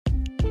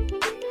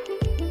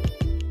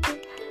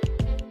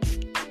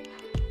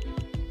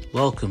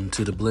Welcome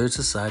to the Blurred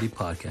Society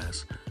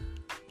podcast,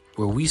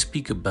 where we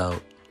speak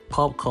about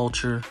pop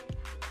culture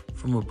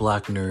from a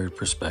black nerd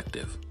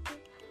perspective.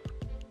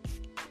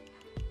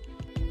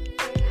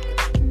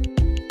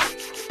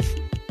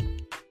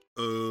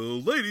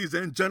 Ladies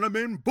and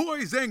gentlemen,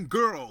 boys and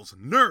girls,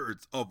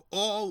 nerds of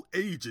all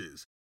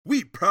ages,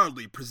 we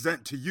proudly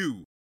present to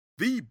you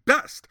the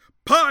best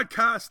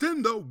podcast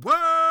in the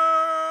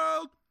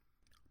world!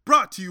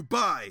 Brought to you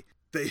by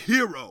the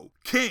hero,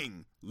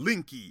 King,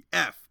 Linky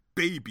F.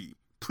 Baby.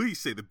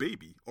 Please say the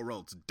baby, or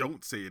else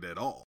don't say it at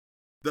all.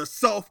 The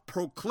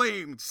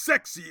self-proclaimed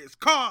sexiest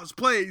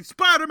cosplay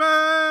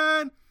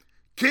Spider-Man,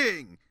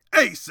 King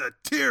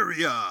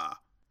Aceteria.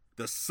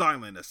 The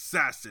silent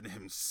assassin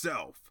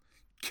himself,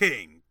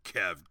 King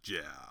Kev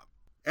Jab.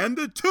 And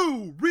the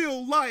two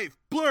real-life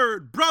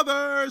blurred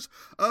brothers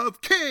of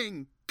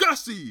King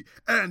Gussie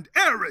and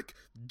Eric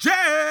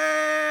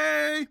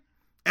J.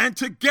 And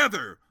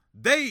together,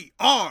 they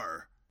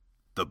are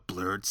the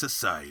Blurred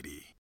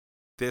Society.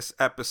 This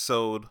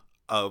episode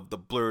of the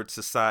Blurred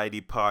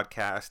Society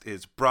podcast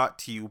is brought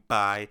to you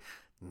by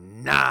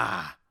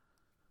Nerdy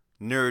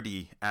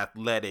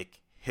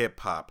Athletic Hip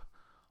Hop.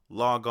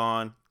 Log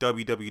on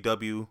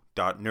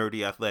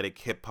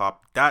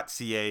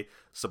www.nerdyathletichiphop.ca.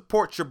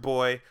 Support your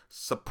boy,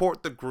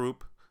 support the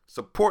group,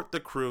 support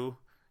the crew.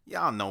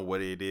 Y'all know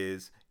what it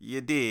is.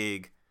 You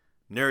dig.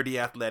 Nerdy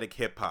Athletic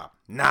Hip Hop.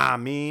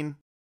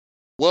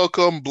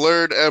 Welcome,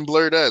 Blurred and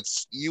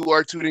Blurrettes. You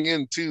are tuning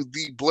in to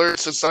the Blurred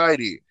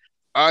Society.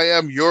 I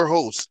am your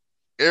host,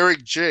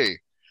 Eric J.,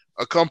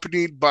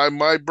 accompanied by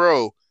my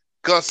bro,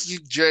 Gussie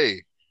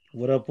J.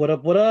 What up, what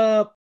up, what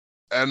up?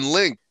 And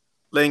Link.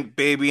 Link,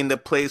 baby, in the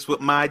place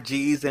with my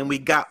G's, and we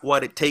got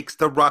what it takes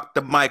to rock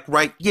the mic,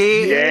 right?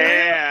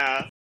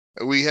 Yeah!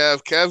 And we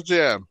have Kev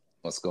Jam.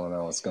 What's going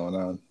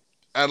on?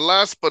 And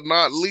last but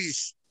not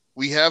least,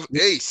 we have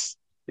Ace.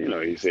 You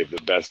know, you saved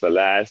the best for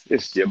last.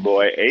 It's your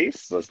boy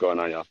Ace. What's going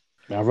on, y'all?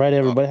 All right,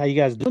 everybody. How you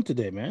guys doing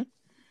today, man?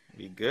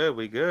 We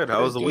good.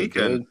 How was the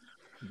weekend? Good.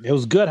 It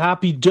was good.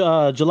 Happy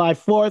July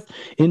 4th,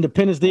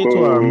 Independence Day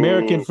to our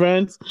American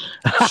friends.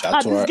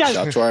 Shout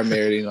to our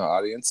American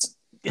audience.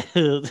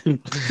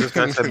 This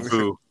guy said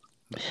boo.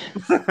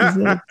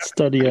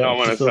 Y'all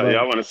want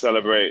to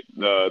celebrate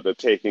the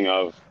taking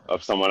of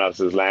someone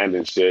else's land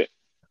and shit.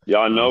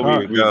 Y'all know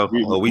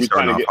we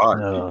starting off hot.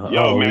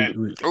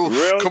 Man,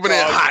 real coming in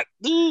hot.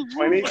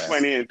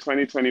 2020 and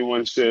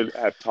 2021 should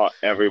have taught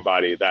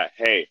everybody that,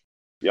 hey,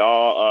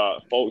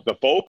 y'all,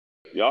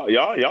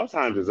 y'all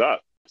times is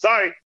up.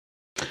 Sorry.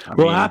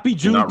 Happy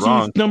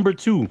Juneteenth number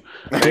 2.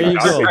 There you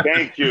go.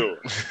 Thank you.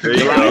 There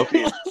you go.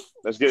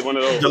 Let's get one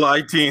of those.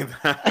 July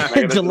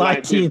 18th. July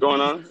 18th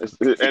going on.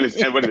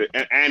 And what is it?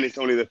 And it's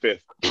only the 5th.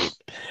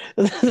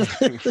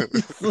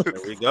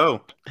 There we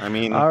go. I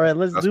mean, all right,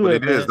 let's do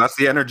it. It is. That's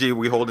the energy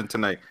we holding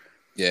tonight.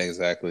 Yeah,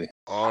 exactly.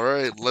 All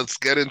right, let's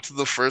get into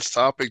the first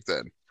topic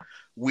then.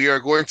 We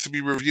are going to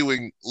be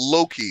reviewing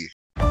Loki.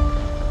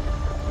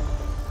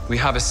 We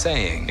have a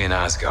saying in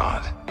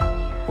Asgard.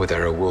 Where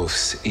there are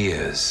wolf's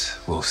ears,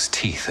 wolf's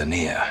teeth are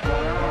near.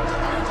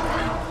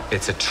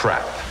 It's a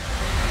trap.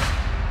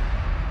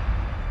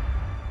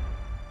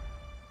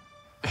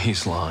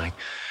 He's lying.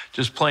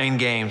 Just playing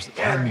games.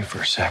 Pardon me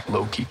for a sec,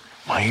 Loki.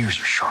 My ears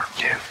are sharp,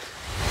 too.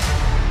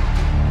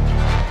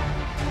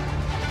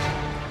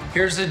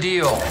 Here's the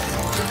deal.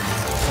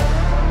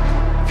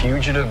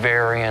 Fugitive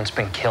variant's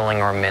been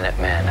killing our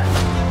Minutemen.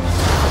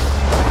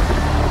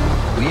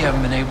 We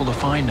haven't been able to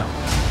find them.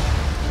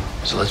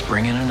 So let's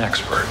bring in an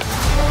expert.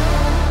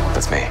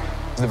 That's me.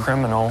 The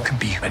criminal can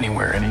be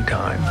anywhere,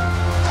 anytime.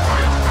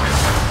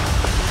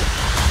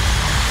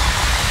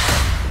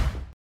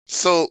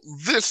 So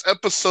this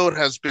episode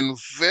has been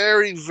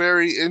very,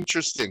 very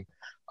interesting.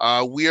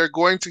 We are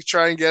going to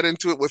try and get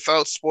into it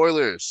without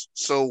spoilers.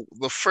 So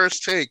the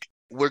first take,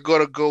 we're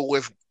going to go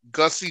with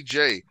Gussie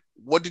J.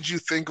 What did you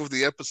think of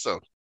the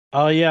episode?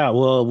 Oh, yeah.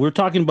 Well, we're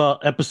talking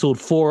about episode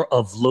 4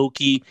 of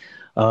Loki.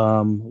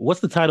 What's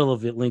the title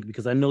of it, Link?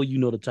 Because I know you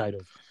know the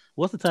title.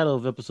 What's the title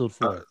of episode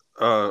 4?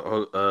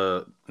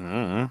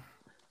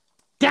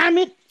 Damn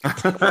it!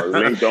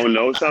 Link don't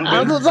know something.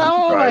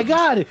 Oh my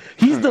God!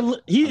 He's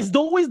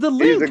always the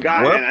Link. He's the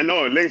guy, and I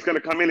know Link's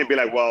gonna come in and be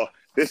like, "Well,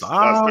 this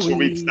special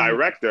week's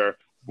director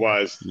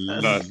was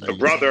the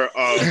brother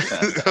of."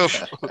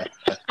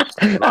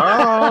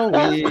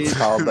 It's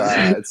called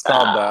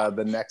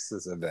the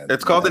Nexus event.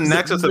 It's called the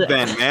Nexus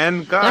event,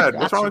 man. God,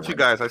 what's wrong with you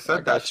guys? I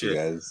said that shit.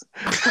 Guys.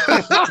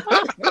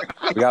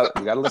 we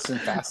gotta listen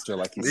faster,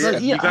 like you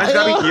said. You guys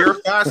gotta hear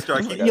faster.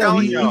 I keep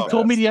telling you. He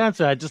told me the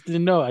answer. I just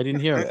didn't know. I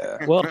didn't hear it.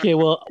 Yeah.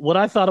 Well, what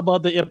I thought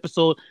about the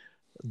episode,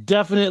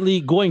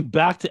 definitely going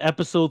back to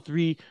episode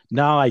 3.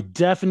 Now, I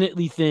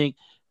definitely think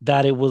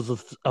that it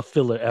was a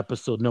filler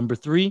episode. Number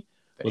 3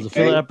 was a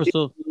filler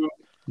episode.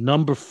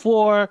 Number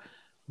 4.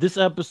 This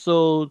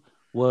episode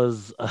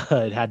was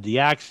it had the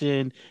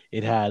action,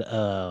 it had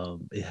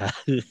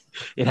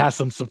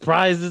some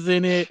surprises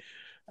in it.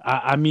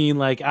 I mean,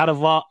 like out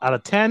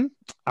of 10,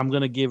 I'm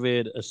gonna give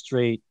it a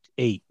straight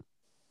 8.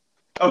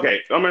 Okay,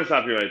 I'm gonna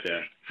stop you right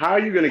there. How are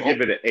you going to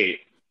give it an 8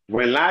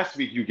 when last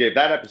week you gave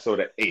that episode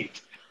an 8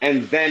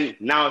 and then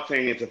now it's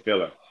saying it's a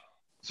filler?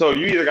 So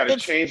you either got to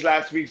change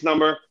last week's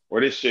number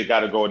or this shit got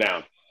to go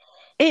down.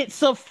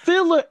 It's a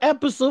filler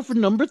episode for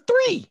number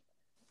 3.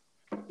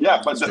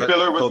 Yeah, but the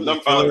filler was the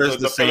filler is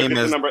the same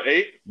as number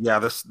 8. Yeah,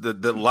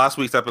 the last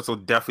week's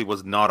episode definitely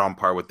was not on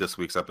par with this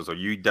week's episode.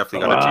 You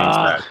definitely got to change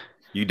that.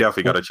 You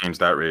definitely got to change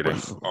that rating.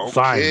 Okay.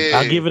 Fine,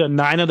 I'll give it a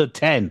 9 out of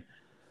 10.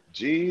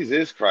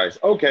 Jesus Christ.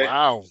 Okay.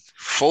 Wow.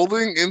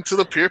 Folding into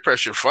the peer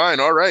pressure. Fine.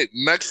 All right.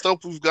 Next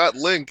up, we've got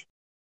Link.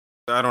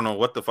 I don't know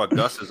what the fuck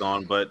Gus is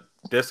on, but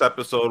this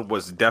episode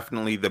was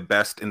definitely the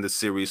best in the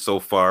series so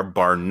far,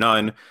 bar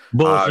none.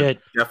 Bullshit.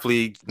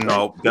 Definitely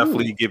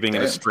giving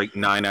it a straight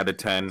 9 out of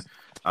 10.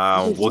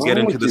 We'll get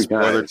into the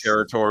spoiler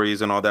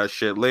territories and all that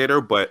shit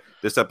later, but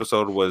this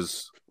episode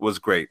was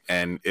great,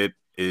 and it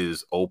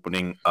is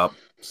opening up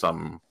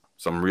some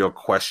real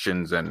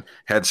questions and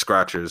head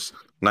scratchers.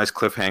 Nice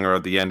cliffhanger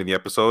at the end of the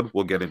episode.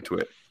 We'll get into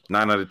it.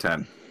 9 out of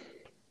 10.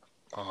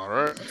 All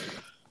right.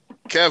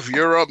 Kev,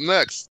 you're up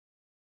next.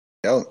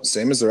 Yeah,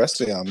 same as the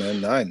rest of y'all, man.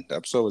 9. The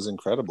episode was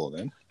incredible,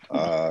 man.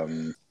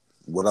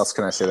 What else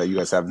can I say that you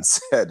guys haven't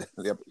said?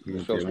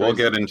 We'll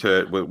get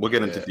into it. We'll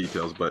get into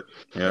details, but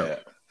yeah.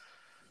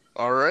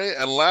 All right.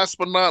 And last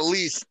but not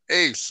least,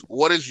 Ace,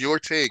 what is your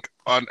take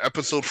on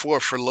episode 4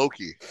 for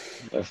Loki?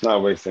 Let's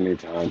not waste any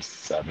time.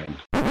 7.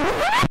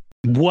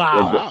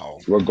 Wow.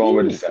 We're going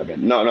with a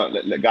 7. No,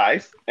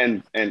 guys,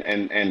 and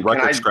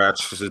record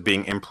scratch. This is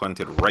being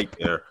implanted right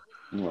there.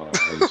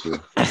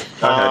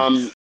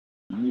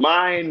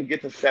 Mine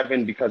gets a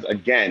 7 because,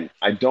 again,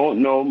 I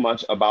don't know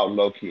much about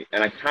Loki,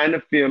 and I kind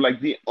of feel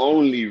like the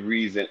only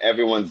reason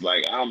everyone's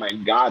like, "Oh my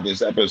god,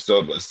 this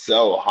episode was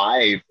so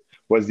hype,"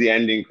 was the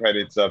ending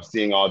credits of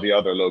seeing all the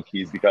other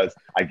Lokis. Because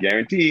I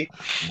guarantee,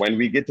 when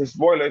we get to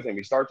spoilers and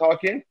we start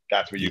talking,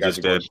 that's where you guys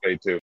are going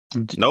straight to.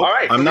 Nope, all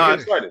right, I'm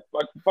not.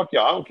 Fuck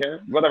y'all. I don't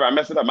care. Whatever. I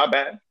messed it up. My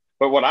bad.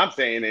 But what I'm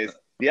saying is,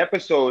 the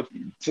episode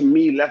to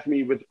me left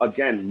me with,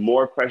 again,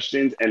 more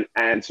questions and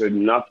answered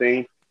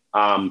nothing.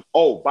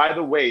 By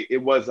the way, it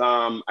was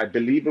I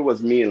believe it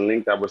was me and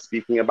Link that were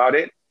speaking about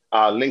it.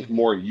 Link,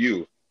 more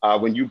you.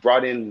 When you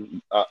brought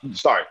in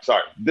sorry.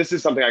 This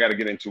is something I gotta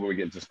get into when we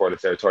get into spoiler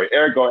territory.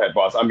 Eric, go ahead,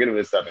 boss. I'm giving it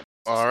a 7.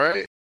 All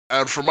right.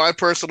 And for my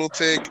personal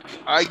take,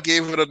 I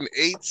gave it an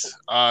 8.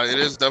 It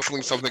is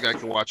definitely something I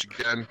can watch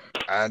again,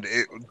 and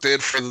it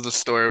did further the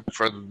story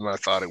further than I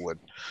thought it would.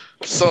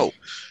 So,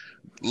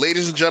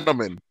 ladies and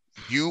gentlemen,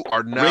 you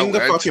are now ring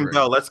the fucking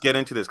bell. Let's get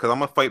into this because I'm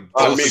gonna fight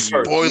both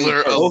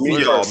spoiler alert.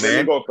 Me first, man.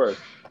 Let me go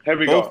first. Here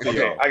we go.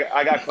 Okay,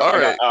 I got. All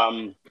right.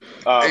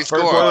 First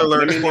spoiler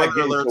alert.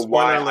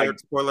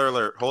 Spoiler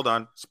alert. Hold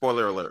on.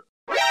 Spoiler alert.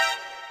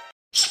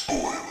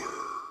 Spoilers.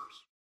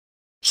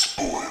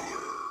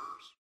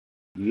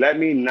 Let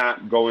me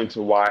not go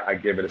into why I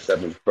give it a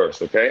 7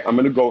 first. Okay, I'm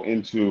gonna go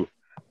into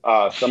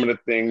some of the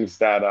things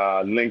that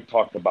Link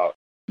talked about.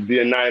 The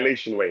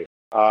annihilation wave.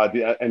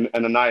 An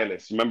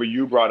annihilist. Remember,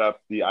 you brought up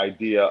the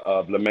idea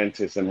of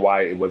Lamentis and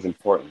why it was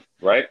important,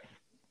 right?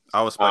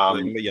 I was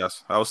speculating, but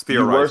yes, I was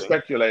theorizing. You were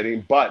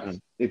speculating, but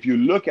if you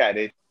look at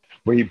it,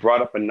 where he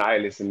brought up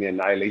Annihilus and the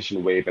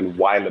annihilation wave and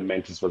why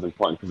Lamentis was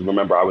important, because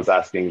remember, I was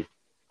asking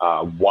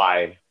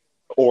why,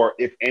 or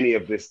if any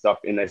of this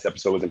stuff in this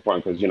episode was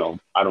important, because,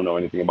 I don't know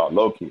anything about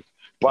Loki.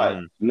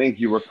 But Link,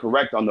 you were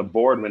correct on the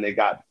board when they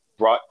got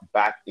brought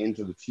back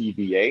into the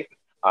TVA.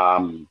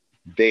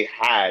 They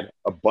had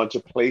a bunch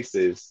of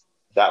places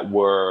that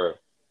were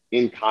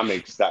in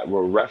comics that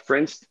were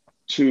referenced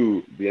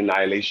to the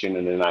annihilation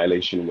and the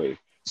annihilation wave.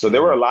 So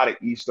there were a lot of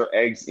Easter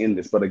eggs in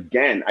this. But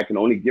again, I can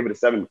only give it a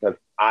 7 because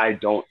I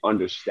don't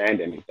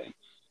understand anything.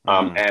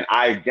 And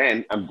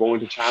I'm going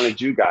to challenge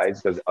you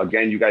guys because,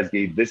 again, you guys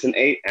gave this an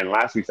 8 and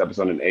last week's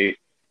episode an 8.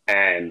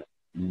 And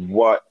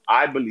what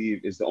I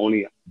believe is the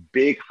only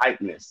big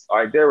hypeness. All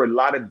right, there were a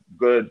lot of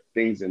good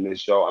things in this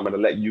show. I'm going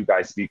to let you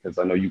guys speak because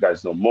I know you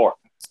guys know more.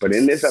 But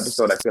in this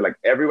episode, I feel like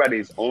everybody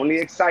is only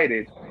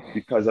excited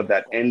because of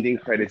that ending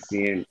credit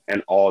scene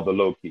and all the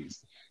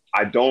Lokis.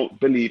 I don't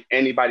believe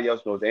anybody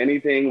else knows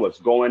anything, what's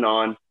going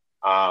on.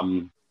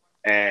 And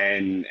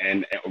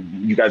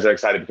you guys are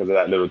excited because of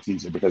that little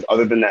teaser. Because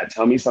other than that,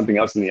 tell me something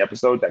else in the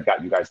episode that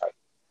got you guys hyped.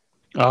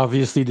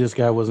 Obviously, this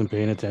guy wasn't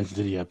paying attention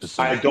to the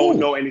episode. I don't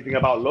know anything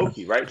about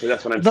Loki, right? So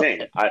that's what I'm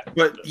saying.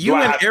 But you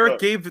and Eric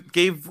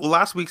gave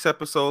last week's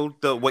episode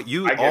what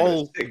you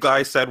all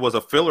guys said was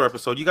a filler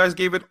episode. You guys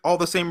gave it all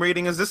the same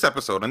rating as this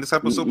episode, and this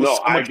episode was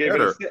so much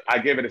better. I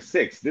gave it a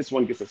 6. This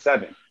one gets a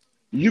 7.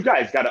 You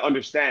guys got to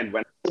understand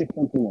when I say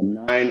something a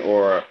 9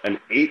 or an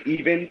 8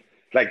 even,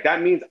 like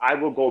that means I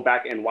will go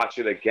back and watch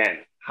it again.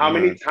 How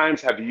many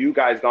times have you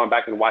guys gone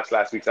back and watched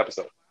last week's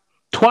episode?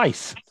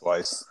 Twice.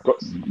 Twice.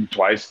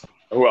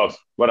 Who else?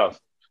 What else?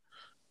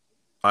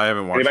 I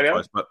haven't watched it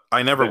twice, but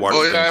I never watched it.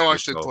 Oh, yeah, I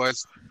watched it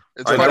twice.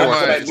 It's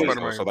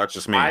Spider-Man, so that's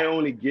just me. I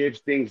only give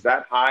things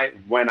that high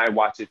when I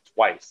watch it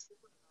twice.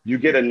 You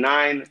get a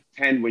 9,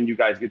 10 when you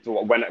guys get to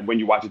when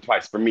you watch it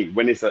twice. For me,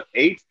 when it's an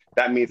 8,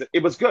 that means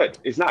it was good.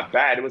 It's not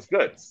bad. It was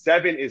good.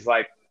 7 is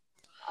like,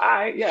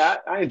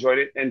 I enjoyed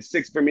it. And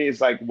 6 for me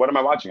is like, what am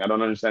I watching? I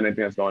don't understand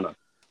anything that's going on.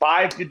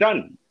 5, you're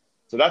done.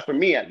 So that's for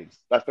me, at least.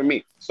 That's for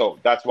me. So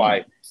that's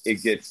why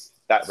it gets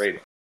that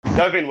rating.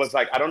 7 was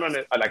like, I don't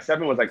know. Like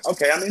 7 was like,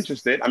 okay, I'm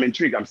interested. I'm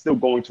intrigued. I'm still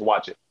going to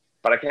watch it,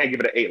 but I can't give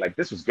it an 8. Like,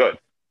 this was good.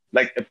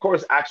 Like, of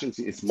course, action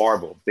scene is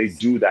Marvel. They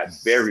do that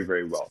very,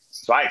 very well.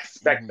 So I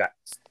expect that.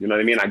 You know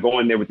what I mean? I go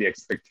in there with the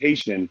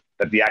expectation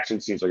that the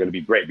action scenes are going to be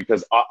great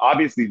because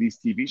obviously these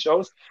TV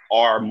shows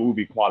are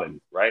movie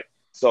quality, right?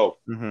 So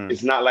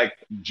it's not like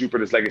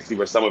Jupiter's Legacy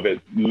where some of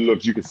it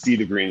looks, you can see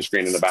the green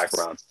screen in the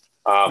background.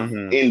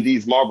 In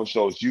these Marvel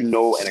shows, you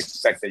know and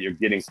expect that you're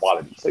getting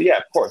quality. So yeah,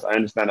 of course, I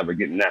understand that we're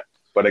getting that.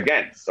 But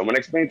again, someone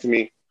explain to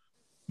me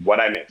what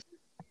I missed.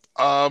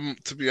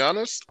 To be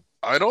honest,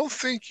 I don't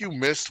think you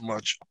missed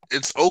much.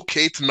 It's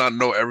okay to not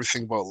know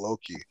everything about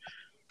Loki,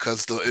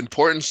 because the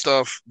important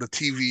stuff the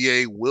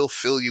TVA will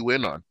fill you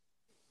in on.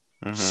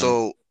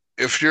 So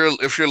if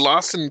you're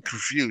lost and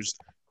confused,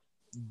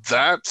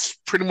 that's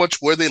pretty much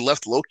where they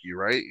left Loki,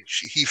 right?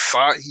 He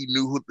thought he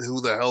knew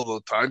who the hell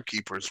the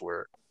timekeepers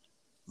were.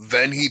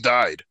 Then he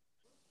died.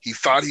 He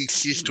thought he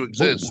ceased to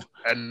exist,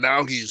 and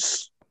now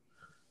he's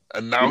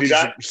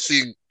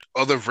seeing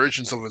other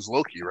versions of his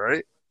Loki,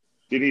 right?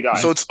 Did he die?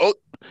 So it's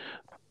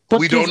But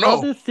we there's don't know.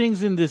 other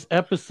things in this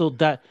episode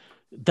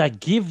that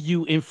give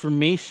you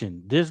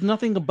information. There's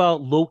nothing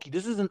about Loki.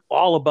 This isn't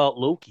all about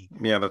Loki.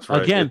 Yeah, that's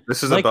right. Again,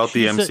 this is like about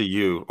the she said-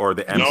 MCU or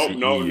the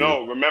MCU.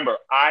 No. Remember,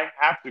 I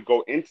have to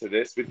go into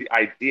this with the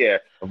idea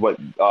of what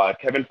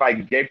Kevin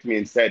Feige gave to me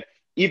and said,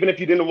 even if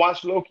you didn't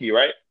watch Loki,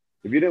 right?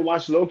 If you didn't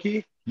watch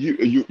Loki,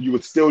 you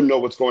would still know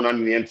what's going on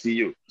in the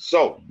MCU.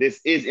 So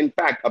this is in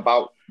fact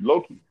about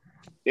Loki.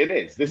 It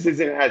is. This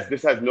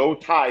has no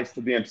ties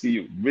to the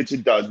MCU, which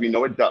it does. We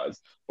know it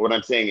does. But what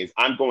I'm saying is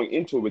I'm going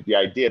into it with the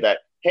idea that,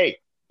 hey,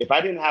 if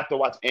I didn't have to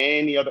watch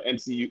any other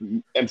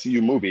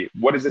MCU movie,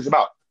 what is this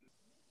about?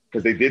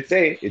 Because they did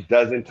say it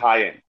doesn't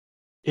tie in.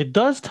 It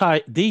does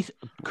tie. They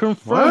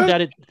confirmed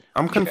that it.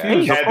 I'm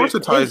confused. Of course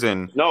it ties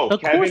in. No, Of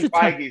Kevin course it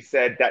Feige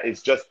said that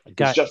it's just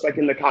like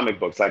in the comic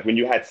books. Like when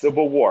you had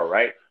Civil War,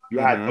 right? You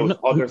had those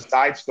other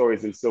side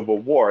stories in Civil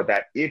War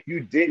that if you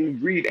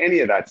didn't read any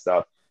of that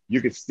stuff,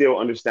 you could still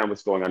understand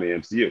what's going on in the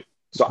MCU.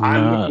 So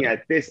I'm looking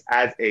at this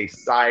as a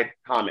side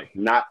comic,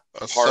 not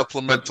a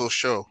supplemental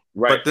show.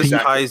 Right. But this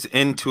ties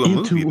into a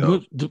movie,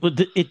 though. But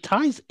it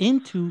ties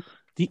into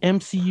the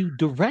MCU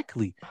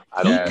directly.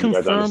 I don't think you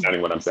guys are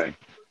understanding what I'm saying.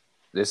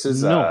 This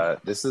is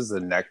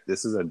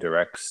a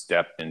direct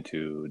step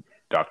into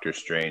Doctor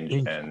Strange,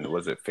 and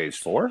was it Phase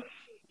 4?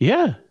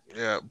 Yeah.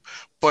 Yeah,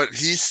 but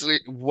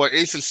what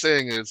Ace is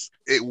saying is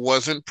it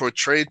wasn't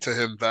portrayed to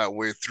him that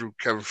way through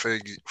Kevin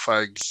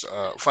Feige's.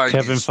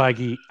 Kevin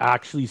Feige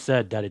actually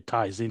said that it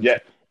ties into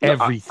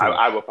everything.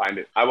 I will find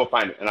it. I will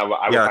find it, and I will.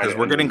 Yeah, because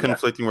we're getting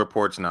conflicting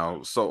reports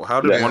now. So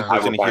how did one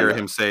person hear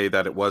him say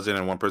that it wasn't,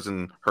 and one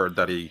person heard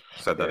that he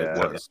said that it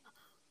was?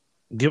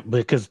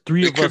 Because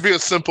it could be a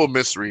simple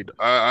misread.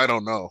 I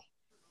don't know.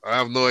 I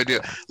have no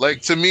idea.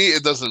 Like, to me,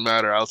 it doesn't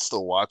matter. I'll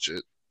still watch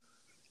it.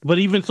 But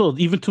even so,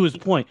 even to his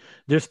point,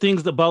 there's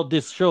things about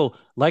this show,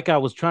 like I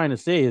was trying to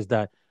say, is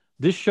that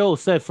this show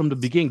said from the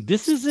beginning,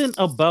 this isn't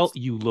about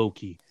you,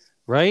 Loki,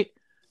 right?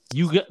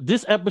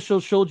 This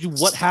episode showed you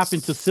what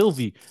happened to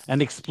Sylvie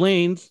and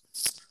explains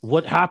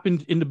what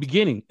happened in the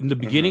beginning. In the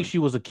beginning, she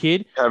was a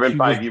kid. Kevin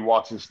Feige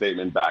walks his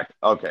statement back.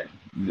 Okay,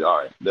 all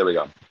right, there we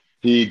go.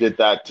 He did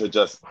that to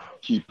just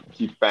keep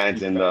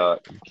fans in the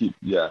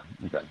Yeah,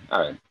 okay,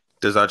 all right.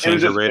 Does that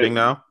change the rating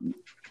now?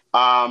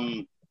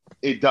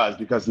 It does,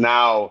 because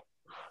now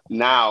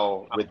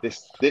with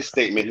this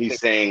statement, he's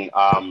saying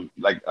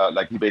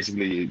like he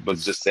basically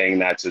was just saying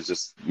that to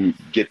just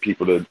get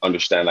people to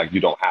understand, like,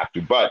 you don't have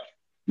to, but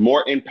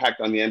more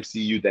impact on the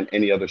MCU than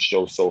any other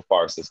show so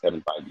far, says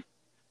Kevin Feige.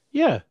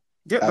 Yeah,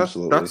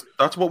 absolutely.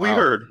 That's what we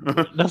heard.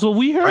 That's what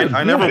we heard.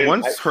 I never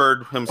once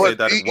heard him say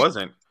that it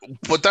wasn't.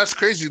 But that's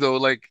crazy though.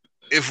 Like,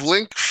 if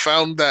Link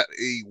found that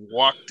he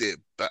walked it,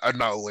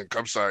 not Link.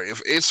 I'm sorry.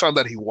 If Ace found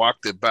that he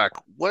walked it back,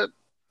 what?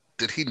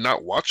 Did he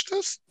not watch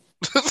this?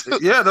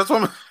 Yeah, that's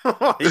what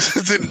I'm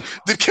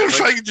did Kevin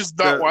Feige just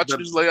not watch it?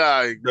 He's like,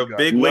 the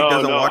big wig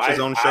doesn't watch his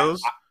own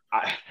shows.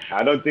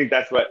 I don't think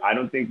that's what. I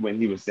don't think when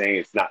he was saying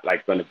it's not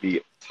like going to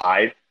be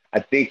tied. I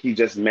think he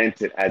just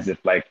meant it as if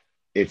like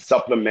it's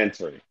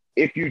supplementary.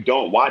 If you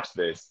don't watch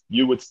this,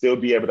 you would still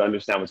be able to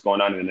understand what's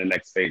going on in the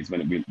next phase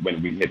when we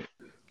hit it.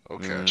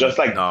 Okay. Just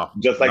like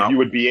you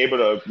would be able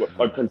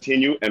to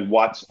continue and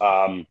watch.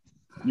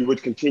 You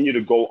would continue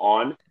to go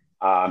on.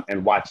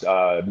 And watch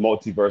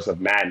Multiverse of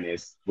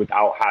Madness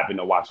without having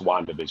to watch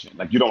WandaVision.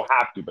 Like, you don't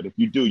have to, but if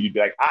you do, you'd be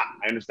like,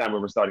 I understand where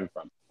we're starting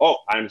from. Oh,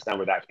 I understand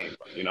where that came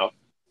from, you know?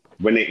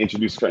 When they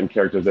introduce certain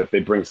characters, if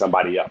they bring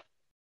somebody up.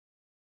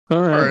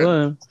 All right.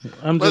 Well,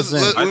 I'm just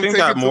saying. I think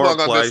that more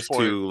applies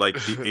to, like,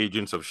 the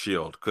Agents of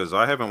S.H.I.E.L.D., because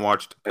I haven't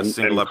watched a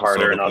single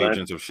episode of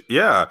Agents of S.H.I.E.L.D.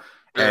 Yeah,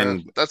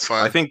 and that's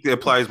fine. I think it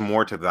applies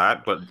more to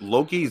that, but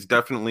Loki is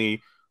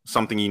definitely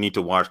something you need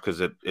to watch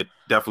because it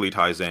definitely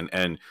ties in,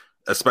 and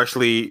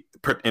especially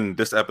in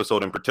this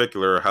episode in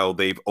particular, how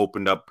they've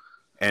opened up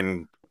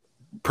and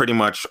pretty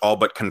much all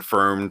but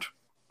confirmed,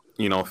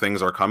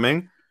 things are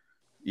coming.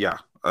 Yeah,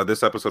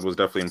 this episode was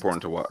definitely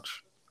important to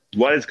watch.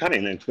 What is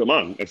coming then? Come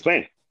on,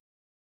 explain.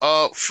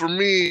 For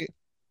me,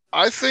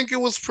 I think it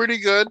was pretty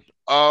good.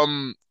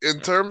 In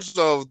terms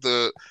of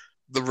the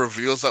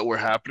reveals that were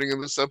happening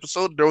in this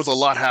episode, there was a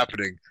lot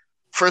happening.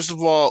 First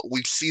of all,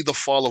 we see the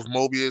fall of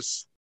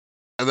Mobius,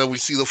 and then we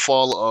see the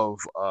fall of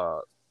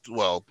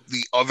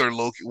the other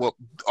Loki. Well,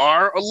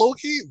 our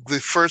Loki, the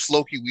first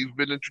Loki we've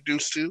been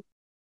introduced to,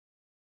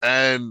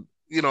 and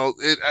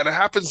it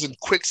happens in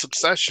quick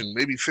succession,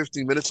 maybe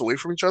 15 minutes away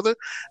from each other,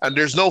 and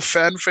there's no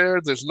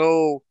fanfare. There's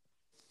no.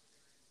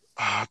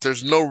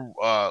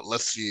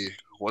 Let's see,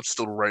 what's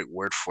the right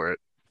word for it?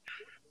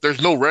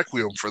 There's no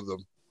requiem for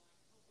them.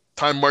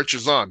 Time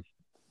marches on.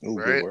 Ooh,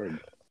 right? good word.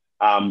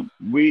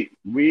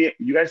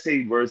 You guys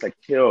say words like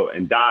kill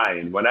and die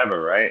and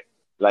whatever, right?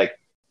 Like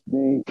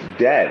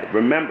dead.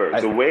 Remember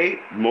the way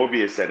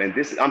Mobius said, and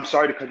this, I'm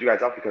sorry to cut you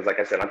guys off because, like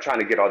I said, I'm trying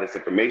to get all this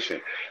information.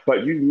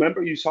 But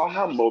you saw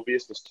how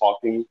Mobius was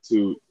talking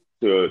to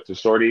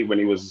Shorty when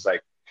he was just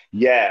like,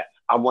 yeah,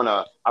 I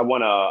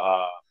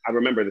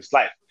remember this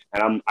life.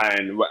 And I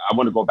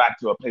want to go back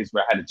to a place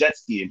where I had a jet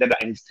ski, and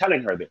he's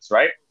telling her this,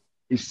 right?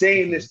 He's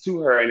saying this to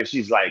her, and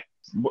she's like,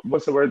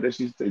 "What's the word that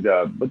she's what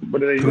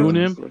do they prune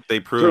do? him? They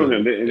prune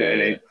him, and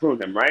they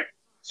prune him, right?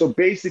 So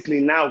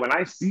basically, now when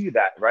I see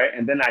that, right,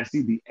 and then I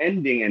see the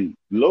ending and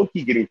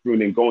Loki getting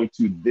pruned and going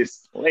to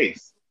this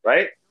place,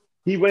 right?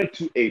 He went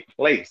to a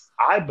place.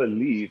 I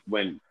believe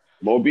when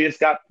Mobius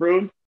got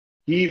pruned,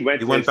 he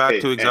went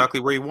back to exactly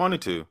where he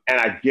wanted to. And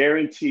I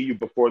guarantee you,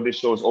 before this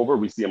show's over,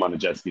 we see him on the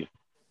jet ski.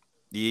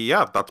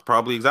 Yeah, that's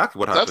probably exactly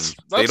what happened.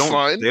 That's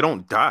fine. They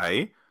don't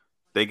die.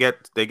 They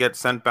get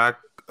sent back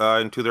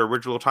into their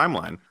original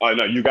timeline. Oh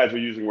no, you guys were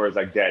using words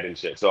like dead and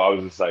shit. So I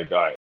was just like, all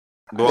right.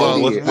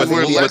 Well,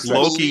 with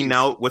Loki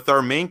now, with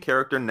our main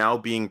character now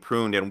being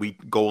pruned, and we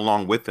go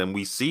along with him,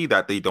 we see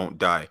that they don't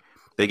die.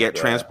 They get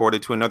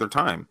transported to another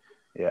time.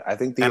 Yeah, I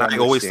think I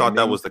always thought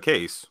that was the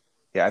case.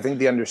 Yeah, I think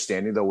the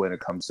understanding though when it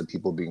comes to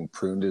people being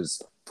pruned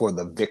is for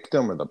the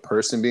victim or the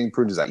person being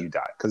pruned is that you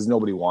die because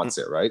nobody wants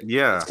it, right?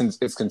 Yeah,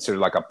 it's considered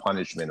like a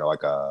punishment or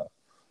like a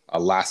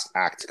last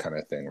act kind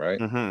of thing, right?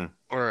 Mm-hmm.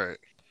 All right.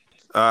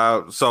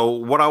 So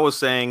what I was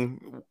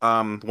saying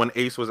when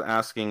Ace was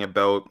asking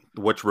about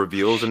which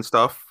reveals and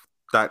stuff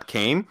that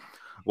came,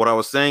 what I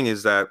was saying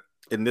is that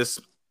in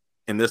this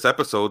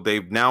episode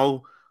they've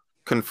now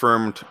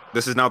confirmed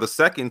this is now the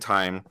second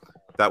time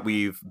that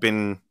we've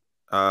been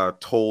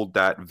told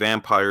that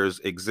vampires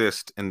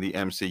exist in the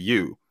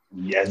MCU.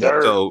 Yes,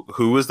 sir. So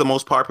who is the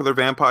most popular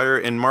vampire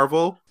in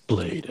Marvel?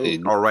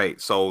 Blade. All right.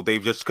 So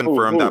they've just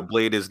confirmed that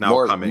Blade is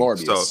now coming.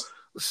 Morbius. So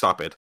stop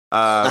it.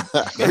 Well,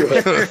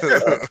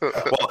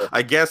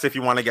 I guess if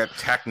you want to get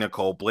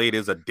technical, Blade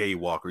is a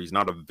daywalker. He's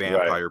not a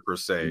vampire per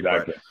se.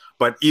 Exactly.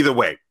 But either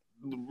way,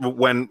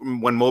 when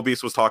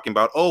Mobius was talking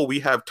about, we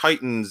have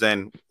Titans,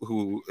 and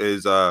who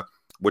is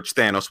which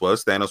Thanos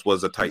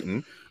was a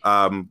Titan.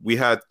 We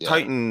had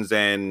Titans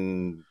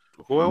and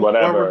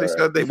whatever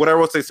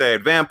else they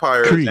said,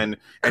 vampires Kree. and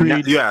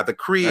Creed. the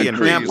Kree and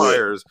Kree.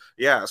 vampires.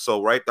 Yeah,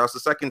 so that's the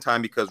second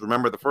time because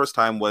remember the first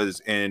time was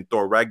in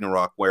Thor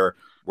Ragnarok where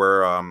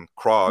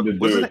Krog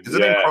is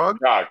it in Krog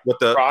with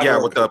the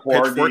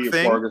pitchfork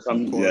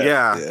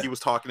thing. He was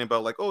talking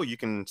about like, you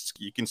can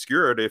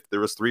skewer it if there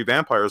was 3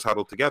 vampires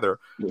huddled together,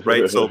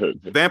 right? So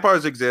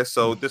vampires exist,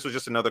 so this was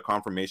just another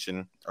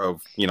confirmation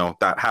of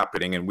that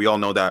happening, and we all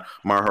know that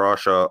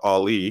Mahershala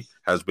Ali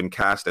has been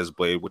cast as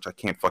Blade, which I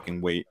can't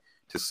fucking wait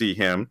to see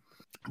him.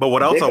 But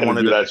what else I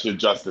wanted to do that shit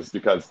justice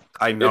because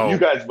I know if you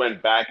guys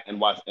went back and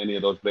watched any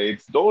of those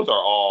Blades, those are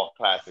all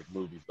classic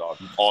movies, dog.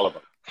 All of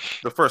them.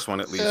 The first one,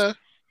 at least. Yeah.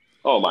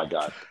 Oh my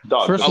god,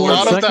 dog. First A one,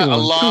 lot of second that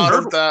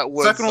one.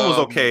 was. Second one was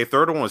okay.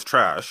 Third one was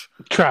trash.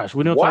 Trash.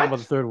 We don't talk about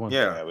the third one.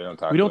 Yeah, we don't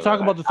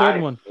talk about the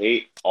third one. I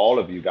hate all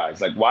of you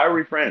guys. Like, why are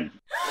we friends?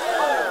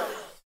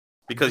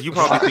 Because you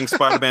probably think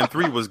Spider-Man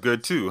 3 was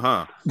good too,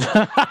 huh?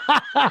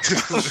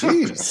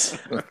 Jeez.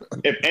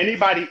 If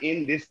anybody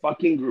in this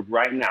fucking group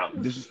right now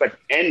disrespect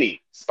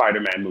any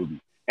Spider-Man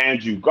movie,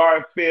 Andrew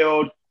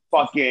Garfield,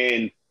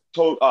 fucking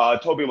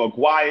Tobey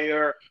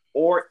Maguire,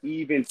 or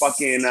even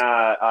fucking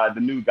the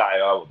new guy,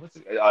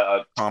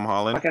 Tom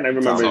Holland. I can't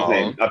remember his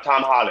name.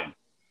 Tom Holland.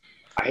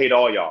 I hate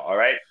all y'all. All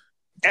right.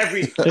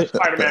 Every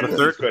Spider-Man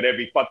movie is good.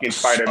 Every fucking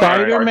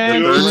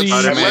Spider-Man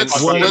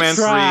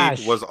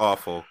 3 was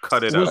awful.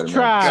 Cut it out. It was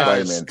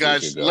trash.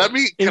 Guys, let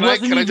me. Can I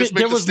just make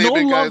there a was no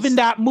statement, love guys? in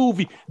that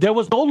movie. There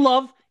was no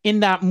love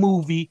in that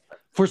movie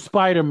for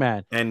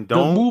Spider-Man. And the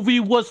movie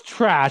was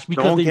trash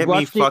because don't they get me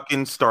rushed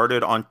fucking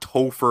started on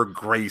Topher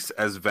Grace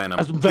as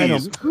Venom.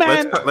 Venom. Please.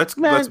 Man, let's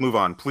move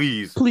on,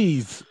 please.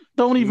 Please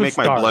don't even make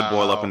start. my blood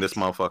boil up in this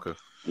motherfucker.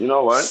 You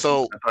know what?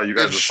 So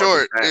in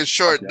short,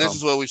 this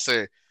is what we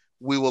say.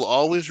 We will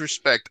always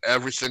respect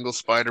every single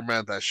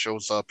Spider-Man that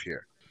shows up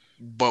here,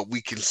 but we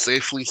can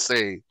safely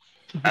say,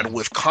 and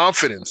with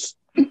confidence,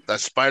 that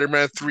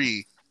Spider-Man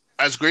 3,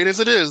 as great as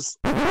it is,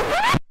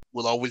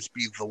 will always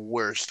be the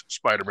worst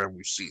Spider-Man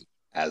we've seen.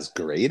 As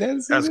great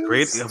as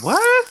great?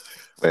 What?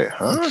 Wait,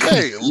 huh?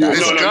 Hey,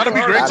 it's got to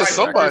be great to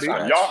somebody.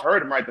 Y'all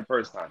heard him right the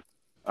first time.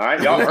 All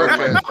right, y'all heard him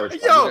right the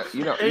first time.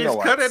 You know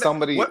what?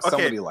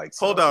 Somebody likes.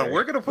 Hold on,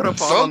 we're gonna put a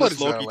pause on this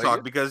Loki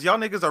talk because y'all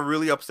niggas are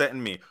really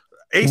upsetting me.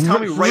 Ace, tell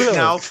me right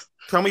now.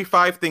 Tell me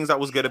 5 things that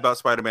was good about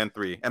Spider-Man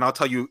 3, and I'll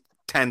tell you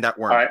 10 that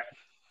weren't.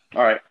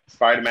 All right.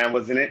 Spider-Man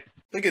was in it.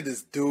 Look at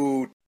this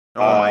dude.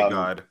 Oh my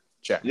god.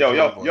 Check. Yo,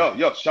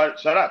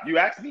 shut up. You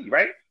asked me,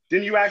 right?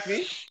 Didn't you ask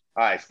me?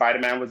 All right,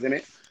 Spider-Man was in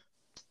it.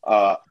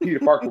 Peter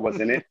Parker was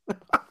in it.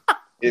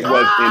 It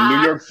was in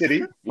New York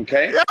City,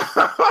 okay?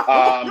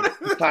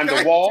 He climbed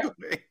the wall,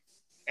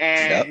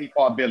 and he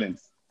fought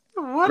villains.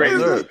 What is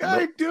this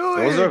guy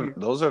doing?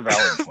 Those are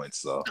valid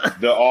points, though.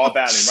 They're all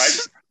valid,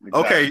 right? Exactly.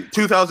 Okay,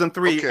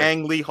 2003,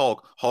 Ang Lee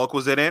Hulk. Hulk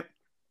was in it.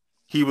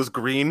 He was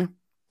green.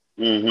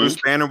 Mm-hmm. Bruce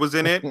Banner was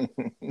in it.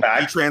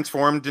 He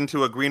transformed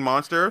into a green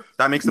monster.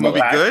 That makes the movie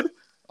good.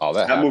 Oh,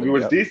 that movie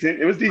was decent.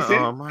 It was decent.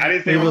 I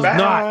didn't say it was bad.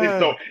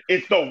 Not.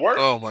 It's the worst.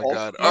 Oh my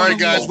god! All right,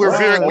 guys,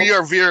 we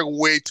are veering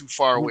way too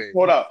far away.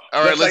 Hold up.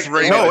 All right, let's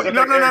rate it. No. You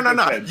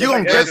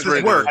don't get this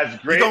work.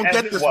 You don't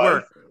get this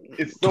work.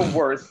 It's the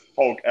worst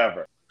Hulk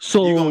ever.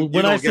 So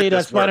when I say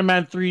that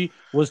Spider-Man 3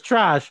 was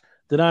trash,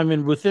 then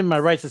I'm within my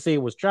rights to say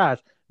it was trash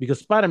because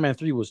Spider-Man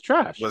 3 was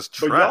trash.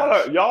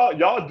 But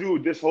y'all do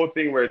this whole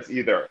thing where it's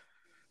either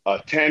a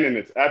 10 and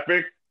it's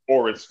epic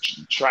or it's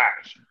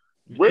trash.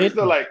 Where's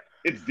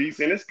it's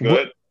decent, it's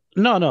good.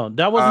 No,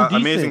 that wasn't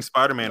decent. Amazing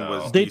Spider-Man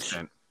was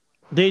decent.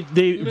 They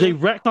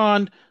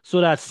retconned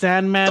so that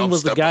Sandman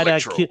was the guy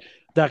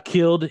that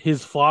killed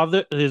his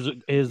father,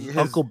 his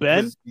Uncle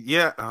Ben.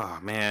 Oh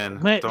man.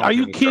 Are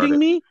you kidding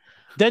me?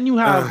 Then you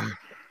have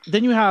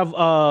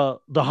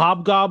the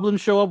Hobgoblin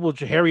show up with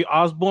Harry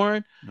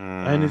Osborn,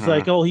 and it's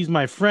like, oh, he's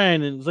my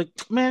friend, and it's like,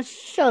 man,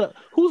 shut up.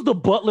 Who's the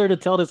butler to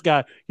tell this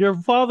guy your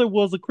father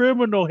was a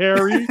criminal,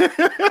 Harry? Get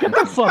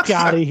the fuck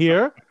out of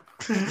here.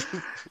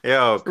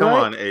 Yo, come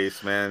on,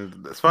 Ace, man.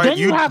 That's fine.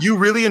 You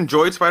really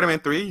enjoyed Spider-Man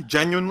 3?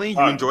 Genuinely?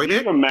 You enjoyed it?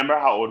 Do you remember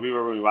how old we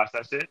were when we watched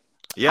that shit?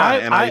 Yeah,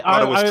 I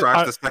thought it was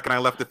trash the second I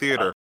left the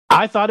theater.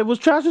 I thought it was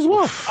trash as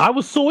well. I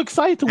was so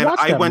excited to watch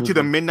that. I went to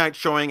the midnight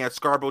showing at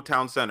Scarborough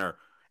Town Center.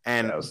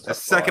 And the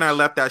second I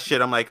left that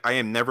shit, I'm like, I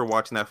am never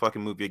watching that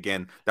fucking movie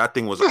again. That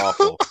thing was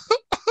awful.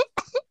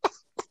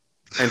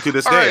 And to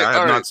this day, I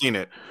have not seen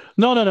it.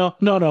 No.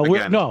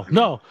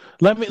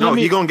 Let me.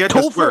 You gonna get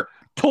this work.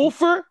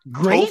 Topher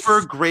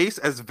Grace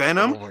as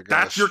Venom? Oh,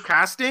 that's your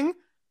casting?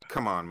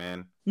 Come on,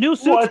 man. New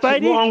suit, What's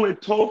Spidey? wrong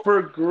with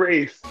Topher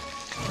Grace?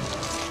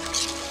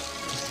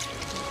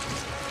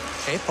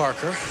 Hey,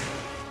 Parker.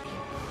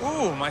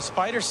 Ooh, my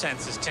spider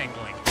sense is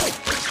tingling.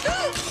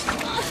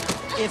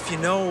 If you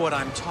know what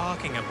I'm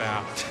talking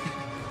about.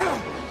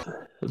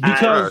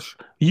 Because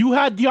you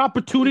had the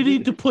opportunity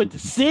to put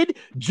Sid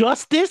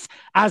Justice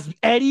as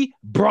Eddie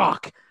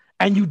Brock,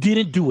 and you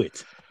didn't do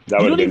it.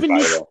 That would have been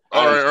vital.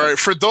 All right.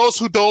 For those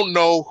who don't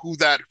know who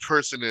that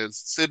person is,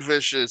 Sid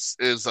Vicious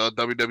is a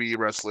WWE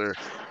wrestler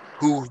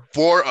who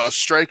bore a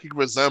striking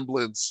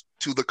resemblance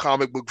to the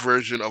comic book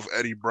version of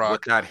Eddie Brock.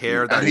 With that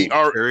hair,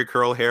 Jerry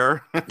curl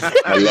hair.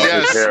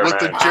 Yes, hair, with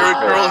the Jerry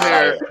curl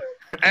hair.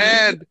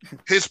 And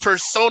his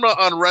persona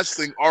on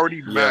wrestling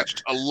already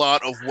matched a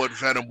lot of what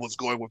Venom was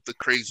going with the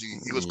crazy.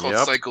 He was called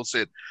Psycho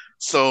Sid.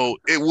 So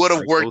it would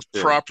have worked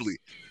properly.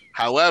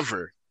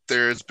 However,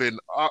 there's been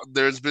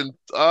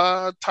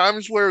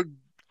times where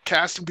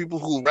casting people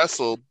who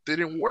wrestled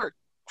didn't work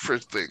for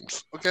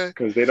things. Okay,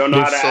 because they don't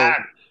know how to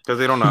act. Because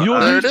they don't know.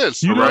 There it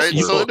is. Right.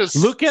 So it is.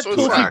 Look at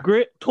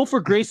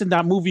Topher Grace in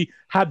that movie.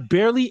 Had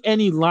barely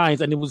any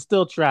lines, and it was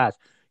still trash.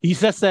 He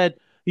just said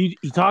he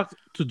talked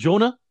to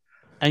Jonah,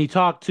 and he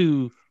talked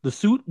to the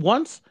suit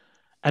once,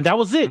 and that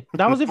was it.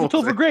 That was it for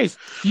Topher Grace.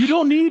 You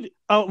don't need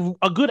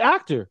a good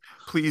actor.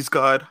 Please,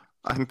 God,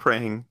 I'm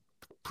praying.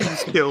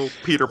 Please kill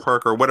Peter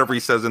Parker, whatever he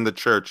says in the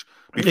church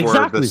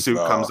before the suit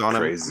comes on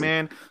him.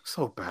 Man,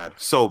 so bad.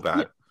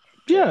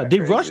 Yeah, they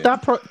rushed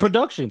that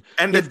production.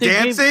 And the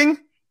dancing?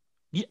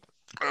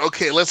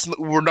 Okay,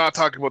 we're not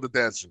talking about the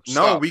dancing.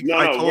 Stop.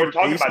 I told we're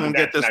talking Ace about the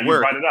get dancing. this now,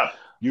 work.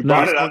 You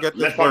brought it up.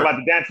 Let's talk about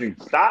the dancing.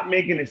 Stop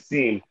making it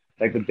seem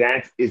like the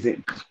dance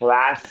isn't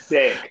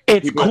classic.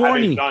 It's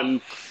corny.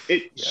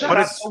 Shut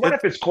up. What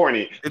if it's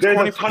corny? There's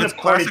a ton of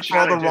corny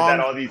challenges that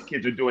all these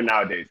kids are doing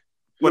nowadays.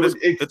 But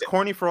it's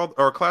corny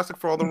or classic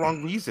for all the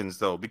wrong reasons,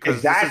 though.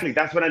 Because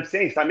that's what I'm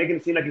saying. Stop making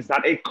it seem like it's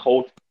not a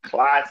cult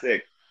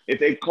classic.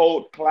 It's a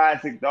cult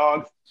classic,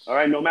 dogs. All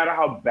right, no matter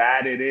how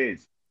bad it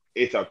is,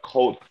 it's a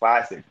cult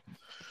classic.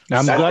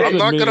 I'm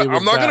not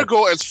gonna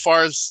go as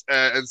far as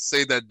and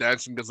say that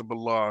dancing doesn't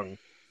belong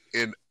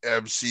in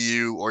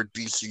MCU or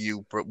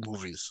DCU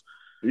movies.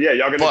 Yeah,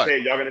 y'all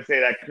gonna say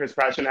that Chris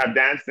Pratt shouldn't have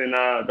danced in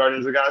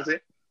Guardians of the Galaxy?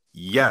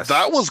 Yes,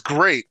 that was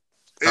great.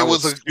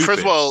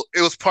 First of all,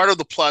 it was part of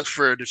the plot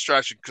for a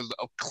distraction because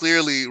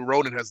clearly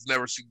Ronan has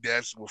never seen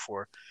dancing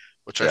before,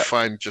 which I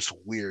find just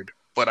weird.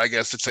 But I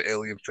guess it's an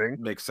alien thing.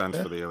 Makes sense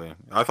for the alien.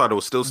 I thought it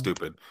was still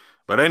stupid,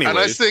 but anyway.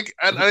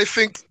 And I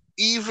think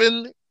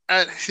even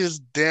at his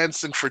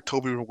dancing for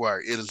Tobey Maguire,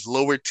 it is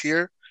lower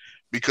tier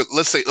because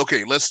let's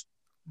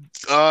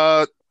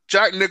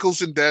Jack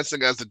Nicholson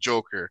dancing as the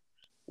Joker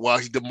while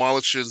he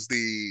demolishes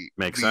the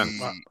sense.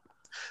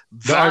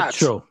 The art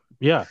show.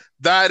 Yeah.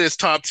 That is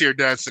top tier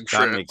dancing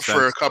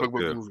for a comic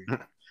book Good. movie.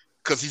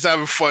 Because he's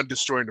having fun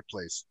destroying the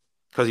place.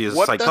 Because he is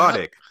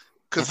psychotic.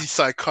 Because he's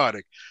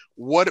psychotic.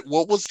 What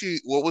was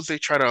they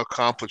trying to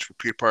accomplish with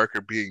Peter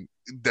Parker being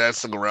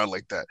dancing around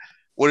like that?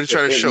 What did he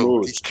try to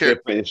show?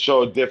 It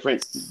showed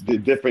the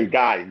different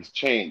guy. He's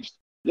changed.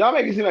 Y'all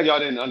make it seem like y'all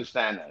didn't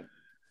understand that.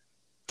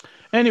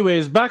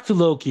 Anyways, back to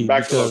Loki.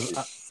 Back to Loki.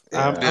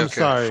 I'm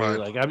sorry. Fine.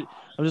 Like I'm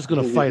just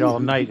gonna fight all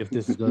night if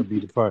this is gonna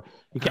be the part.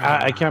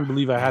 I can't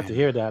believe I had to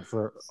hear that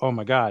for. Oh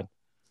my god.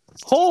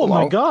 Oh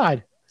my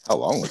god. How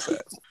long was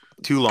that?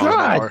 Too long.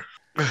 God.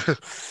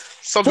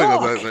 Something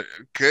of that.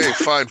 Okay,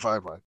 fine.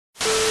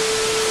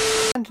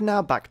 And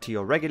now back to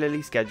your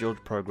regularly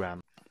scheduled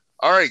program.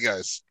 All right,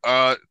 guys.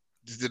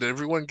 Did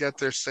everyone get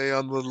their say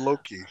on the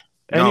Loki?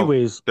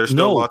 Anyways, there's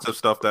still lots of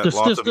stuff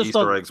lots of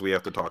Easter eggs we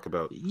have to talk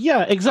about.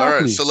 Yeah, exactly.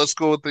 All right, so let's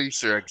go with the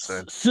Easter eggs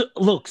then.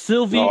 Look,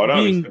 Sylvie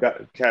being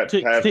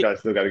Taz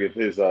still got to get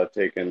his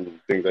take and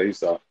things that he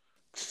saw.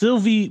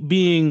 Sylvie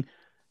being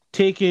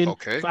taken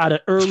at an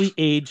early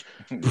age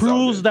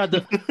proves that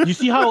you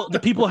see how the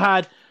people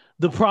had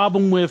the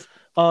problem with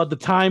the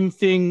time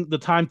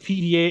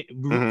PDA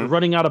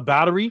running out of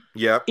battery.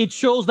 Yeah, it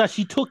shows that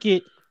she took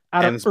it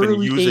at an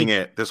early age. Been using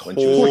it this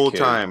whole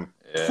time.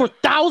 Yeah. For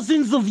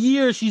thousands of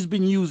years, she's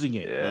been using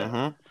it.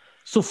 Yeah.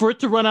 So for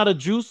it to run out of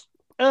juice,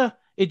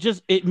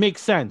 it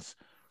makes sense,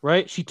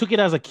 right? She took it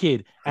as a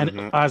kid, and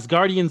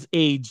Asgardians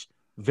age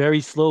very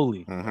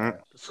slowly.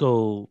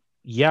 So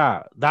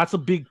yeah, that's a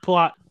big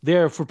plot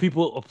there for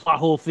people. A plot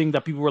hole thing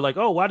that people were like,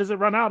 "Oh, why does it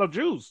run out of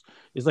juice?"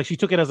 It's like she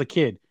took it as a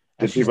kid.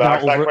 Did people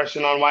ask that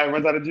question on why it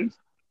runs out of juice?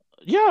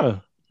 Yeah,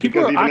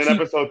 because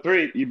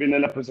even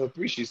in episode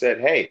 3, she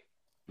said, "Hey,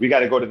 we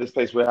got to go to this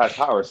place where it has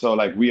power." So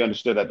like we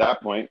understood at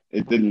that point,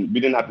 we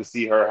didn't have to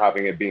see her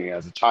having it being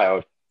as a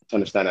child to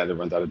understand that it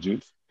runs out of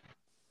juice.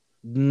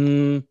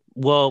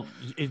 Well,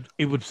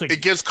 it would say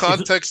it gives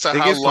context to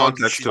how long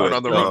she's been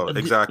on the run.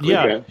 Exactly.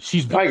 Yeah, okay.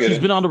 she's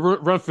been on the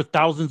run for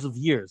thousands of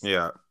years.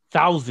 Yeah,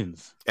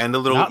 thousands. And the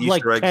little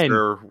Easter eggs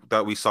there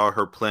that we saw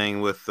her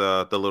playing with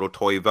the little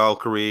toy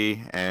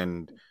Valkyrie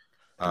and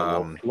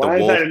why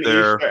is that an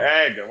Easter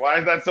egg? Why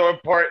is that so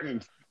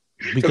important?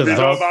 Because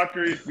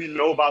we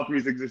know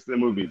Valkyries exist in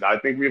movies. I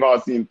think we've all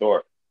seen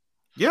Thor.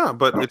 Yeah,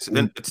 but it's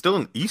still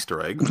an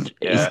Easter egg.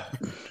 Yeah,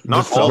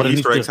 not all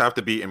Easter eggs have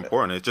to be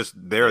important. It's just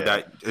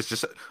that it's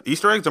just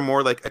Easter eggs are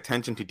more like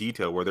attention to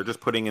detail, where they're just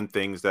putting in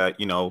things that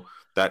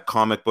that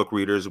comic book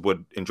readers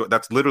would enjoy.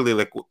 That's literally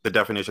like the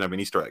definition of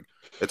an Easter egg.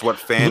 It's what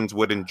fans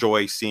would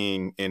enjoy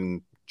seeing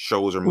in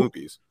shows or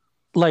movies.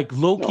 Like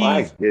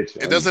Loki,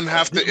 it doesn't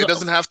have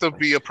to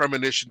be a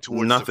premonition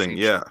towards nothing.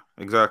 Yeah,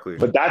 exactly.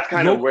 But that's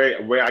kind of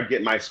where I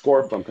get my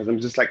score from, because I'm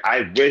just like,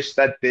 I wish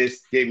that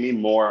this gave me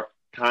more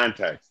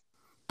context.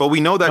 But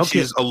we know that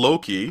she's a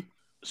Loki.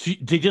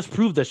 They just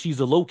proved that she's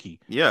a Loki.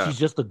 Yeah, she's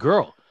just a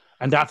girl,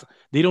 and that's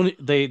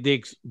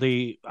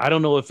they I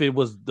don't know if it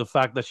was the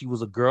fact that she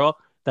was a girl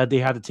that they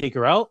had to take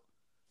her out,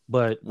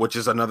 but which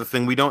is another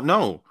thing we don't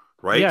know.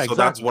 Right. Yeah, so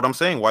exactly. That's what I'm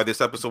saying. Why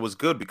this episode was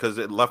good, because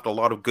it left a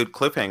lot of good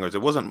cliffhangers.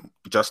 It wasn't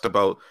just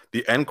about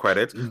the end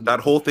credits. That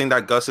whole thing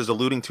that Gus is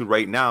alluding to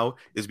right now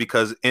is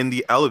because in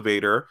the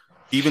elevator,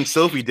 even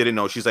Sylvie didn't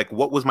know. She's like,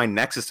 what was my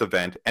Nexus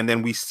event? And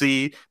then we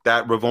see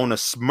that Ravonna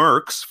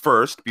smirks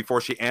first before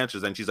she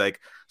answers. And she's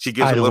like, she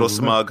gives a little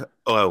smug,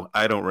 "Oh,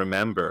 I don't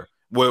remember."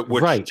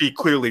 Which she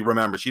clearly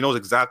remembers. She knows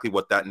exactly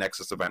what that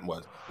Nexus event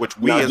was, which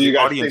we as the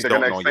audience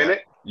don't know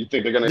yet. You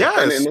think they're going to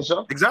explain it in the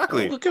show?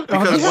 Exactly.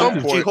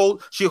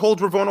 Because she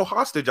holds Ravonna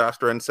hostage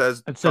after and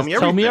says,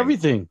 "Tell me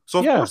everything." So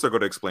of course they're going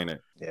to explain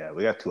it. Yeah,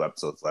 we got 2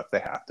 episodes left. They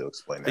have to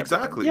explain it.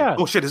 Exactly. Yeah.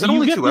 Oh shit! Is it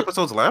only 2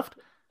 episodes left?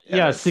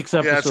 Yeah, 6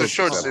 episodes. Yeah, it's a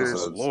short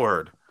series.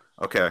 Lord.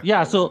 Okay.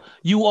 Yeah, so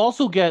you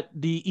also get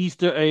the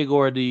Easter egg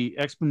or the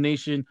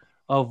explanation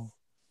of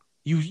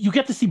you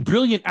get to see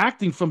brilliant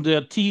acting from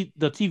the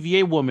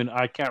TVA woman.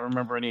 I can't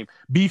remember her name.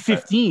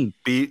 B-15.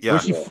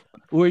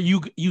 Where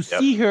you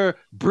see her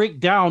break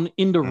down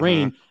in the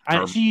rain,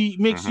 and she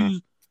makes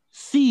you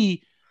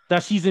see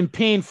that she's in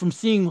pain from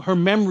seeing her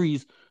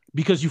memories,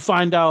 because you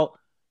find out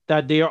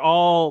that they are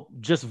all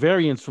just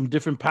variants from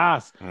different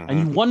pasts, and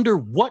you wonder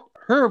what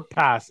her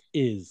past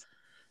is.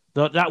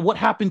 That what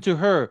happened to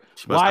her?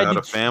 She must have had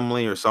a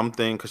family or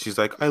something, because she's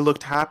like, I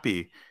looked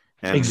happy.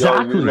 And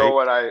exactly. You know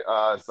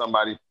what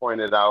somebody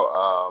pointed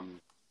out,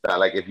 that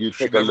like if you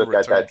take a look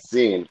at that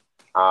scene,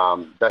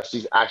 that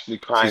she's actually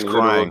crying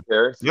little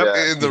tears. Yep.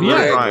 Yeah. In the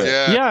rain.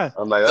 Yeah.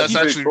 I'm like, that's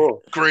actually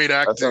cool. Great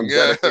acting. That's some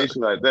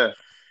dedication right there.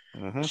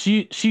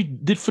 She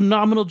did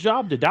phenomenal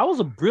job there. That was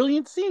a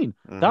brilliant scene.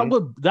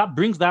 That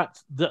brings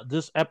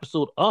this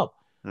episode up.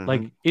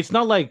 Like, it's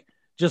not like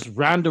just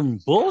random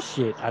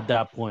bullshit at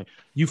that point.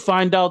 You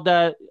find out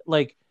that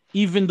like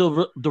even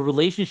the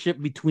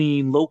relationship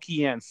between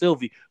Loki and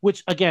Sylvie,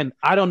 which again,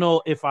 I don't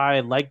know if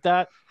I like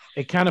that.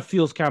 It kind of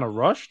feels kind of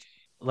rushed,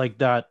 like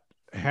that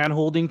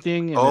hand-holding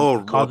thing.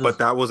 But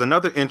that was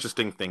another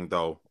interesting thing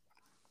though.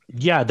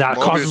 Yeah, that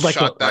Mobius causes like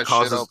shot a that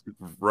shit up.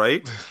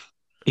 right?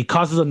 it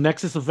causes a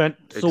nexus event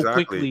so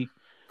Exactly. quickly.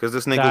 Because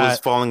this nigga was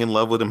falling in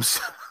love with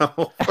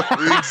himself.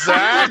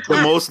 Exactly.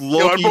 The most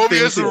Loki Yo, thing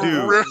Mobius to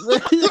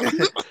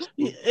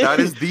do. That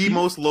is the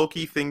most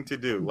Loki thing to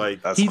do.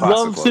 Like That's He classic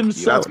loves Loki.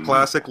 himself. that's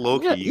classic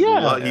Loki.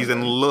 Yeah. He's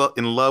in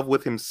love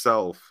with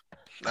himself.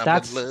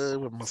 That's- I'm in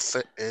love with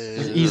myself.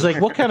 He's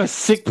like, what kind of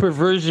sick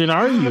perversion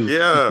are you?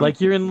 Yeah.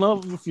 Like you're in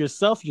love with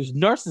yourself. You're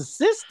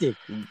narcissistic.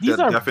 These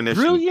The are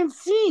definition. brilliant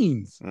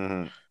scenes,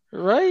 Mhm.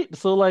 right?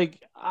 So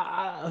like,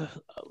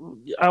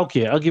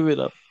 okay, I'll give it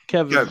up.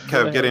 Kevin,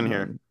 Kev, get in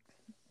here.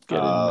 Get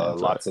in, man.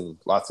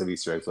 Lots of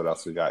Easter eggs. What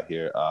else we got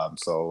here?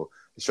 So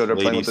they showed her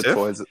Lady playing with the Sif?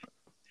 toys.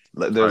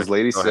 There's Sorry,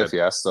 Lady go Sif, ahead.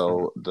 yeah.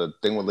 So the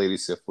thing with Lady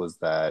Sif was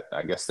that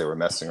I guess they were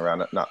messing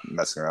around, but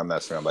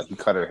he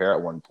cut her hair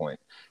at one point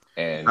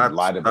and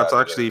lied about That's it.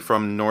 actually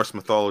from Norse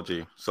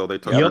mythology. So they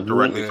took Yep. it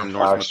directly from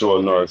Norse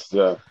Actual mythology.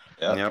 Norse,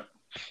 yeah. Yep.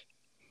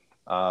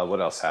 What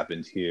else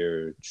happened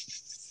here?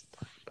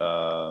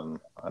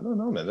 I don't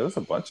know, man. There was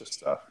a bunch of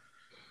stuff.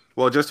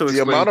 Well, just to The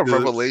explain amount of to-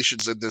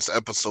 revelations in this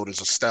episode is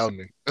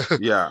astounding.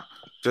 yeah,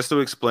 just to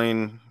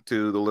explain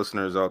to the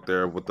listeners out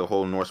there with the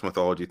whole Norse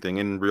mythology thing.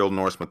 In real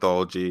Norse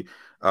mythology,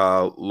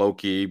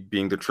 Loki,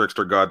 being the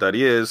trickster god that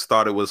he is,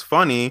 thought it was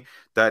funny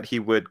that he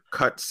would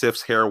cut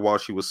Sif's hair while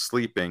she was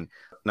sleeping.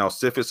 Now,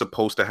 Sif is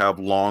supposed to have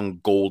long,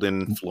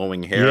 golden,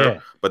 flowing hair, Yeah.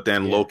 but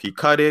then Loki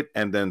cut it,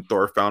 and then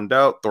Thor found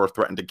out. Thor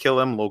threatened to kill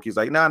him. Loki's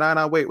like, nah,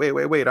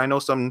 wait. I know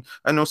some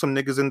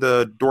niggas in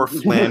the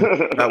dwarf land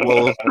that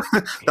will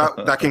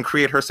that can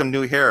create her some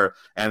new hair,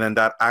 and then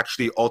that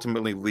actually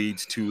ultimately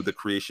leads to the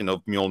creation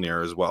of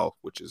Mjolnir as well,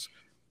 which is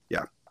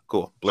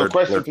cool. So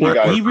question for you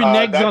guys. He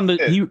reneges on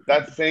the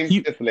that's the same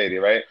Sith lady,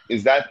 right?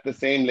 Is that the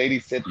same Lady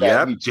Sith that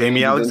Yep, he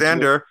Jamie changes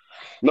Alexander.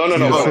 No.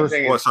 Oh, What I'm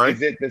saying sorry.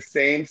 is it the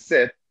same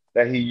Sith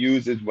that he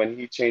uses when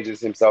he changes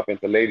himself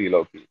into Lady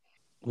Loki?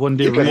 When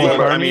they Because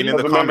I mean, in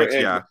the remember comics,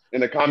 yeah.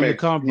 In the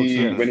comics,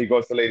 when he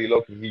goes to Lady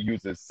Loki, he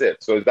uses Sith.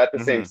 So is that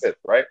the same Sith,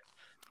 right?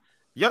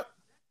 Yep.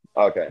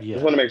 Okay. Yeah.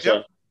 Just want to make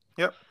sure.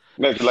 Yep.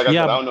 Like I said,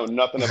 I don't know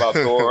nothing about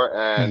Thor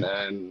and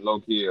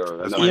Loki or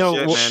That's nothing. my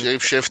shit, man.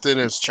 Shape shifting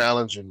is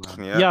challenging,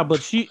 man. Yeah, but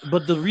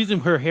the reason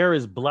her hair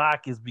is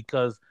black is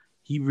because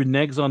he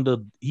reneges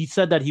on he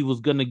said that he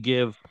was gonna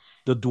give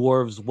the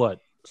dwarves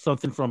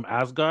something from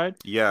Asgard.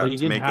 Yeah, but he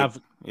to didn't make have.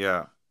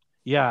 it,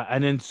 Yeah,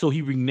 and then so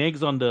he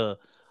reneges on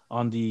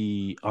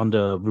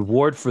the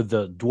reward for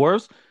the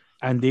dwarves,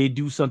 and they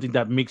do something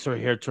that makes her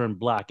hair turn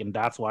black, and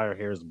that's why her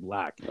hair is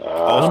black.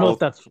 I don't know if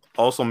that's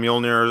also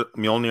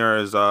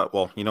Mjolnir is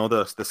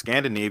the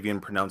Scandinavian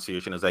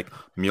pronunciation is like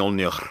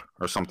Mjolnir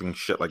or something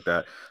shit like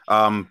that.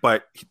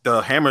 But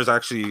the hammer is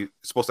actually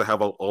supposed to have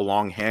a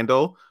long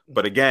handle.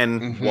 But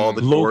again, while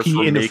the dwarves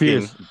were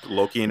interferes.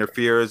 Loki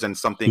interferes, and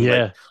something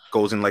like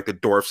goes in like the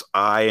dwarf's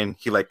eye, and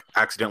he like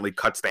accidentally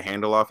cuts the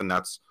handle off, and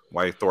that's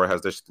why Thor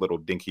has this little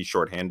dinky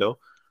short handle.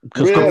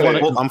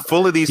 I'm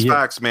full of these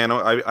facts, man.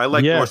 I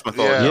like Norse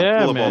mythology.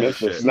 I'm full of all this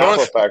shit.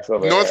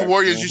 North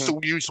Warriors used to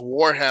use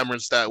war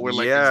hammers that were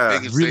like as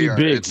big as really they are.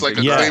 big. It's like a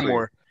Exactly.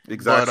 claymore.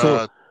 Exactly.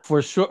 But,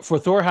 for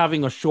Thor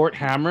having a short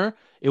hammer,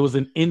 it was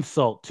an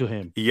insult to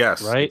him.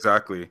 Yes, right.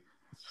 Exactly.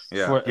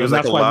 Yeah, He was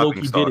like a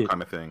laughing stock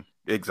kind of thing.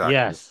 Exactly.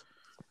 Yes.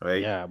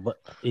 Right. Yeah, but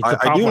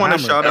I do want to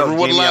shout out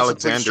everyone Jamie laughs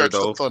until Alexander strikes the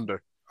though.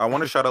 thunder. I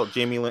want to shout out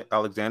Jamie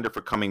Alexander for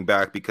coming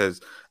back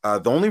because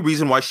the only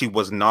reason why she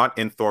was not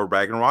in Thor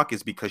Ragnarok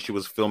is because she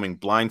was filming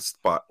Blind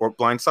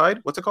Side.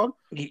 What's it called?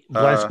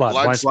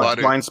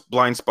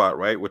 Blind Spot,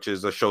 right? Which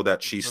is a show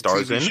that she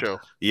stars TV in. show.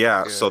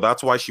 Yeah, so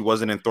that's why she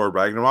wasn't in Thor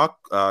Ragnarok.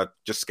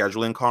 Just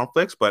scheduling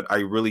conflicts, but I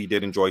really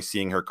did enjoy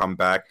seeing her come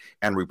back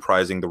and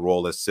reprising the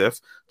role as Sif.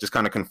 Just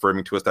kind of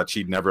confirming to us that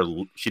she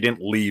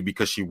didn't leave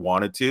because she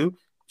wanted to.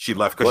 She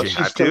left because she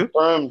had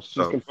to.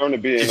 She's confirmed to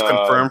be She's in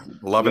confirmed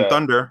Love and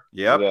Thunder.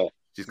 Yep. Yeah.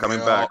 She's coming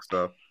back.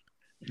 So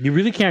you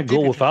really can't go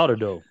without her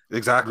though.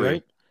 Exactly.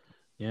 Right?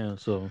 Yeah,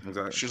 so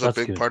exactly. She's a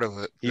big part of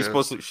it. She's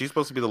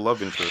supposed to be the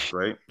love interest,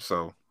 right?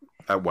 So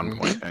at one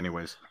point,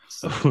 anyways.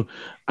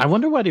 I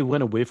wonder why they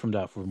went away from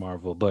that for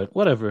Marvel, but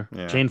whatever.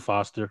 Yeah. Jane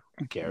Foster,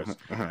 who cares?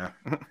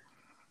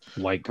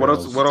 White What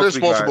girls. else? What else? There's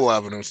we multiple got?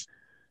 avenues.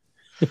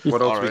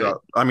 What else we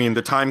got? I mean,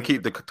 the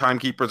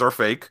timekeepers are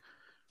fake.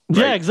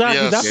 Yeah, right?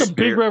 exactly. Yes. That's a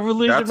big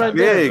revelation That's right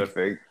big.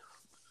 there.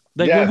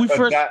 Like yes, when we but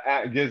first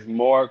that gives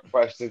more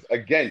questions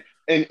again.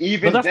 And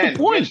even But that's then, the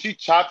point. when she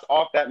chops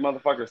off that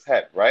motherfucker's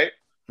head, right?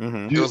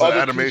 Mm-hmm. It was an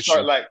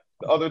animation.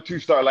 The other two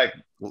start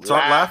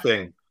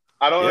laughing.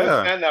 I don't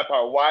understand that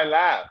part. Why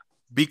laugh?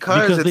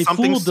 Because they it's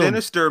something fooled them.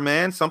 sinister,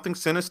 man. Something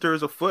sinister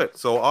is afoot.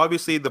 So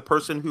obviously, the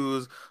person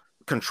who's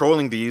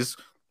controlling these,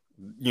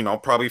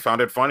 probably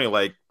found it funny.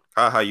 Like,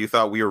 haha, you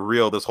thought we were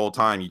real this whole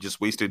time. You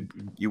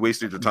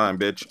wasted your time,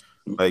 bitch.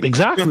 Like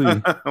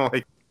exactly.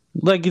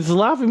 like it's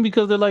laughing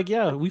because they're like,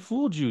 yeah, we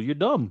fooled you. You're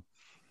dumb.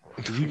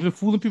 We've been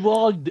fooling people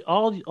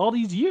all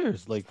these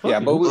years. Like, fuck Yeah,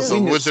 it, but who cares? we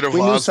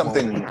knew Oz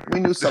something. We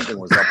knew something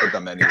was up with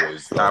them,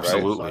 anyways. Though,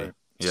 Absolutely. Right?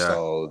 Yeah.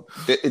 So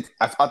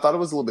I thought it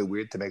was a little bit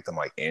weird to make them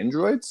like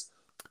androids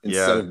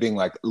instead of being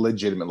like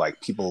legitimate, like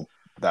people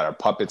that are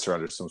puppets or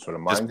under some sort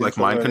of mind Just like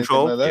control. mind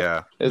control? Like that.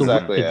 Yeah.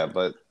 Exactly, yeah.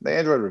 But the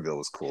android reveal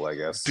was cool, I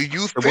guess. Do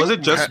you Was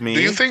it just me?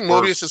 Do you think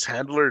Mobius's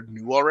handler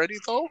knew already,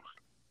 though?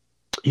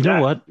 You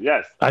know what?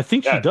 Yes. I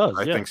think she does.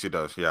 I think she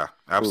does. Yeah,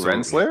 absolutely.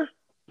 Renslayer?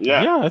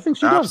 Yeah, I think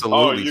she does.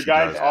 Absolutely. Oh, you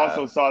guys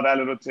also saw that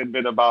little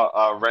tidbit about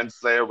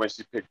Renslayer when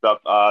she picked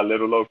up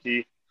little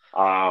Loki.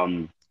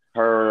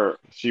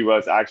 She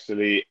was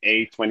actually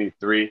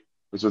A23,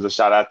 which was a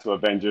shout out to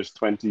Avengers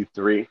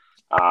 23.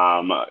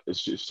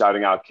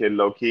 Shouting out Kid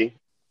Loki.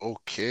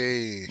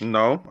 Okay.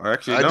 No,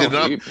 actually, I did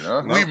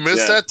not. We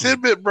missed that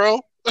tidbit, bro.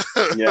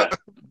 Yeah,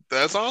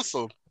 that's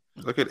awesome.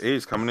 Look at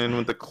Ace coming in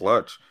with the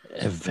clutch.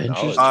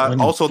 Avengers.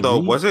 Also, though,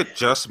 was it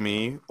just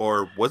me,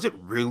 or was it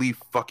really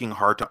fucking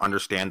hard to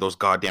understand those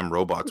goddamn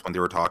robots when they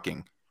were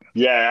talking?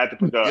 Yeah, I had to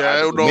put the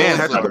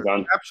had to put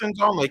captions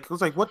on. Like, it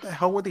was like, what the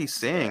hell were they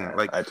saying? Yeah,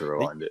 like, I had to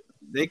rewind it.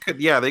 They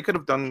could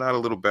have done that a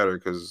little better,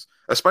 because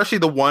especially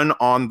the one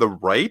on the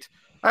right,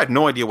 I had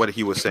no idea what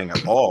he was saying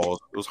at all.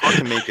 It was hard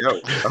to make out.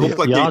 I hope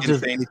they didn't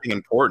say anything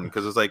important,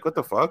 because it's like, what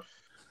the fuck?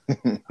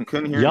 I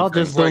couldn't hear. Y'all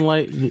just don't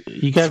like.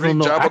 You guys don't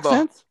know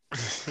accents.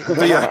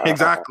 Yeah,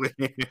 exactly.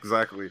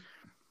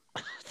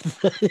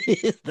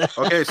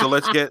 Okay, so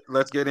let's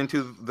get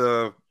into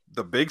the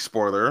big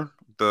spoiler.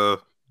 The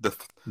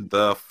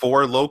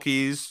 4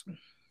 Lokis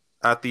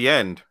at the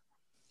end.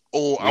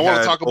 Oh, I want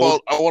to talk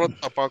about.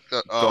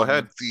 Go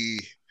ahead.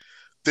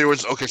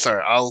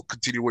 Sorry, I'll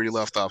continue where you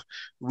left off.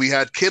 We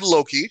had Kid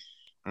Loki.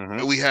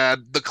 And we had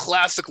the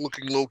classic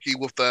looking Loki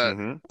with that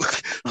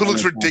who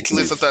looks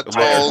ridiculous at that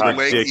tall,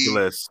 lanky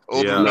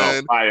older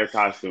man. Fire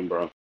costume,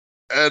 bro.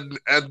 And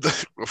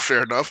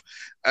fair enough.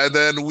 And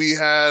then we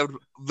have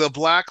the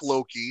black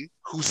Loki,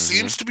 who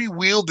seems to be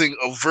wielding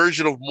a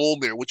version of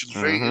Mjolnir, which is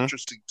very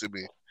interesting to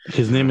me.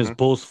 His name is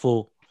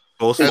Boastful.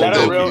 Is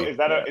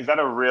that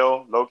a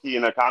real Loki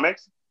in the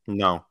comics?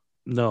 No.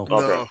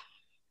 Okay.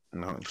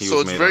 No. So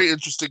it's very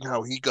interesting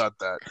how he got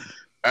that.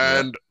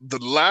 And the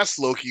last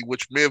Loki,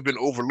 which may have been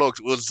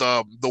overlooked, was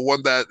the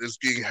one that is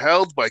being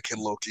held by Kid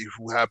Loki,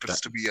 who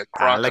happens to be a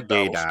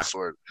crocodile of some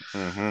sort.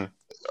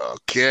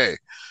 Okay.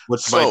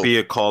 Which might be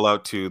a call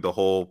out to the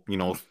whole,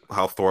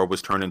 how Thor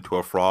was turned into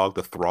a frog,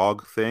 the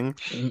Throg thing.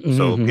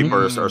 So people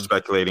are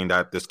speculating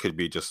that this could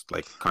be just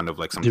like kind of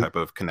like some type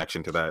of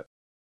connection to that.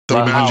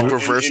 The magic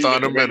reversed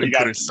on him and he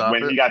couldn't stop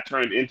it. When he got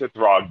turned into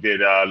Throg,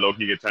 did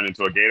Loki get turned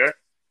into a gator?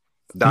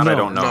 That I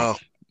don't know.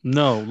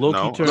 No,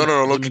 Loki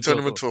turned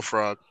him into a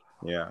frog.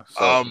 Yeah,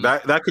 so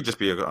that could just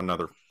be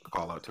another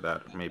call out to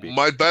that, maybe.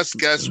 My best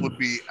guess would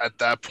be at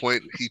that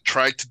point he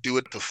tried to do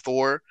it to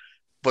Thor,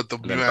 but the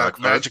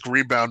magic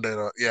rebounded.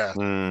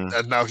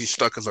 And now he's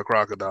stuck as a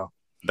crocodile.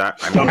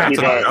 That's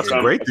a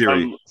great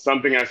theory.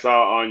 Something I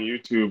saw on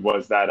YouTube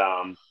was that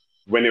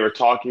when they were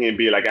talking and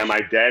be like, "Am I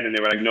dead?" and they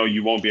were like, "No,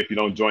 you won't be if you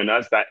don't join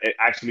us." That it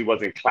actually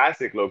wasn't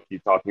classic Loki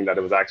talking; that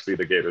it was actually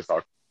the Gators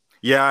talking.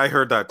 Yeah, I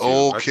heard that too.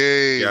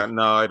 Okay.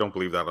 I don't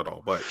believe that at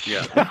all. But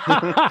yeah,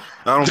 I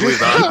don't believe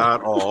that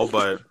at all.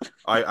 But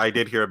I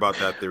did hear about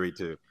that theory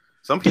too.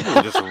 Some people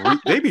just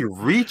they be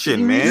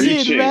reaching, man.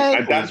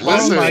 That's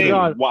oh my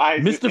God. Why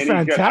is Mr.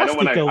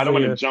 Fantastic I don't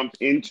want to jump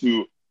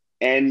into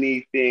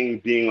anything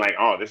being like,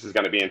 oh, this is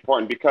gonna be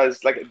important,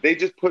 because like they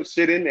just put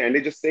shit in there and they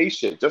just say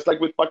shit, just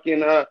like with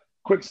fucking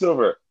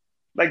Quicksilver.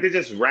 Like they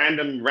just he's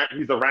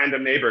a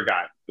random neighbor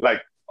guy.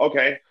 Like,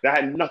 okay, that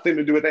had nothing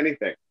to do with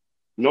anything.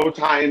 No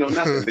tie, no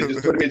nothing. They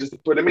just put him in just to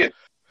put him in.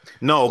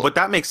 No, but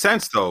that makes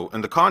sense though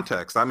in the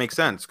context. That makes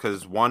sense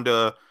because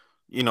Wanda,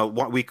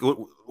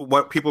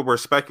 what people were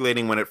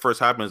speculating when it first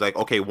happened is like,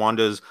 okay,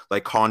 Wanda's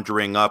like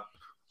conjuring up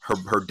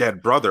her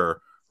dead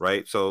brother,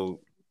 right? So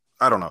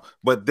I don't know,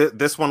 but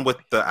this one with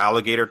the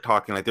alligator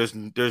talking, like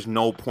there's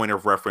no point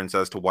of reference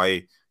as to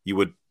why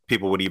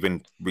people would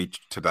even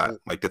reach to that,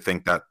 like to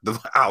think that the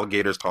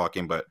alligator's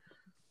talking, but.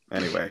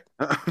 Anyway,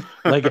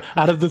 like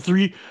out of the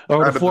three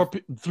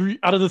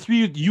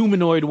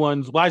humanoid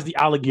ones, why is the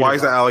alligator? Why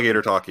is the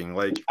alligator talking?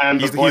 Like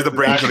he's the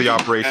brains of the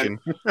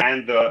operation,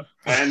 and the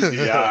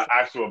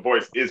actual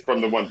voice is from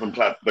the one from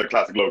the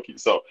classic Loki.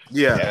 So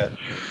yeah.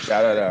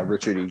 Shout out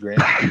Richard E.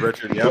 Grant.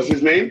 What's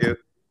his name?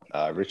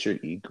 Richard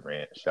E.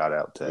 Grant. Shout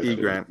out to E.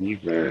 Grant.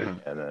 And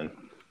then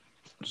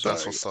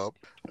that's what's up.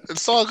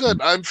 It's all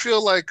good. I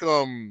feel like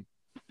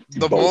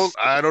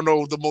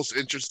the most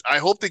interesting. I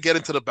hope they get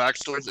into the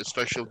backstories,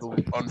 especially of the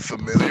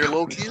unfamiliar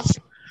Lokis.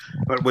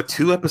 But with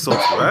 2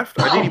 episodes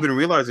left, I didn't even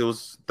realize it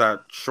was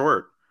that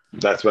short.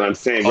 That's what I'm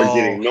saying. We're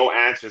getting no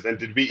answers. And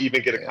did we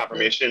even get a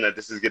confirmation that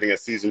this is getting a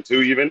season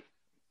 2 even?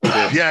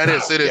 Yeah, it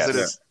is. It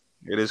is.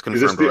 It is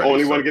confirmed. Is this the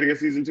only one getting a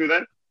season 2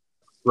 then?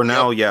 For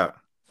now, yeah.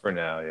 For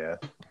now, yeah.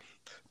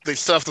 They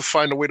still have to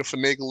find a way to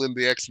finagle in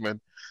the X-Men.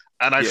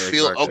 And I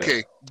feel,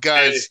 okay,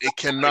 guys, it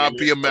cannot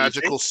be a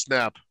magical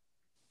snap.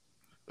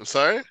 I'm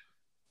sorry?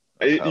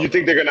 You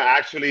think they're going to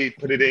actually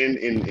put it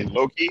in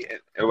Loki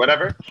and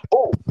whatever?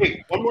 Oh,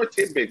 wait, one more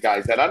tidbit,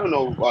 guys, that I don't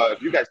know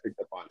if you guys picked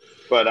up on.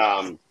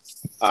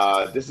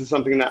 But this is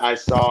something that I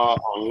saw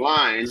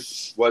online,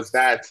 was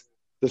that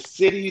the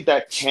city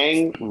that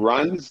Kang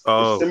runs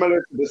is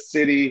similar to the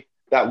city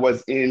that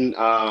was in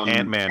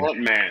Ant-Man.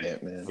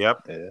 Ant-Man.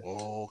 Yep. Yeah.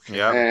 Okay.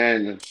 Yep.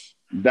 And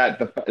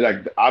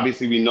that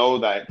obviously we know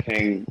that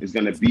Kang is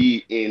going to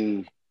be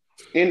in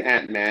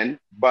Ant-Man,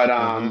 but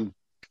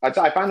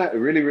I find that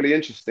really, really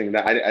interesting.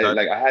 That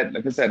like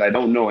I said, I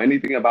don't know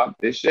anything about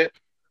this shit,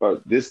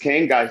 but this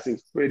Kang guy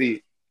seems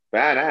pretty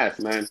badass,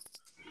 man.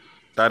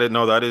 That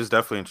is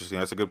definitely interesting.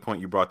 That's a good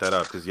point you brought that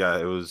up,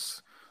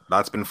 because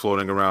that's been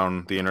floating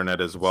around the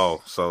internet as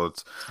well. So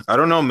I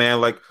don't know, man.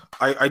 Like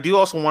I do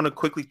also want to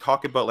quickly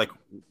talk about like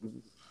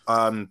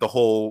the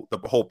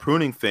whole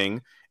pruning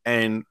thing.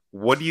 And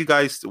why do you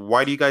guys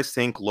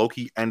think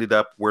Loki ended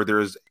up where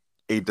there's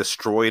a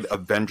destroyed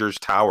Avengers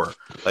Tower?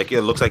 Like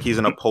it looks like he's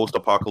in a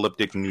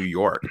post-apocalyptic New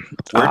York.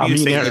 Where do you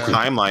think the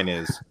timeline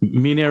is?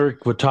 Me and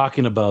Eric were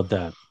talking about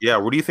that. Yeah,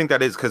 where do you think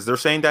that is? Because they're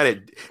saying that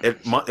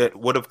it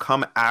would have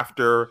come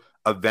after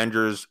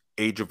Avengers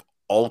Age of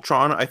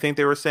Ultron, I think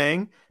they were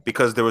saying,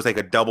 because there was like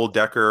a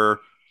double-decker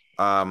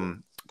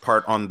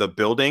part on the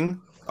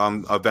building,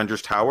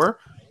 Avengers Tower,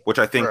 which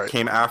I think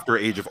came after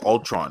Age of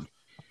Ultron.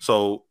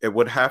 So it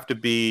would have to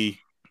be,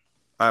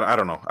 I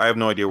don't know. I have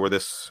no idea where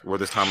this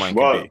timeline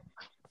could be.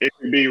 It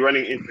could be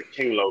running into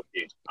King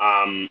Loki,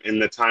 in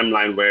the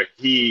timeline where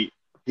he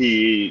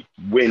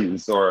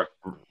wins or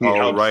he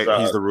helps,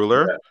 he's the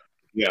ruler.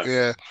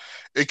 Yeah,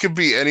 it could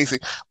be anything.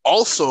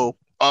 Also,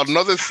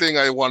 another thing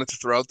I wanted to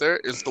throw out there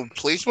is the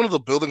placement of the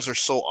buildings are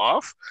so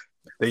off.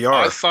 They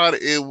are. I thought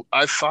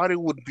it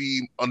would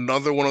be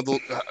another one of the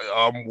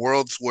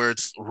worlds where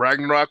it's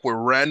Ragnarok, where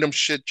random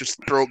shit just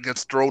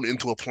gets thrown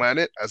into a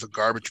planet as a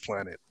garbage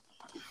planet,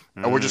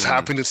 and we're just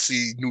happy to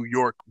see New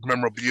York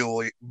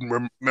memorabilia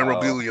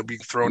being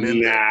thrown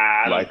in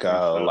there. Like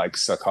Sakaar. Like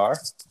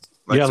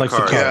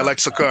Sakaar. Yeah, like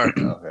Sakaar.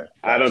 Okay.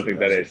 I don't think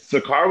that is.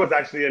 Sakaar was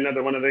actually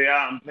another one of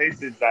the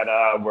places that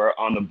were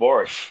on the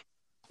board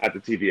at the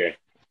TVA.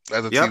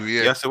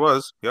 TVA. Yes, it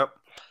was. Yep.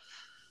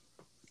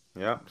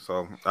 Yeah.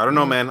 So I don't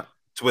know, man.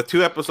 So with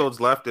 2 episodes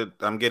left,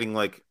 I'm getting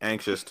like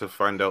anxious to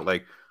find out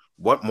like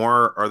what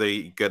more are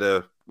they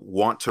gonna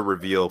want to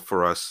reveal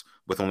for us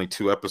with only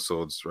 2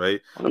 episodes,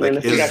 right?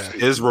 Like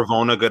is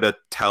Ravonna gonna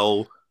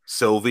tell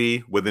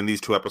Sylvie within these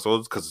 2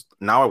 episodes? Because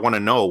now I want to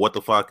know what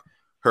the fuck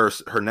her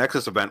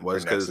Nexus event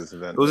was, because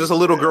it was just a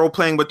little girl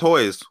playing with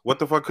toys. What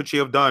the fuck could she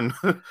have done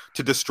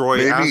to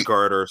destroy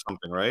Asgard or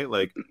something, right?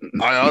 Like,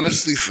 I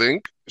honestly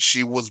think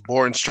she was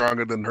born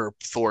stronger than her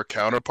Thor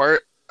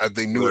counterpart, and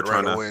they knew it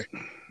right away.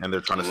 And they're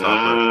trying to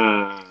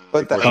stop her.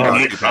 But I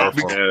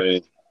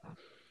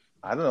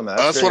don't know, man.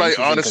 That's what I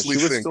honestly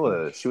think.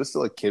 She was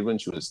still a kid when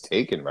she was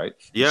taken, right?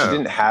 Yeah. She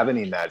didn't have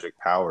any magic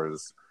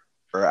powers,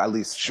 or at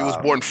least she was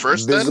born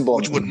first, visible,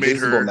 which would make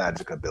her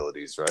magic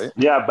abilities, right?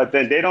 Yeah, but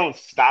then they don't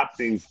stop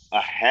things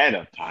ahead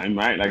of time,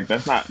 right? Like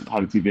that's not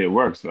how the TVA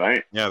works,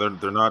 right? Yeah,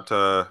 they're not.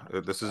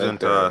 This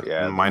isn't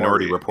a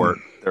Minority Report.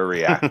 They're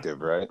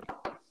reactive, right?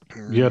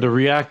 Yeah, they're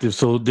reactive.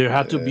 So there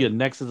had to be a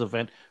Nexus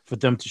event for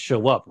them to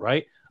show up,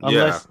 right?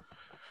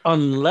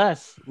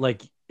 Unless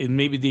like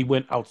maybe they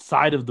went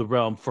outside of the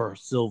realm for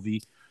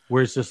Sylvie,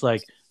 where it's just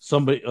like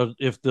somebody,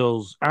 if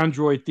those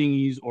android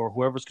thingies or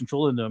whoever's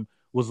controlling them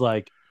was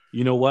like,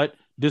 you know what,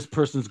 this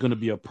person's going to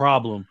be a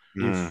problem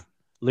if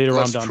later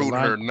on down the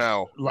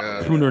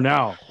line. Prune her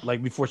now,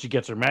 like before she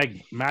gets her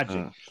magic.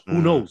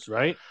 Who knows,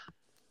 right?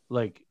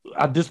 Like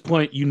at this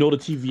point, you know the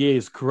TVA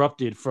is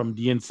corrupted from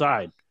the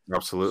inside.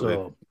 Absolutely.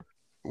 So,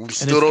 we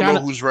still don't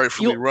know who's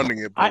rightfully running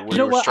it. But you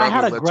know what? I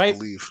had a gripe.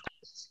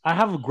 I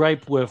have a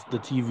gripe with the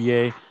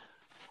TVA.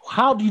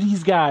 How do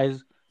these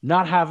guys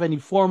not have any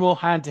formal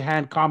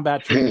hand-to-hand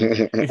combat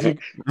training?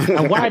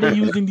 And why are they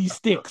using these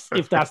sticks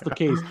if that's the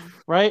case,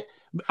 right?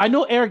 I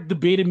know Eric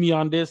debated me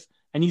on this,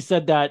 and he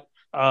said that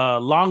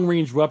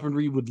long-range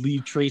weaponry would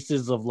leave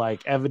traces of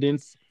like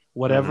evidence,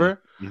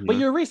 whatever. But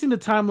you're erasing the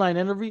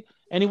timeline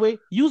anyway.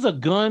 Use a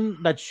gun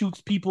that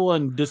shoots people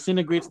and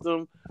disintegrates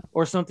them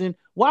or something.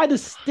 Why the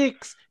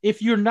sticks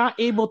if you're not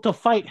able to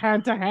fight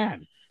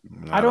hand-to-hand?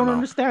 I don't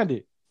understand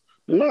it.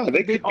 No,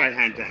 they could fight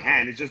hand to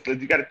hand. It's just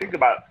that you got to think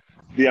about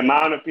the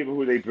amount of people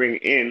who they bring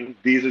in.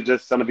 These are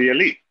just some of the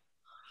elite.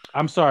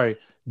 I'm sorry,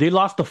 they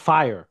lost the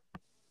fire.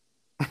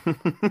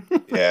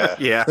 Yeah.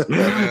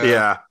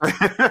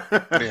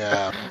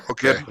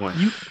 Okay.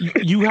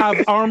 You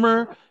have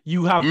armor.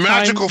 You have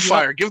magical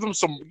fire. Give them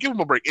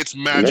a break. It's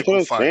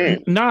magical fire.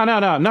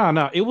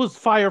 No. It was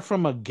fire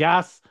from a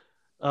gas.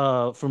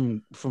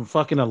 From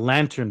fucking a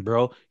lantern,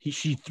 bro.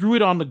 She threw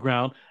it on the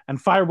ground and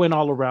fire went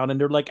all around, and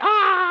they're like,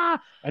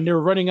 and they're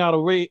running out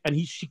of way, and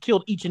she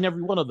killed each and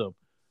every one of them.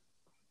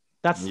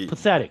 That's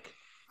pathetic.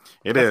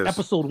 That's is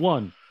episode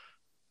 1.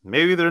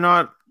 Maybe they're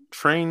not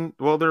trained.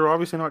 Well, they're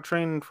obviously not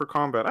trained for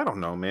combat. I don't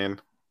know, man.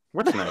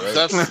 What's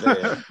next?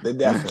 They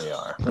definitely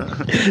are.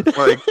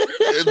 Like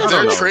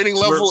their training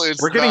level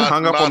we're getting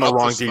hung up on the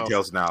wrong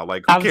details now.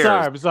 Like, who cares?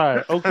 I'm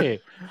sorry.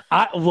 Okay.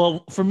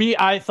 For me,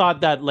 I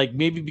thought that like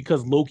maybe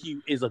because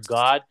Loki is a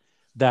god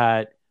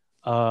that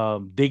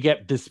they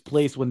get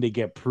displaced when they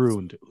get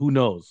pruned. Who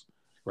knows,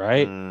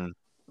 right?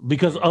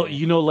 Because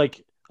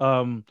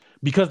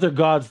because they're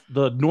gods,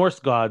 the Norse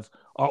gods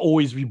are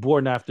always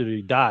reborn after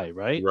they die,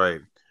 right?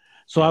 Right.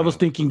 So I was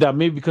thinking that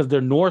maybe because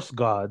they're Norse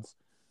gods,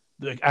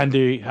 and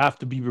they have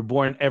to be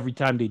reborn every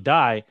time they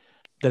die,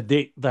 that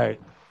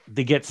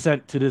they get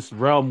sent to this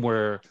realm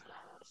where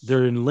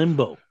they're in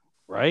limbo,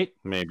 right?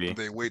 Maybe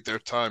they wait their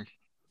time.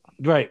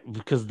 Right,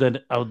 because then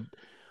I would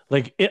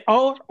like it,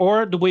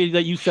 or the way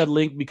that you said,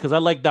 Link, because I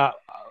like that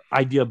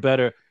idea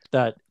better.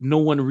 That no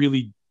one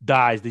really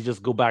dies; they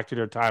just go back to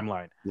their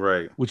timeline,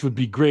 right. which would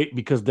be great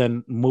because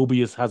then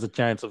Mobius has a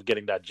chance of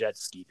getting that jet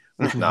ski,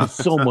 which would be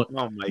so much.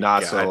 Oh my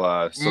Nah,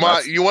 God.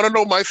 You want to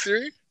know my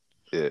theory?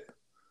 Yeah.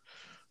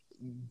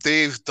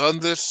 They've done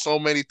this so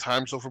many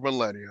times over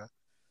millennia,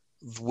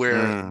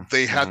 where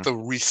they had to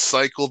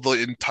recycle the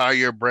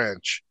entire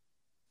branch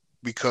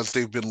because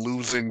they've been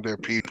losing their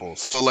people.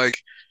 So like,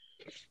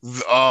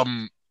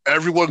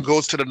 everyone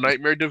goes to the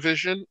Nightmare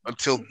Division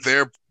until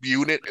their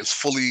unit is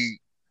fully,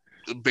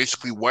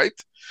 basically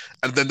wiped,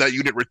 and then that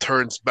unit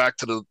returns back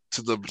to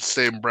the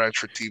same branch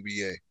for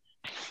TVA,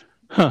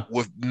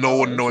 with no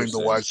one knowing the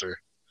wiser.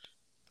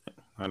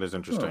 That is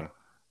interesting.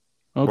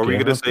 Okay, what were you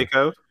gonna say,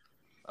 Kev?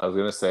 I was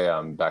gonna say,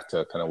 back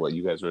to kind of what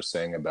you guys were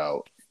saying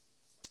about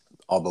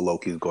all the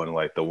Lokis going to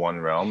like the one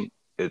realm.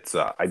 It's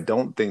I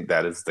don't think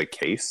that is the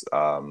case.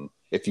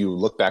 If you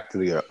look back to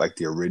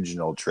the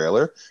original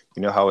trailer,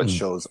 you know how it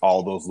shows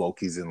all those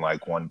Lokis in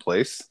like one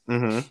place.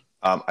 Mm-hmm.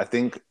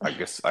 I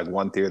guess like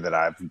one theory that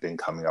I've been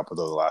coming up with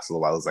over the last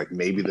little while is like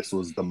maybe this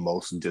was the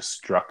most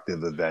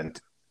destructive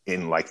event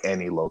in like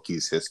any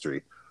Loki's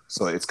history.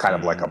 So it's kind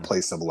of like a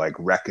place of like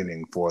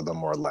reckoning for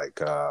them, or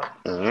like I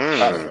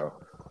don't know,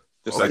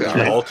 just like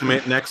the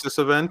ultimate Nexus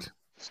event.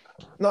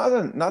 Not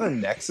a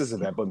Nexus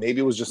event, but maybe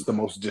it was just the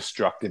most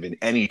destructive in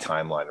any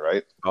timeline,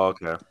 right? Oh,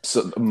 okay.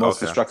 So the most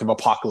destructive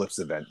apocalypse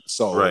event.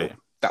 So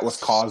that was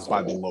caused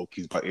by the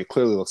Lokis, but it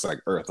clearly looks like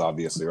Earth,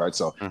 obviously, right?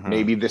 So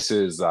maybe this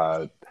is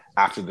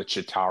after the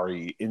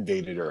Chitauri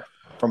invaded Earth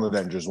from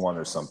Avengers 1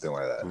 or something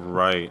like that.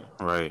 Right.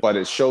 But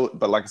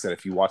but like I said,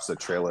 if you watch the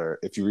trailer,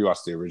 if you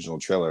rewatch the original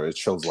trailer, it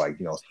shows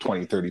like,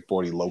 20, 30,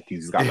 40 Lokis.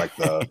 He's got like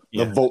the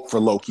vote for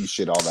Loki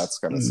shit, all that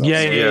kind of stuff.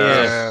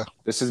 Yeah.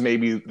 This is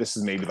maybe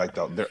like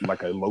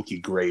like a Loki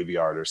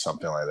graveyard or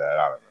something like that.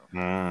 I don't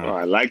know. Oh,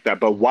 I like that.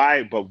 But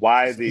why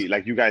the,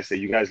 like you guys say,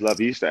 you guys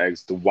love Easter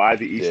eggs. Why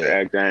the Easter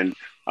egg then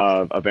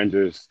of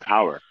Avengers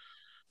Tower?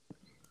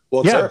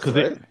 Well, it's Earth,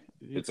 right?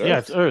 It's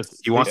Earth.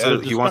 He wants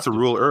to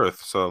rule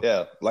Earth. So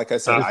yeah, like I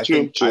said, I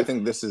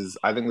think this is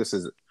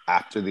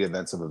after the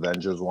events of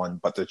Avengers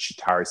 1, but the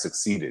Chitauri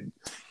succeeded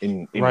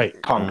in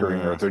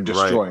conquering Earth or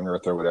destroying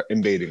Earth or whatever,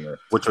 invading Earth,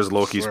 which was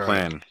Loki's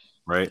plan,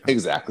 right?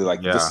 Exactly.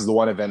 Like this is the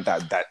one event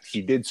that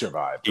he did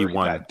survive. He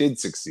won. That did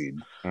succeed.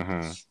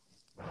 That's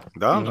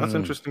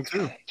interesting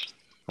too.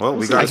 Well,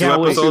 we got 2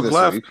 episodes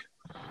left.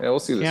 Yeah, we'll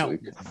see this week.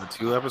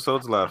 2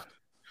 episodes left.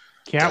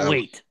 Can't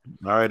wait.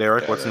 All right,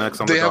 Eric, what's next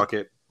on the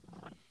docket?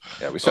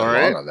 Yeah, we spent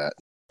long on that.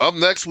 Up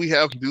next, we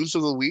have News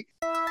of the Week.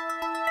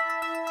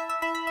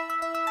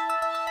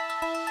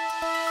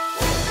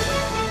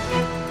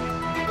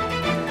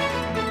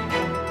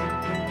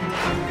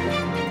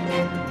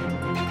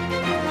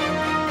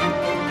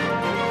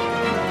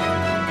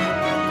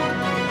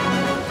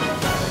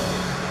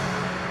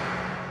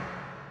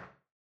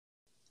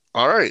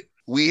 All right.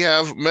 We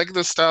have Megan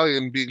Thee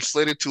Stallion being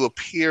slated to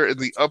appear in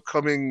the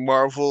upcoming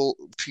Marvel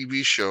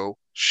TV show,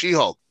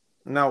 She-Hulk.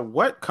 Now,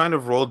 what kind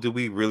of role do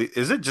we really?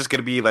 Is it just going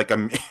to be like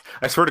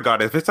I swear to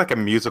God, if it's like a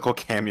musical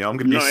cameo, I'm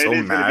going to be so mad. No,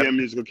 it is going to be a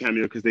musical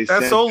cameo because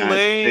that's so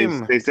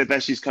lame. They said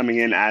that she's coming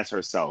in as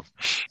herself.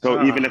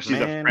 So even if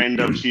she's a friend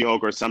of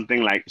She-Hulk or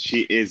something, like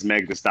she is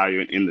Meg Thee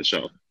Stallion in the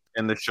show.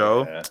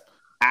 Yeah.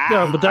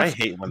 Yeah, but I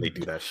hate when they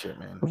do that shit,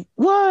 man.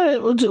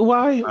 What?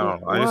 Why?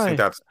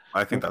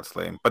 I think that's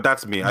lame. But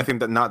that's me. I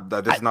think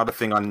that's not a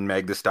thing on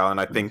Meg Thee Stallion.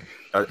 I think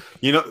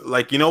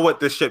what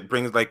this shit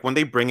brings, like when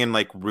they bring in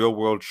like real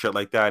world shit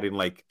like that in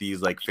like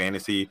these like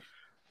fantasy,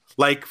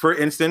 like for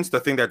instance,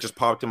 the thing that just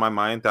popped in my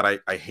mind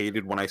that I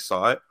hated when I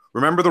saw it.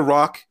 Remember The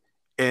Rock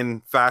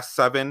in Fast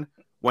 7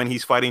 when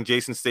he's fighting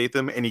Jason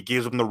Statham and he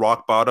gives him the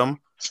rock bottom?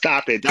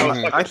 Stop it. That was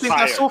I think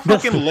that's so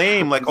fucking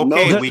lame. Like,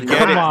 okay, we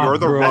get it. You're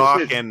The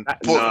Rock, and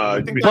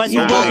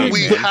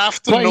we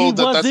have to know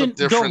that that's a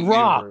different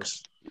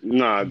universe.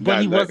 No, but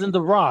he wasn't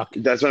The Rock.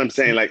 That's what I'm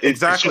saying. Like,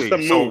 exactly. It's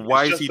just so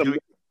why is he doing?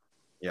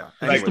 Yeah,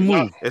 like the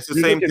move. It's the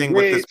same thing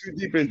with this. Too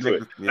deep into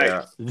it.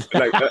 Yeah.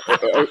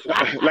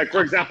 Like for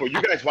example, you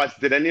guys watch?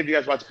 Did any of you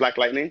guys watch Black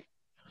Lightning?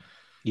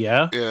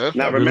 Yeah.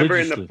 Now remember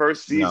in the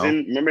first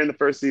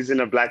season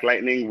of Black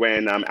Lightning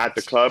when at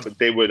the club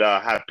they would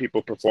have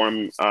people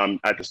perform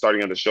at the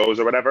starting of the shows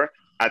or whatever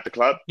at the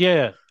club.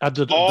 Yeah, at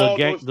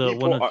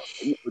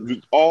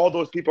all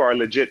those people are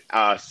legit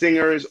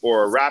singers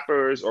or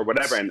rappers or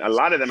whatever, and a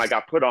lot of them I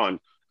got put on.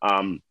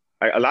 By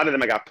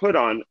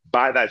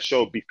that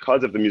show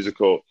because of the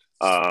musical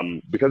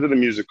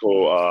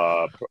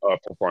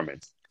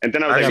performance. And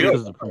then I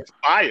was like,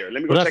 fire.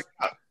 Let me go check it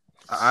out.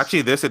 Actually,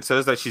 it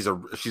says that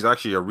she's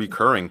actually a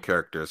recurring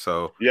character,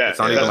 so yeah, it's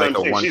not even like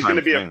a one-time she's going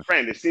to be thing. A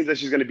friend. It seems like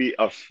she's going to be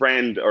a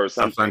friend or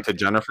something. A friend to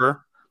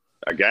Jennifer,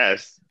 I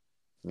guess.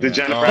 Did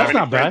Jennifer That's have any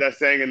not friends bad. that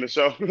sang in the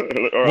show?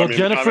 Well,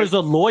 Jennifer's a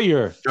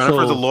lawyer.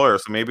 Jennifer's so, a lawyer,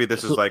 so maybe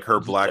this is like her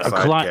black a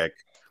sidekick.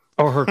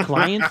 Or her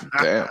client.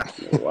 Damn.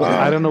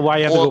 I don't know why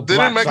you have to go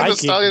didn't black Megan Thee sidekick.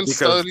 Stallion Because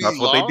study that's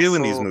what they law, do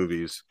in these so-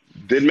 movies.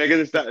 Did Megan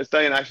Thee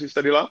Stallion actually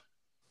study law?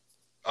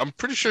 I'm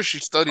pretty sure she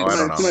studied. Oh, I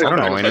don't know. Somebody-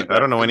 I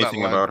don't know in that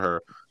anything line. about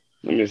her.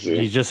 Let me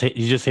see. You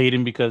just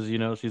hating because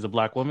she's a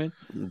black woman.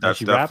 That's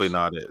she definitely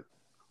raps? not it.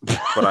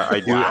 But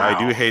I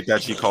do hate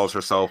that she calls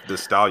herself the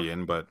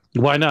stallion. But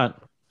Why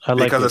not? I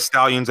like because it. a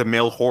stallion's a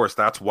male horse,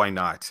 that's why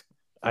not.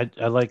 I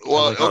like.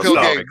 Well, I like Oh, okay, stop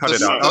okay. it. Cut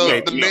it out. The,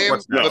 Okay, the no, name,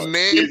 what's the next?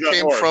 name She's a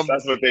came horse. from.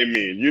 That's what they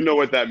mean. You know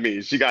what that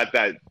means. She got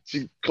that.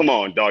 Come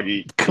on,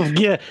 doggy.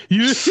 Yeah,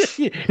 you.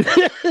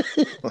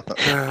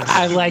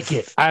 I like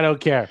it. I don't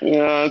care. You know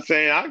what I'm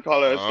saying? I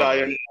call her a All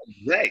stallion.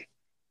 Great.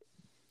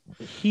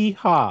 Hee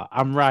haw.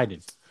 I'm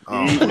riding.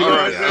 Oh, You know All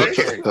what right, I'm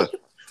saying? okay.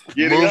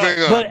 Get it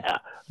up. Moving on.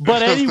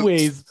 But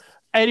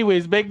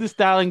anyways, Meg Thee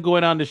Stallion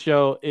going on the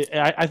show.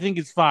 I think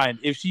it's fine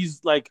if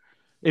she's like,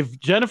 if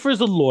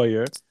Jennifer's a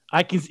lawyer,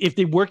 I can if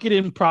they work it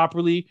in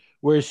properly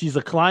where she's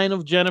a client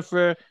of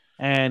Jennifer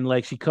and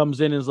like she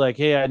comes in and is like,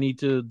 hey, I need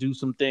to do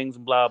some things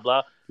and blah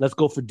blah. Let's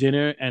go for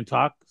dinner and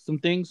talk some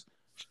things.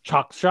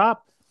 Chalk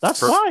shop. That's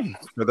fine.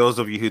 For those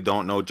of you who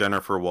don't know,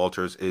 Jennifer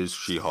Walters is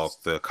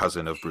She-Hulk, the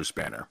cousin of Bruce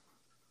Banner.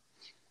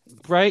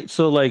 Right?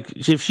 So like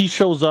if she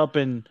shows up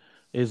and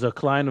is a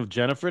client of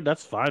Jennifer,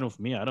 that's fine with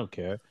me. I don't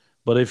care.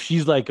 But if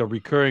she's like a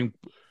recurring,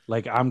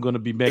 like I'm gonna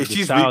be Meg If Thee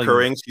she's Stallion,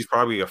 recurring, she's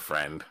probably a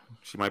friend.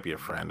 She might be a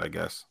friend, I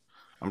guess.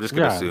 I'm just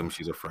gonna Yeah. assume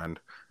she's a friend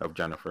of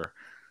Jennifer.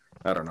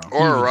 I don't know.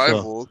 Or a Even so.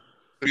 rival.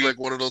 Be like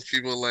one of those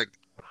people like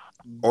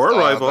Or a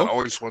rival. that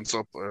always ones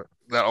up.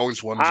 That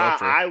always ones up.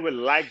 Her. I would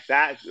like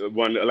that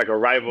one, like a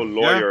rival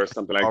lawyer or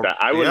something like that.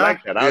 I would Yeah.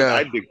 like that. Yeah.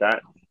 I'd dig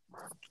that.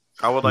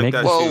 I would like Make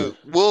that Well, too.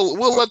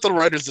 we'll let the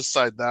writers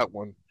decide that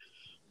one.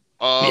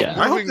 Yeah.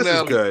 I hope Moving this is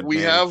down, good, we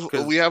man, have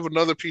 'cause- we have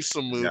another piece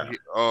of movie. Yeah.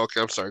 Oh,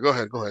 okay, I'm sorry. Go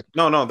ahead.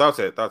 No, that's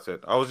it.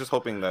 I was just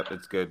hoping that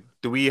it's good.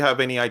 Do we have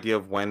any idea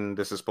of when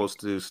this is supposed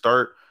to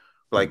start?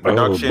 Like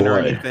production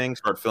or boy. anything?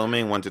 Start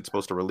filming? When's it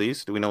supposed to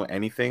release? Do we know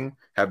anything?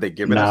 Have they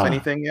given us Nah.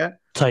 anything yet?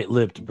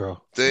 tight-lipped,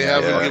 bro. They Yeah,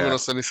 haven't yeah. given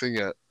us anything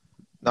yet.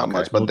 Not Okay.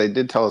 much, but they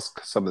did tell us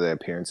some of the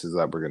appearances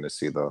that we're going to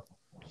see, though.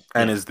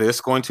 And is this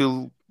going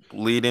to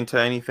lead into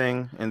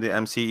anything in the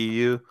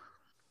MCEU?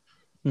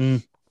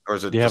 Mm. Or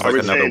is it Yeah, just but-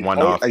 like another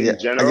one-off? in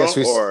general,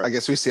 I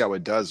guess we see how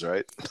it does,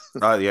 right?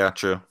 Yeah,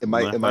 true. It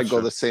might Yeah, go that's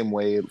true. the same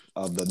way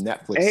of the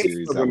Netflix Hey,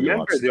 series so that we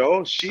remember watched.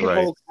 though,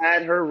 She-Hulk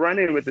had her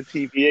running with the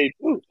TVA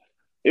too.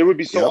 It would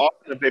be so Yep.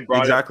 awesome if they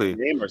brought Exactly. it to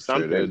the game or Sure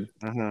something. did.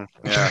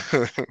 Yeah,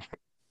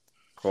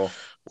 cool.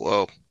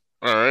 Well,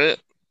 all right.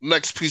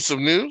 Next piece of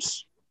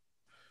news.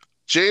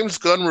 James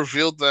Gunn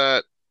revealed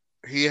that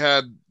he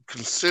had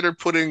considered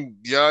putting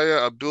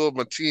Yahya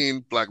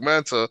Abdul-Mateen, Black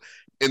Manta,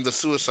 in the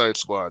Suicide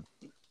Squad.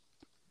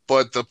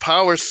 But the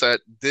power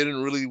set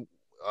didn't really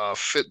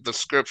fit the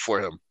script for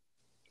him.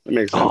 It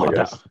makes sense, Oh, I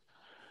guess.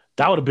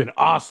 that would have been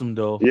awesome,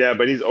 though. Yeah,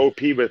 but he's OP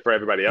for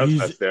everybody else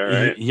that's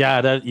there,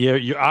 right?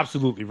 You're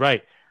absolutely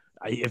right.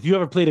 If you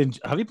ever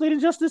have you played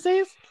Injustice,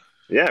 Ace?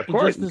 Yeah, of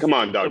course. Injustice- Come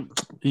on, dog.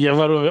 Yeah,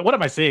 what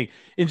am I saying?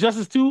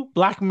 Injustice 2,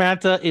 Black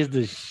Manta is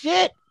the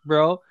shit,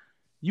 bro.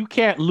 You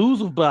can't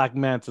lose with Black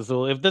Manta.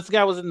 So if this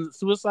guy was in the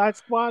Suicide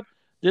Squad,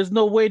 there's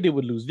no way they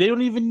would lose. They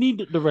don't even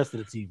need the rest of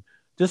the team.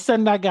 Just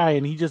send that guy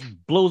and he just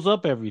blows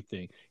up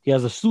everything. He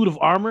has a suit of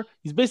armor.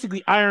 He's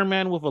basically Iron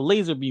Man with a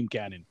laser beam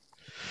cannon.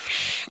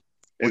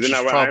 Which Isn't is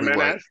that what Iron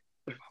probably Man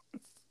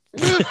right.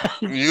 has?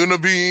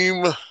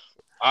 Unibeam,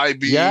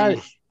 I-beam, Yeah,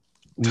 tank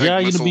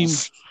yeah, Unibeam.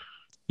 missiles.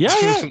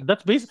 Yeah.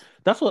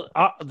 That's what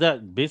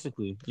that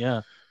basically.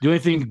 Yeah. The only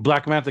thing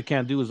Black Manta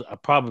can't do is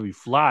probably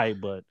fly,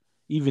 but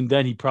even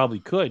then he probably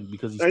could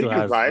because he No, he still can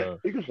has. fly.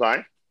 He can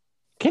fly.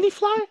 Can he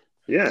fly?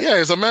 Yeah. Yeah,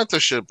 it's a Manta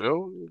ship,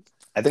 yo.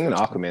 I think in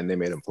Aquaman they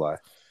made him fly.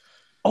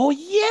 Oh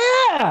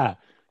yeah,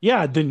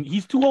 yeah. Then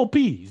he's too OP.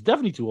 He's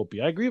definitely too OP.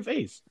 I agree with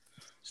Ace.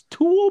 It's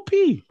too OP.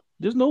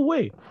 There's no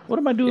way. What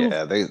am I doing?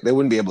 Yeah, they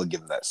wouldn't be able to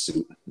give him that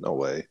suit. No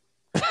way.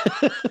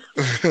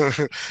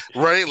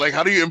 Right? Like,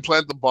 how do you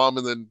implant the bomb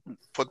and then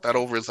put that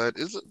over his head?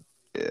 Is it?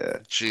 Yeah.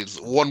 Jeez,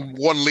 one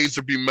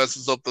laser beam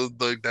messes up the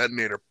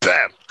detonator.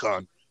 Bam,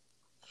 gone.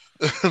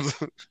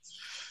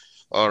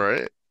 All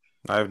right.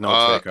 I have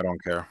no take. I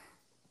don't care.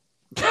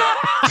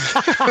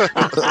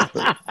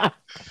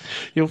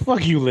 Yo,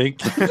 fuck you, Link.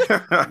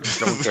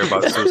 Don't care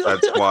about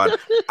Suicide Squad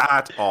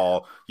at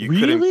all.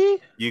 Really?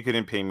 You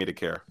couldn't pay me to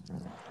care.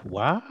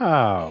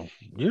 Wow,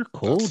 you're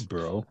cold,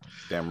 bro.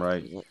 Damn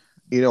right.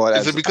 You know what?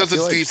 Is it because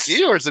it's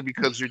DC or is it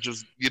because you don't?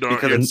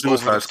 Because you're it's over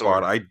the Suicide story?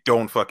 Squad. I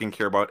don't fucking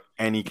care about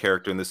any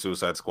character in the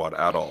Suicide Squad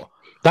at all.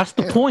 That's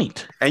the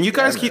point. And you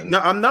guys keep. man.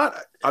 No,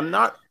 I'm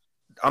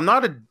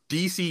not a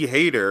DC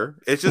hater.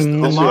 It's just a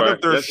Yes, lot you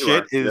of their are. Yes, you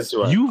shit are. is. Yes,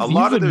 you are. You've A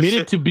lot of their admitted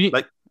shit, to be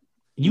like,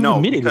 you no,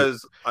 admitted it.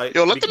 because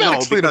Yo, let the man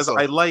explain because himself.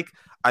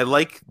 I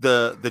like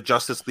the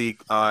Justice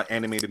League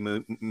animated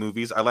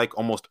movies. I like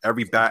almost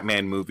every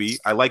Batman movie.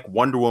 I like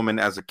Wonder Woman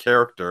as a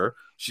character.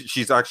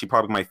 She's actually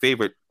probably my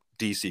favorite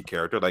DC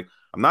character. Like,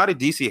 I'm not a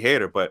DC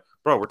hater, but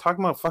Bro, we're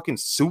talking about fucking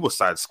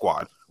Suicide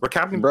Squad. We're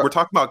talking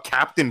about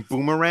Captain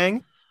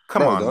Boomerang.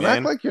 Come on, don't man.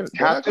 Act like you're,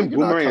 Captain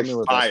Boomerang is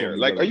fire.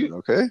 Like, are you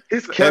okay?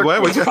 His character.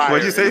 What'd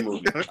you say?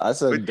 I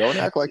said, don't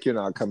act like you're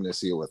not coming to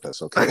see it with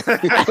us, okay?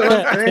 That's what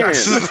I'm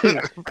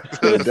saying.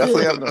 We're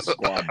definitely having a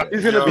squad day.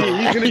 He's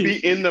gonna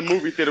be in the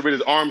movie theater with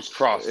his arms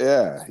crossed.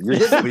 Yeah, you're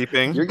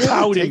sleeping. You're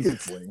getting taken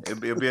swing.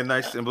 It'll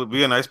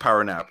be a nice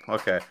power nap.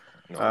 Okay.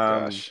 Oh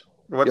gosh.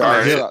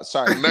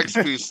 Sorry. Next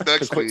piece.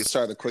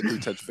 Sorry to quickly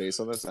touch base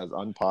on this. As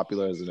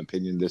unpopular as an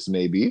opinion this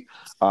may be,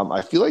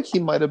 I feel like he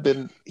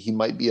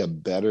might be a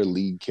better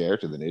lead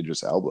character than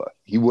Idris Elba.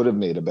 He would have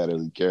made a better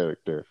lead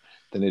character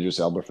than Idris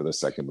Elba for the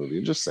second movie.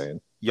 I'm just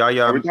saying. Yeah.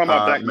 Are we talking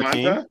about Black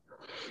Manta?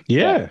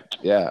 Yeah.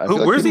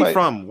 Where's he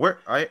from?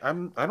 I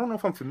don't know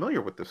if I'm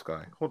familiar with this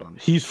guy. Hold on.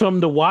 He's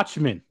from The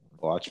Watchmen.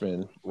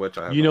 Which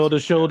I the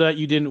show that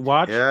you didn't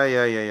watch? Yeah.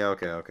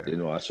 Okay.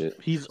 Didn't watch it.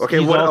 He's okay.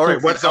 He's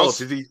what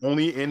else? Is he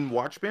only in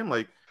Watchmen?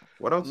 Like,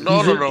 what else?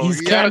 No. He's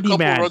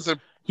Candyman.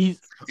 He's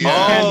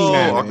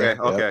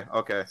Candyman.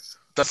 Okay.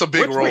 That's a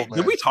big role.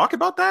 Did we talk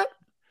about that?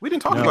 We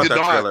didn't talk about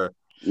that trailer.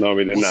 No,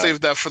 we did not. We'll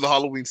save that for the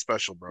Halloween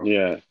special, bro.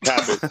 Yeah.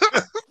 Tap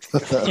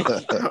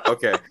it.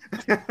 Okay.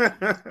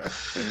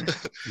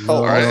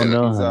 All right.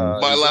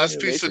 My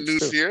last piece of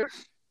news here.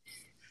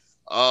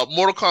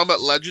 Mortal Kombat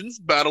Legends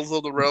Battles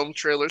of the Realm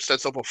trailer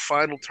sets up a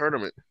final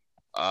tournament.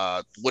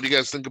 What do you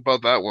guys think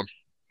about that one?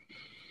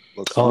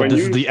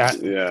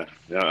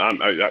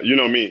 You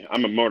know me.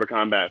 I'm a Mortal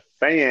Kombat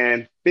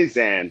fan,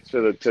 Bizan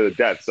to the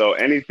death. So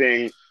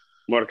anything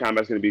Mortal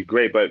Kombat's going to be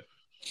great. But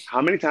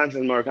how many times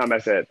has Mortal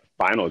Kombat said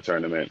final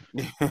tournament?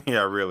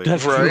 Yeah, really.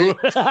 That's right.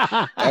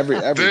 every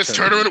this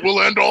tournament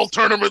will end all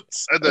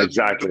tournaments, and then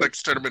exactly. the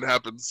next tournament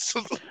happens.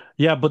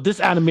 Yeah, but this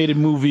animated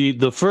movie,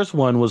 the first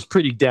one, was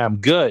pretty damn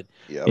good.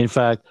 Yep. In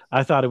fact,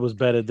 I thought it was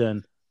better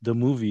than the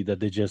movie that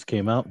they just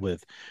came out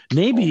with.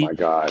 Maybe. Oh my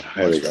God!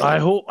 Here we go. I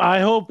hope.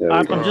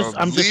 I'm just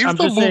leave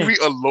the movie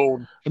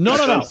alone. No.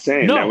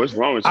 Man, what's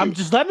wrong with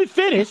you? Let me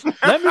finish.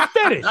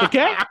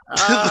 Okay.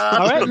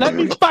 All right. Let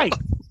me fight.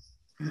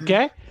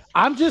 Okay.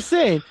 I'm just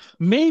saying,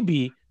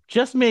 maybe,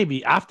 just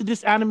maybe, after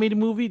this animated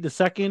movie, the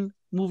second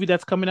movie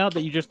that's coming out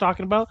that you're just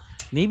talking about,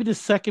 maybe the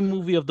second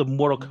movie of the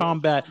Mortal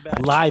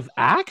Kombat live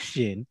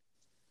action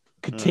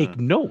could take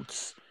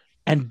notes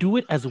and do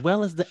it as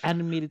well as the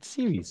animated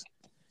series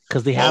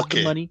because they have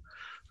the money.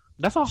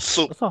 That's all.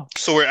 So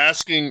we're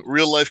asking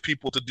real life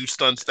people to do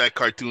stunts that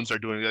cartoons are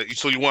doing.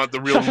 So you want the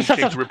real Liu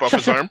Kang to rip off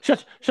his arm?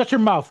 Shut your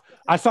mouth.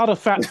 I saw the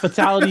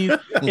fatalities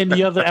in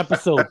the other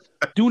episode.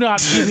 Do not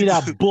give me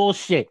that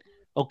bullshit.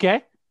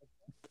 Okay.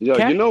 Yo,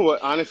 you know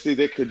what? Honestly,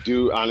 they could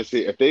do.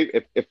 Honestly,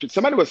 if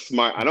somebody was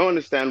smart, I don't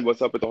understand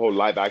what's up with the whole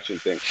live action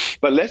thing.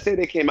 But let's say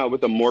they came out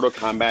with a Mortal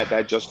Kombat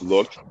that just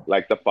looked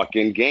like the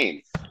fucking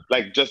game,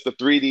 like just the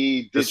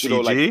 3D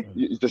digital, like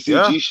the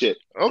CG shit.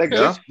 Okay. Like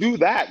just do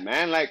that,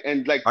 man.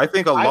 I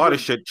think a lot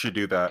of shit should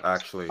do that.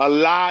 Actually, a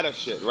lot of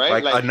shit,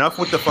 right? Like enough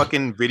with the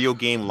fucking video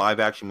game live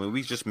action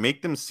movies. Just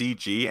make them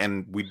CG,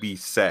 and we'd be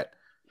set.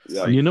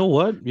 Yeah. You know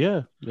what?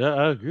 Yeah,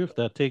 I agree with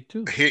that take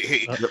too.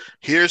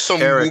 Here's some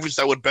movies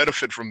that would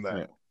benefit from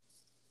that.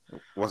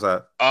 What's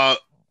that? Well,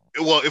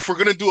 if we're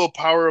gonna do a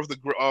Power of the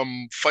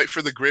Fight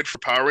for the Grid for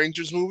Power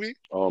Rangers movie,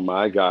 oh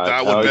my God,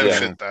 that would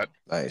benefit that.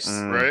 Nice,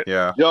 right?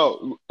 Yeah.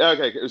 Yo,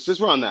 okay.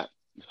 Since we're on that,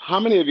 how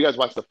many of you guys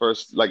watched the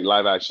first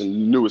live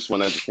action newest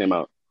one that just came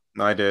out?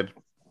 No, I did.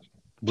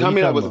 Tell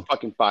me that wasn't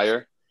fucking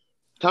fire.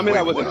 Tell me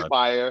that wasn't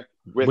fire.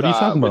 What are you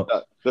talking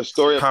about? The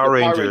story of Power the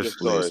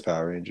Rangers.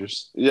 Power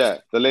Rangers. Yeah,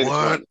 the latest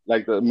one,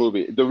 like the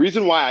movie. The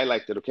reason why I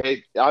liked it,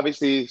 okay,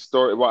 obviously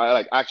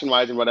action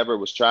wise and whatever, it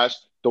was trash.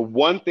 The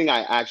one thing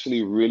I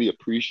actually really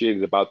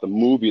appreciated about the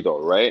movie,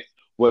 though, right,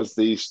 was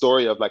the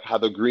story of like how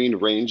the Green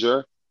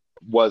Ranger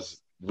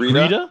was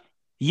Rita.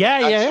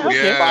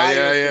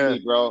 Yeah.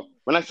 Me, bro.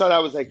 When I saw that, I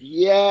was like,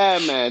 yeah,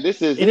 man,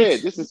 this is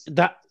it. This is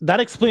that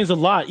explains a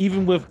lot,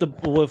 even with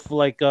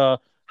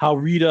how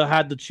Rita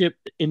had the chip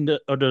in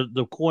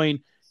the coin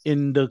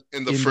in the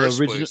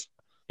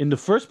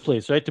first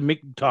place, right? To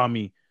make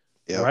Tommy,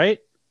 right?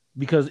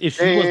 Because if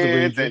she was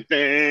the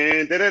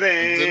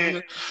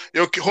Ranger.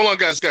 Yo, hold on,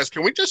 guys.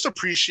 Can we just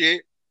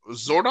appreciate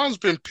Zordon's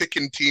been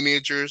picking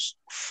teenagers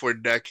for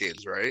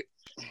decades, right?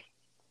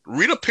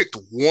 Rita picked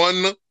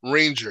one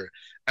Ranger,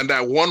 and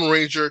that one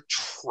Ranger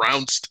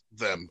trounced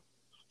them.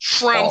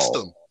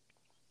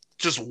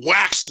 Just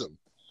waxed them.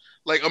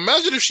 Like,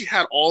 imagine if she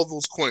had all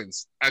those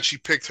coins and she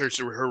picked her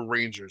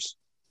Rangers.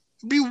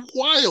 It'd be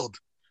wild.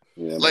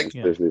 Yeah,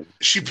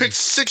 she picked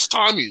 6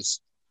 Tommies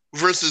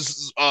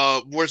versus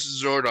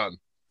Zordon.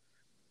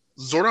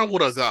 Zordon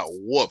would have got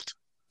whooped.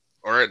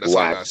 All right, that's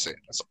all I gotta say.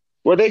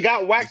 Well, they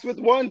got waxed with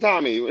one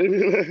Tommy.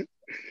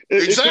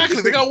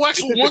 Exactly, they got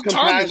waxed with one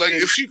Tommy. Like,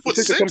 if she put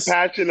 6, the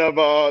compassion of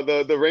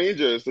the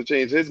Rangers to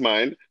change his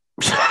mind.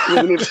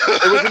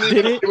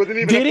 It wasn't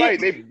even a fight.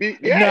 They beat.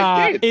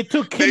 Yeah, it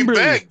took Kimberly.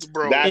 They begged,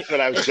 bro. That's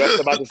what I was just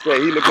about to say.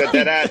 He looked at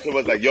that ass and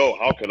was like, "Yo,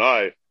 how can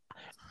I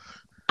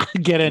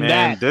get in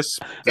that?" This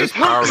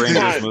Power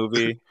Rangers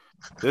movie.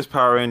 This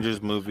Power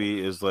Rangers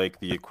movie is like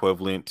the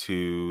equivalent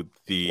to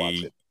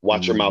the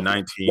Watch your mouth.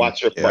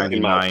 Watch your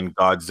fucking mouth. 1999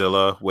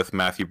 Godzilla with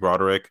Matthew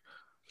Broderick.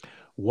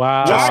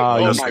 Wow,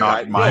 Oh my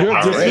God. you're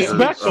Power Rangers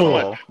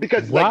disrespectful.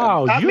 Because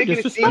Wow, stop you're making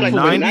it seem disrespectful. like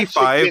The when that shit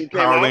 95 came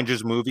Power out-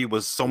 Rangers movie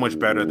was so much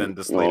better than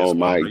this latest Oh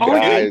my one. God.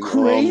 Are you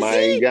Oh my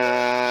crazy?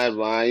 God.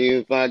 Why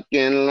you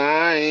fucking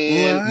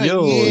lying?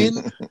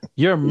 Yo,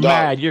 you're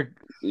mad.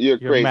 You're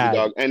crazy, mad.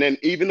 dog. And then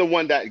even the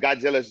one that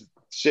Godzilla's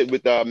shit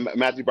with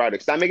Matthew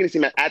Broderick. Stop making it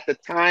seem like at the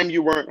time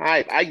you weren't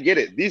hype. I get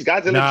it. These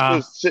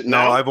Godzilla shit No,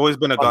 now. I've always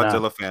been a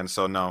Godzilla fan,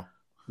 so no.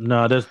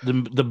 No, there's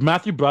the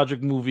Matthew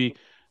Broderick movie.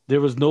 There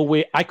was no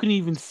way I couldn't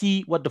even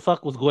see what the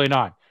fuck was going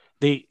on.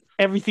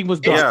 Everything was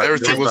dark. Yeah,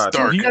 Everything was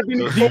dark.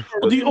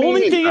 The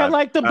only thing I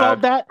liked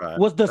about that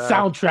was the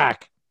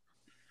soundtrack.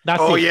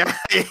 That's it.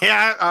 Yeah,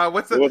 yeah.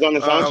 What's the? It was on the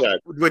soundtrack.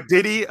 With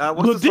Diddy.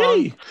 What's With the song?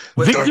 Diddy.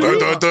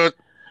 Victory.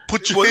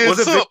 Put your Was hands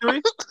it up.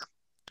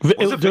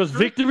 Victory? There was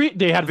Victory.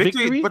 They had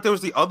Victory. But there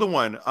was the other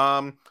one.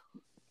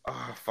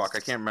 Oh fuck,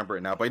 I can't remember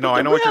it now. But no,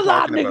 I know what you're Real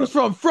live talking niggas about.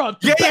 from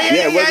front to Yeah, back.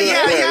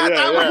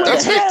 that one.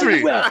 That's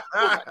Victory.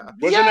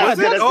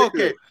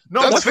 Okay.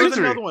 No, That's there was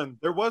Victory. another one.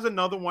 There was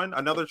another one,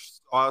 another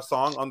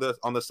song on the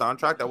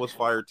soundtrack that was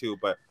fire too.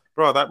 But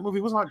bro, that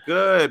movie was not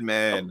good,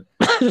 man.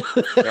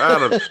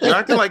 You're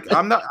acting like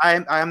I'm not.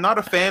 I'm not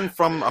a fan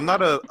from. I'm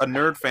not a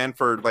nerd fan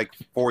for like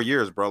 4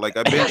 years, bro. Like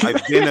I've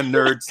been a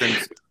nerd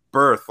since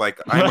birth. Like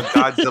I'm a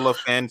Godzilla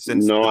fan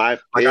since. I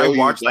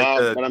watched like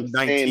the but I'm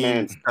saying,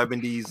 man,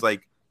 1970s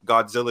like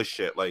Godzilla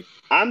shit. Like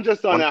I'm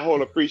just on that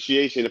whole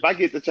appreciation. If I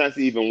get the chance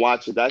to even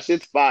watch it, that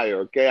shit's fire.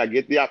 Okay, I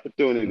get the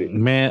opportunity.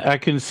 Man, I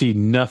couldn't see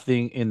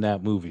nothing in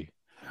that movie,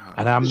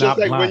 and I'm It's not just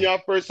like blind. when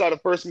y'all first saw the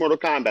first Mortal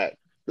Kombat.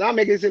 Now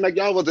making it seem like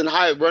y'all wasn't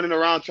high running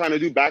around trying to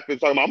do backflips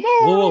talking about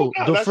Whoa,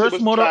 God, the that shit first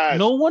was Mortal. trash.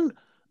 No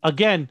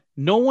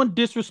one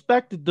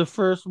disrespected the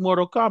first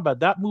Mortal Kombat.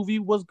 That movie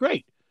was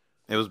great.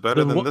 it was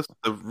better than this.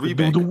 The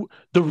remake.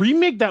 The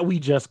remake that we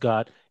just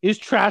got is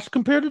trash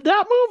compared to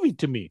that movie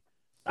to me.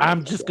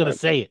 I'm just gonna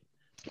say it.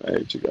 I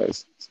hate you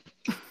guys.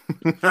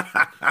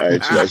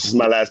 This is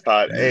my last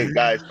pod. Hey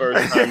guys,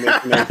 first time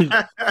listening.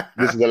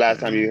 This is the last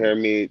time you hear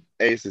me.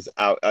 Ace is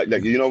out.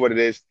 Like you know what it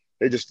is.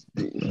 They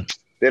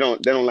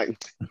don't like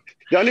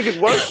y'all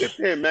niggas worship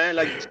him, man.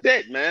 Like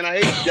shit, man.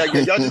 I hate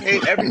y'all just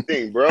hate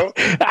everything, bro.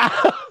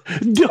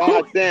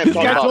 God damn. This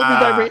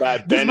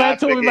guy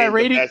told me my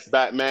rating. That's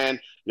Batman.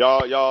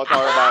 Y'all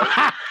talk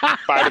about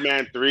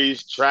Spider-Man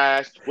 3's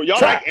trash. Well, y'all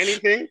Trash. like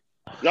anything?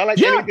 Y'all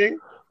like anything?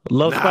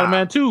 Love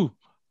Spider-Man 2.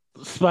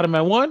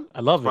 Spider-Man 1,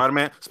 I love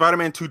it.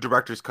 Spider-Man 2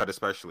 director's cut,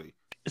 especially.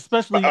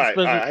 All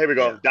right, here we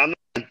go. Down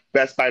the line,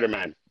 best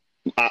Spider-Man.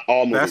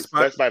 All movies.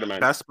 Best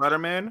Spider-Man. Best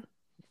Spider-Man?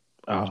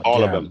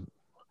 All of them.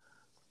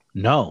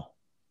 No.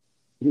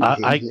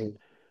 I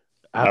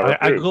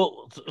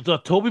go the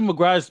Tobey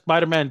Maguire's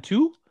Spider-Man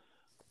 2.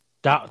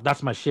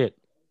 That's my shit.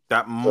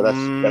 So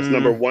that's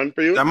number one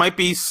for you? That might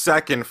be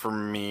second for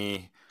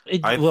me.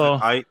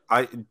 I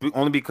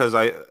only because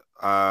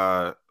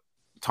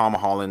Tom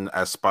Holland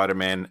as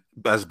Spider-Man,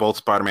 as both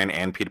Spider-Man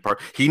and Peter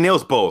Parker, he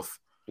nails both.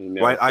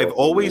 Right? I've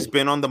always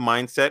been on the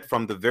mindset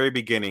from the very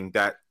beginning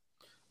that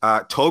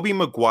Tobey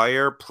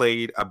Maguire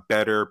played a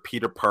better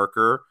Peter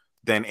Parker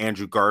than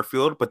Andrew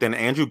Garfield, but then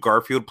Andrew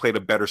Garfield played a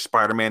better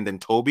Spider-Man than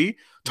Tobey.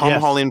 Tom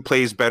Holland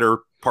plays better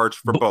parts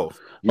for both.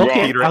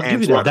 Okay, Peter I'll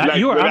give you that.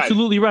 You are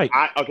absolutely right.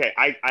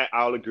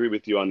 I'll agree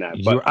with you on that.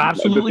 But you're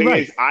absolutely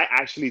right. I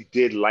actually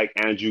did like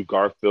Andrew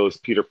Garfield's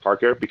Peter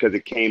Parker because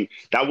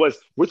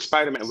which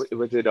Spider-Man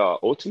was it?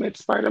 Ultimate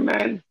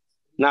Spider-Man?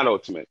 Not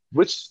Ultimate.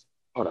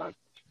 Hold on.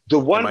 The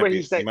one where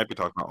he's like, you might be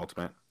talking about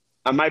Ultimate.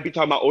 I might be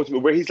talking about Ultimate,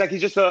 where he's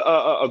just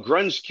a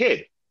grunge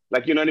kid.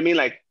 Like, you know what I mean?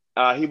 Like,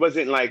 he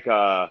wasn't like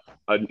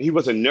he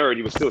was a nerd.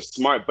 He was still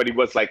smart, but he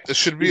was like. It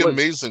should be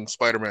Amazing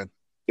Spider-Man.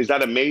 Is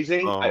that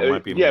Amazing? Oh, it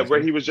might be yeah, Amazing. where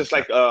he was just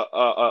like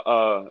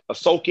a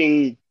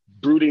sulking,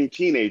 brooding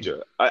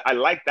teenager. I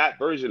like that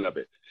version of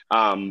it,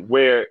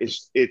 where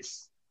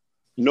it's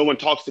no one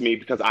talks to me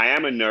because I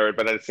am a nerd,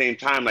 but at the same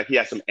time, like he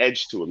has some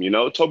edge to him. You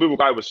know, Tobey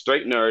Maguire was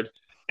straight nerd,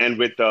 and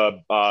with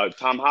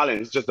Tom Holland,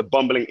 he's just a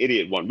bumbling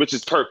idiot one, which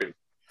is perfect.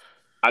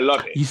 I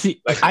love it. You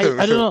see, I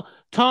don't know.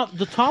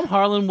 The Tom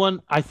Holland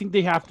one, I think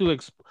they have to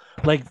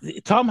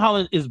Tom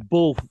Holland is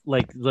both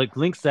like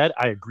Link said.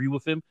 I agree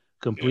with him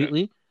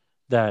completely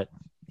that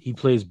he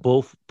plays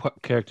both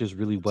characters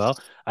really well.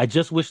 I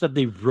just wish that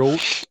they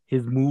wrote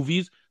his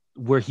movies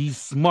where he's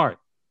smart.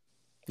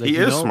 He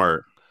is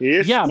smart. He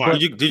is smart. But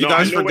did you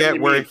guys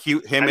forget where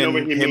him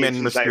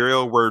and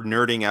Mysterio were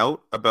nerding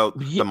out about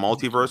the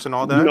multiverse and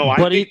all that? No, I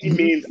think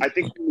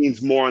he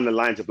means more on the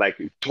lines of like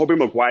Tobey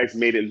Maguire's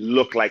made it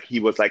look like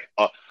he was like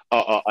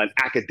an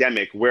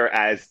academic,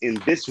 whereas in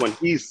this one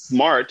he's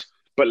smart,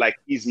 but like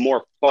he's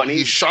more funny.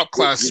 He's shop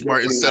class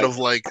smart instead of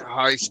like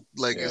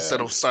instead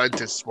of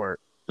scientist smart.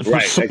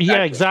 Right. Exactly.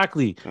 Yeah,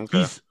 exactly. Okay.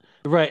 He's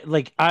right.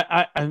 Like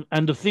I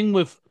and the thing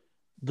with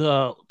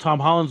the Tom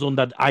Holland's one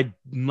that I'm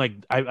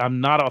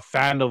not a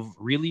fan of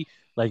really,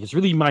 like it's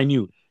really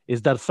minute,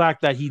 is that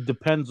fact that he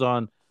depends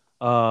on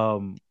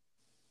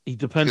His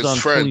Tony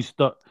friend.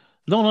 Stark.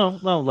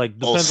 No, like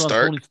depends on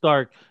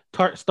Stark?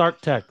 Tony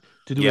Stark Tech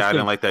to do. Yeah, I thing.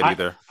 didn't like that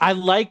either. I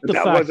like the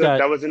fact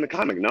that was in the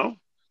comic. No.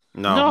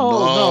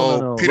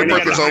 No. Peter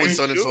Parker's always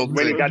done his own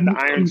when he thing. got the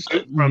iron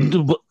suit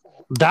from.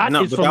 That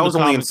was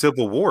only in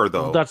Civil War,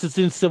 though. That's it's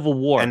in Civil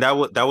War, and that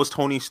was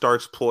Tony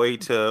Stark's ploy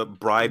to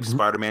bribe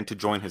Spider-Man to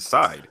join his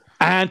side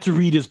and to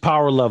read his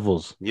power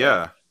levels.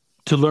 Yeah,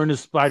 to learn his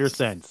spider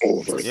sense.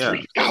 Over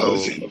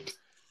 3,000.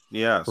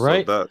 Yeah, so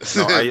right.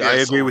 I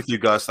agree with you,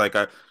 Gus. Like,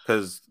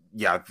 because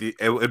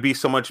it would be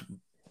so much.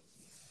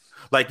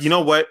 Like, you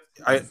know what?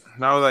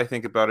 Now that I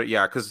think about it,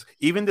 because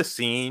even the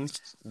scene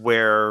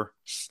where.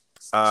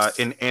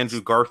 In Andrew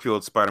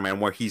Garfield's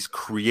Spider-Man, where he's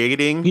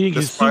creating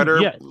the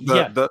spider,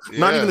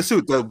 not even the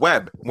suit, the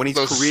web. When he's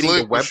creating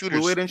the web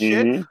fluid and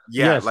shit,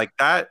 like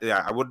that.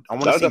 Yeah, I want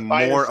to see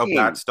more of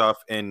that stuff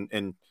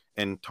in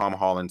Tom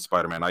Holland's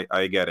Spider-Man.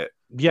 I get it.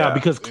 Yeah,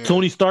 because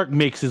Tony Stark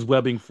makes his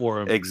webbing for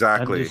him.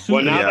 Exactly.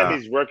 Well, now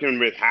that he's working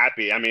with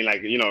Happy, I mean,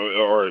 like,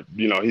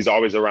 he's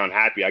always around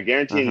Happy. I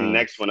guarantee in the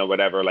next one or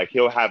whatever, like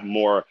he'll have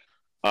more.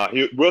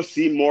 We'll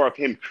see more of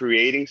him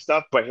creating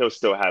stuff, but he'll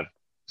still have.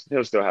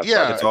 He'll still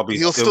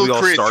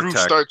create through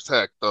Stark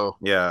Tech, though.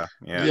 Yeah.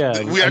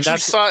 We actually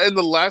saw it in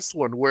the last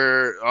one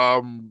where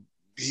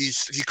he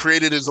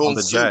created his own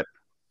jet.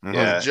 On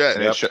the jet.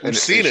 We've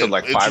seen it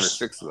like 5 or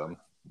 6 of them.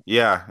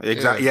 Yeah,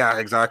 exactly. Yeah,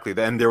 exactly.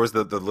 Then there was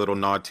the little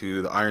nod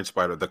to the Iron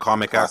Spider, the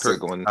comic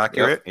accurate.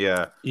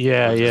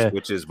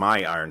 Which is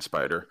my Iron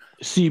Spider.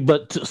 See,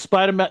 but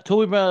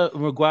Tobey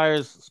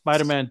Maguire's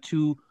Spider-Man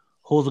 2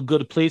 holds a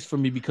good place for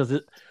me because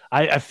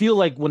I feel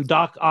like when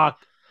Doc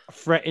Ock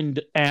threatened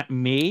Aunt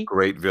May,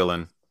 great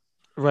villain,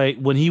 right,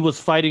 when he was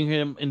fighting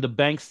him in the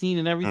bank scene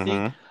and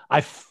everything, I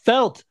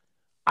felt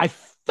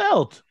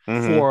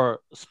for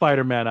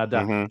Spider-Man at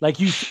that, like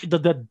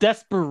the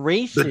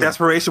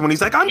desperation when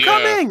he's like, I'm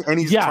coming, and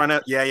he's trying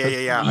to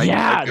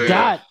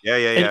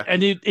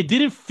and it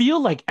didn't feel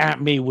like Aunt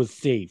May was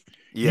safe.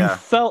 You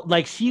felt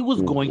like she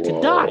was going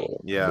to die.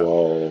 Yeah.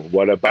 Whoa.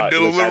 What about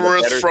from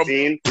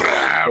scene?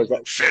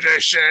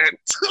 Finish it.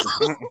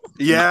 Was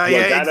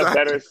that a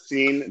better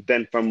scene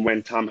than from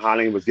when Tom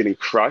Holland was getting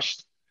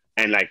crushed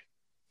and like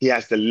he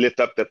has to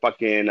lift up the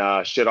fucking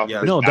shit off?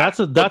 Yeah. No, that's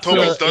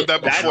Tony's done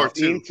that before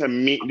too. To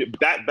me,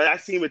 that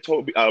scene with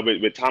Tobey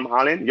with Tom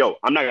Holland,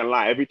 I'm not gonna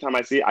lie. Every time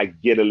I see it, I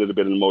get a little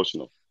bit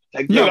emotional.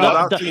 Like,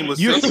 that scene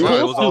was you're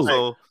supposed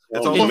to.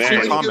 It's also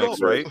from the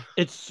comics, right?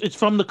 It's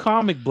from the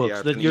comic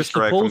books that you're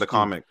supposed from the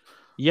comic.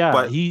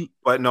 Yeah,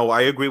 but no,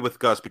 I agree with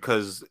Gus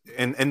because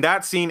in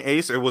that scene,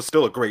 Ace, it was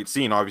still a great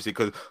scene, obviously,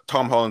 because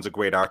Tom Holland's a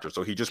great actor,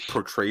 so he just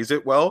portrays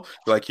it well.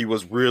 Like he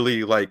was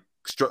really like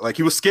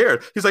he was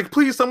scared. He's like,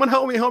 "Please, someone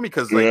help me!"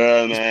 Because like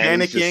he's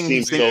panicking.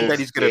 He's thinking that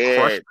he's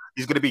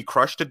gonna be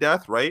crushed to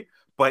death, right?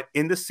 But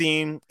in the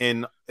scene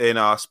in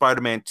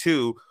Spider-Man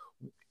 2.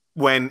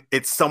 When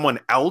it's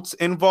someone else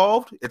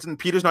involved,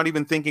 Peter's not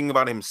even thinking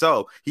about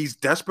himself. He's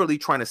desperately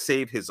trying to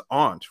save his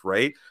aunt,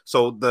 right?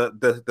 So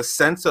the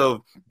sense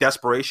of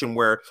desperation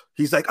where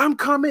he's like, "I'm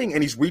coming,"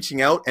 and he's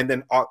reaching out, and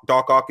then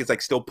Doc Ock is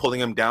like still pulling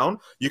him down.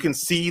 You can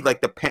see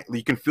like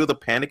you can feel the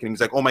panic, and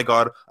he's like, "Oh my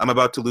god, I'm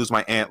about to lose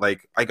my aunt.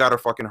 Like I gotta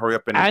fucking hurry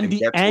up and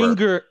the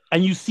anger,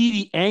 and you see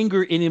the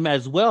anger in him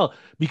as well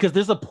because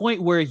there's a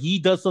point where he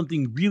does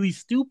something really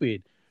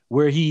stupid,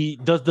 where he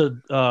does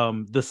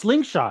the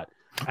slingshot.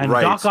 And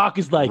Doc Ock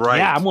is like,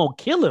 yeah, I'm gonna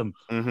kill him.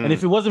 And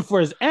if it wasn't for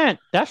his aunt,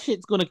 that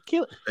shit's gonna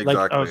kill.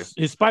 Exactly. Like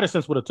his spider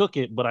sense would have took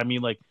it, but I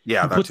mean, like, he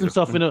puts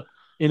himself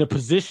in a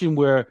position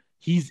where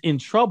he's in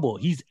trouble.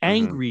 He's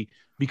angry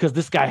because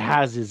this guy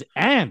has his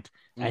aunt,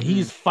 and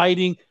he's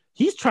fighting.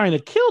 He's trying to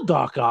kill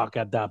Doc Ock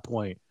at that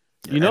point.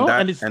 You know,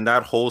 and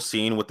that whole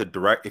scene with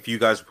the if you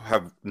guys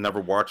have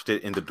never watched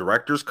it in the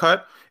director's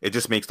cut, it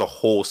just makes the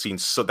whole scene,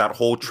 so that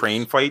whole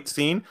train fight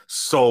scene,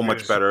 so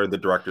much better in the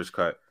director's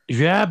cut.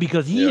 Yeah,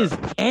 because he is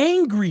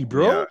angry,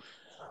 bro. Yeah.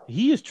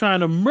 He is trying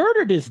to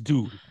murder this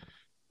dude,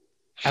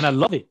 and I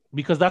love it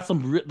because that's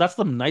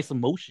some nice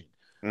emotion.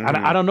 And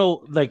I don't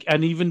know, like,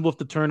 and even with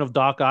the turn of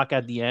Doc Ock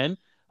at the end,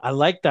 I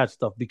like that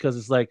stuff because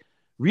it's like,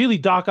 really,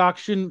 Doc Ock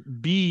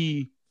shouldn't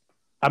be.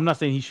 I'm not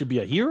saying he should be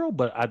a hero,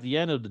 but at the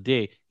end of the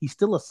day, he's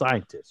still a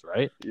scientist,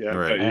 right? Yeah,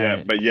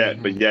 right. But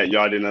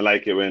y'all didn't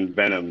like it when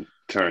Venom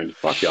turned.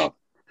 Fuck y'all.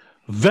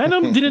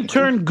 Venom didn't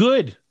turn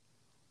good.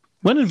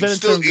 When did Venom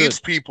still eats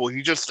people?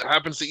 He just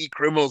happens to eat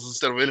criminals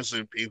instead of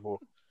innocent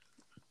people.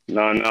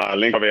 No.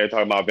 Link over here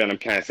talking about Venom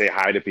can't say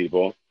hi to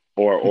people,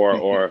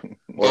 or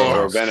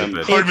Venom.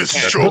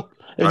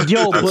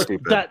 Yo, but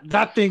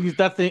that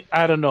thing.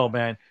 I don't know,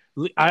 man.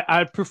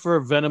 I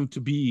prefer Venom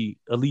to be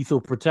a lethal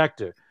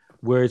protector,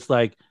 where it's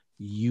like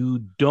he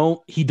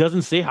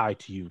doesn't say hi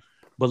to you,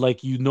 but like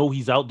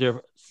he's out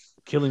there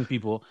killing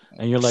people,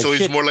 and you're like, so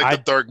he's more like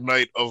the Dark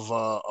Knight of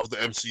the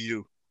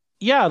MCU.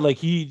 Yeah, like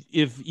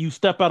if you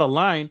step out of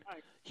line,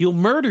 he'll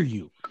murder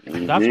you.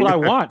 That's what I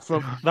want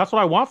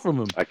from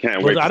him. I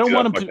can't wait. I don't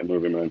want him to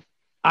movie, man.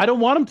 I don't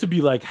want him to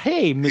be like,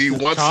 hey, Mrs. He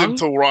wants Chung. him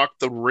to rock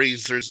the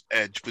razor's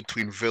edge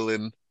between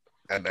villain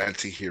and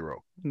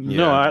anti-hero.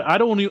 No, I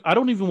don't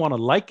even want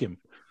to like him.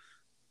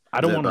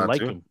 I don't want to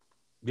like him.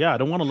 Yeah, I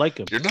don't want to like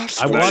him. You're not I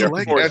supposed want to to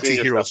like forcing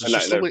anti-heroes. yourself,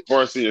 It's just the way.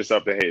 forcing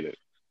yourself to hate it.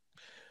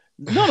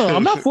 No,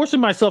 I'm not forcing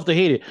myself to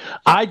hate it.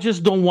 I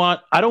just don't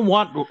want. I don't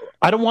want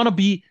to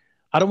be.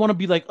 I don't want to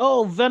be like,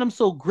 oh, Venom's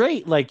so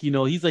great. Like,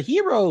 he's a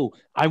hero.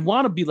 I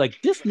want to be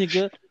like, this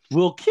nigga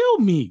will kill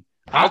me.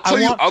 I'll tell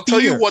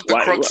you what the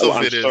crux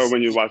of it is. I'm sure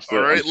when you watch the,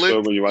 all right,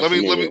 let me. I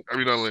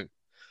mean, not Link.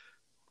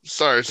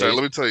 Sorry. Ace?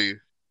 Let me tell you,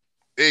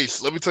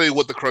 Ace. Let me tell you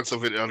what the crux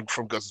of it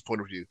from Gus's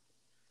point of view.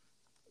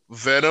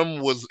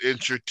 Venom was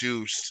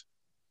introduced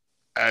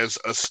as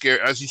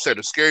as he said,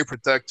 a scary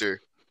protector,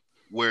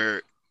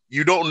 where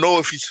you don't know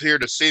if he's here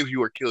to save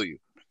you or kill you,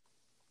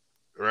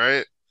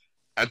 right?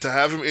 And to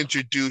have him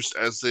introduced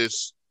as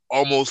this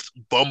almost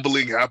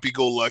bumbling,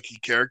 happy-go-lucky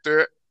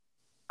character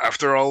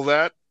after all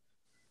that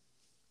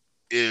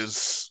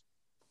is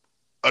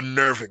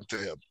unnerving to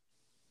him.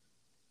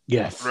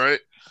 Yes. Right?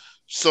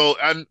 So,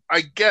 and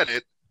I get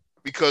it,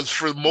 because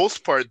for the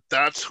most part,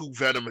 that's who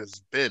Venom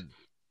has been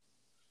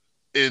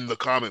in the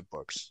comic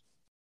books.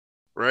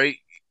 Right?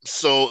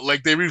 So,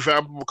 like, they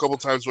revamped him a couple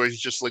times where he's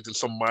just like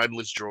some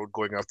mindless drone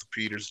going after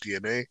Peter's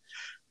DNA.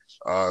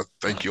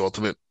 Thank you,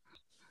 Ultimate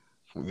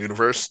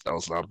Universe. That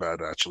was not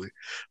bad, actually.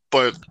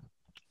 But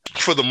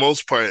for the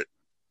most part,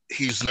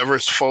 he's never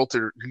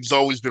faltered. He's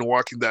always been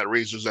walking that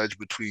razor's edge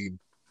between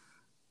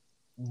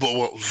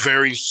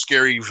very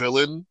scary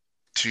villain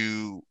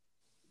to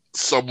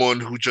someone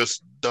who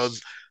just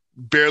does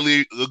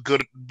barely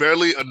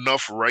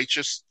enough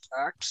righteous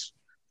acts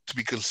to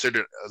be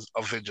considered as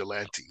a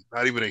vigilante,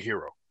 not even a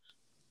hero.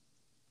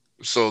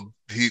 So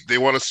they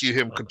want to see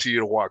him continue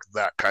to walk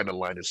that kind of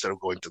line instead of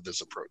going to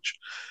this approach.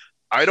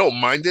 I don't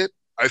mind it.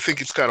 I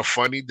think it's kind of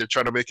funny. They're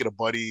trying to make it a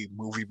buddy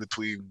movie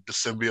between the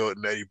symbiote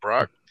and Eddie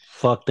Brock.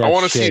 Fuck that. I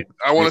want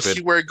to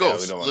see where it goes.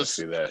 Yeah, we don't want to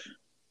see that.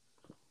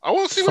 I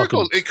want to see where it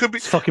goes. It could be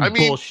fucking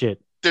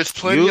bullshit. There's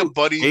plenty of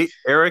buddy.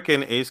 Eric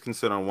and Ace can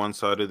sit on one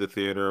side of the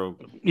theater.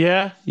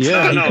 Yeah. No.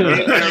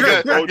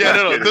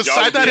 The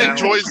side that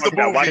enjoys the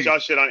movie. Watch y'all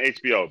shit on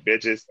HBO,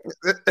 bitches.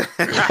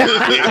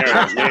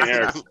 Me and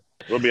Eric.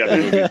 We'll be at the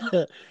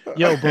movie.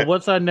 Yo, but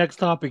what's our next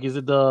topic? Is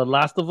it The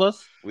Last of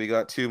Us? We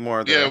got two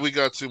more there. Yeah, we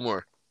got two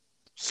more.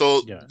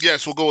 So,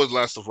 yes, we'll go with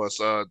Last of Us.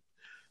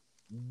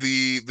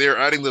 They're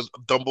adding the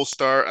Dumble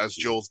Star as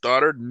Joel's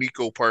daughter,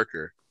 Nico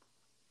Parker.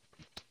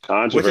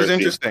 Which is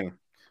interesting.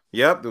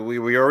 Yep,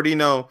 we already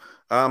know.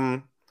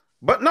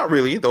 But not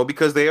really, though,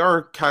 because they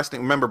are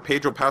casting. Remember,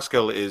 Pedro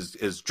Pascal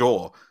is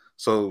Joel.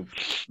 So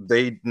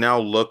they now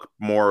look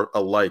more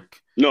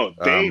alike. No,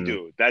 they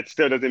do. That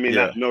still doesn't mean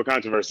no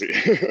controversy.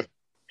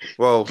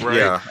 Well, right.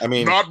 Yeah, I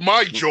mean, not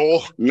my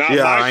Joel. Not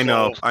yeah, my I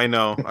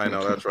know.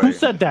 That's right. Who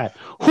said that?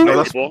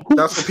 That's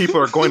what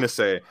people are going to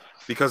say,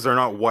 because they're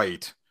not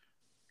white.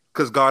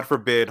 Because God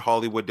forbid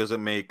Hollywood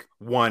doesn't make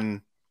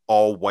one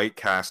all-white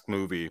cast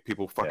movie.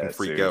 People fucking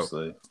freak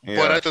seriously. Out. Yeah.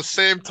 But at the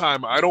same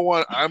time,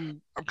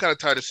 I'm kind of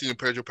tired of seeing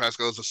Pedro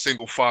Pascal as a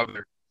single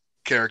father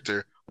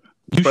character.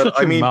 But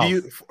I mean,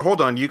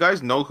 hold on? You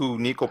guys know who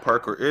Nico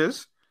Parker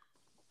is?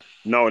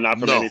 No, not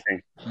from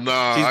anything. No,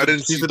 I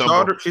didn't see the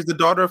daughter. She's the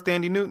daughter of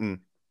Thandie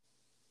Newton.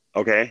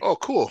 Okay. Oh,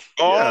 cool.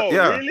 Oh,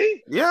 yeah.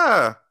 Really?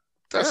 Yeah.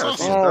 That's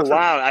awesome. Oh,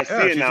 wow. I see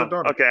it now.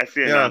 Okay, I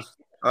see it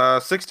now.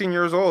 16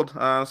 years old.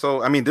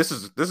 So I mean, this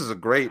is a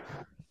great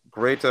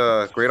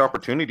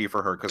opportunity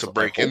for her to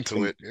break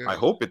into it. Yeah. I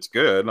hope it's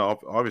good.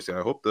 Obviously,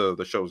 I hope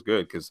the show's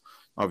good, because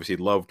obviously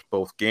loved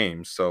both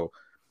games. So,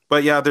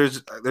 but yeah,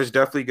 there's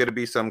definitely going to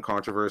be some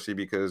controversy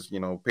because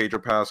Pedro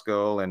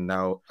Pascal and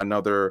now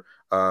another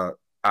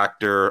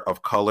actor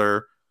of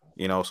color.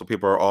 So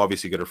people are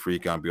obviously going to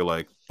freak out and be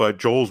like, "But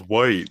Joel's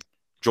white.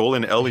 Joel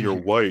and Ellie are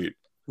white."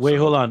 Wait,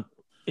 hold on.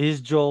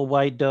 Is Joel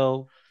white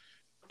though?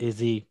 Is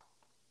he?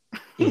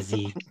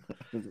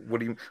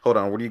 Hold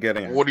on. What are you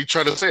getting at? What are you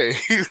trying to say?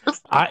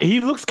 He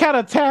looks kind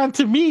of tan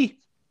to me.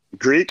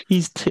 Greek?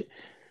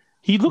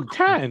 He looked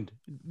tanned.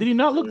 Did he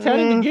not look tan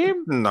in the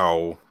game?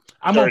 No.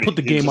 I'm gonna put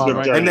the game on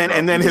right now.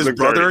 And then his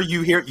brother,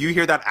 you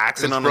hear that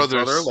accent on his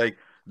brother, like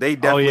they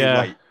definitely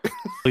white.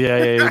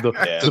 Yeah.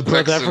 The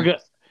brother, I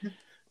forgot.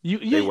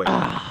 They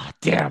white.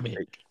 Damn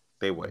it.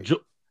 They white.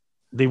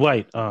 They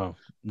white. Yeah.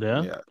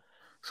 Yeah.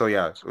 So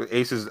yeah,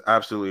 Ace is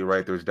absolutely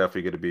right. There's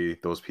definitely going to be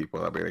those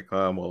people that be like,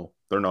 well,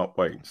 they're not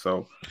white.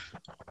 So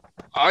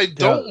I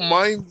don't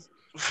mind.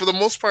 For the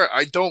most part,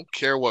 I don't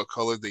care what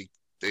color they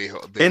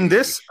in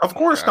this, of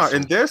course not.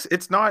 In this,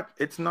 it's not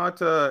important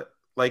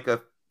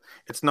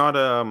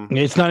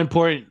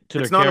to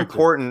it's not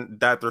important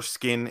that their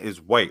skin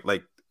is white.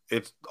 Like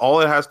it's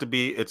all it has to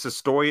be. It's a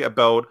story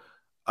about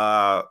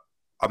a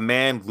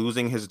man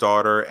losing his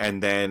daughter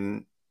and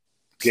then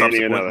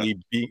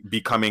subsequently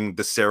becoming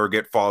the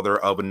surrogate father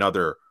of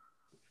another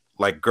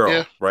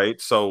girl, right?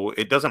 So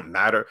it doesn't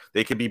matter.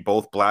 They can be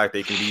both black,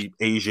 they can be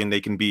Asian,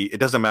 it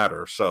doesn't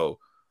matter. So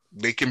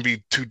they can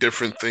be two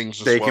different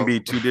things can be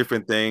two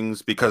different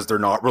things because they're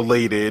not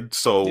related.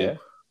 So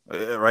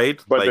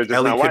right? But they're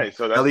just not white.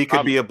 So Ellie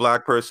could be a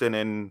black person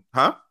and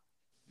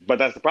But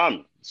that's the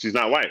problem. She's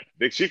not white.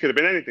 She could have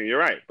been anything, you're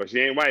right, but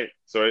she ain't white.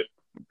 So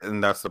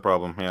And that's the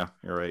problem. Yeah,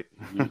 you're right.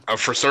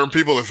 For certain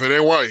people, if it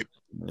ain't white,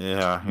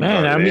 Yeah,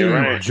 Man, I mean,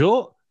 right.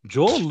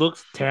 Joel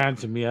looks tan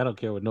to me. I don't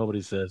care what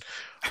nobody says.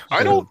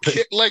 I don't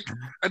care. Like,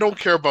 I don't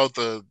care about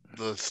the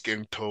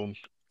skin tone.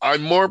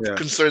 I'm more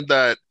concerned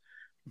that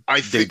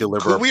they think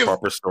deliver a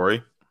proper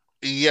story.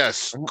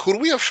 Yes, could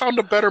we have found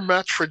a better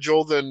match for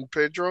Joel than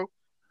Pedro?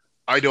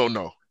 I don't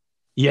know.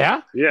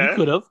 Yeah, you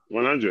could have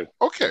 100.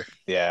 Okay.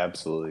 Yeah,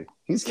 absolutely.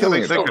 He's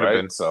killing it, though,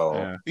 right?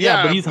 So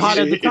yeah, but he's hot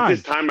at the time.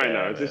 It's his time right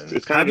now.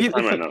 It's kind of his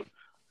time right now.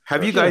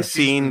 Have you guys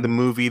seen the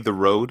movie The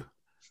Road?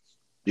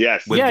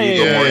 Yes. With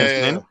Viggo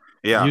Mortensen?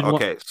 Yeah. You'd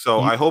Okay. So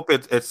I hope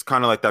it's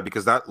kind of like that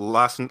because that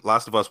Last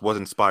of Us was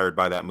inspired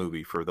by that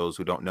movie. For those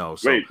who don't know.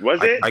 So wait,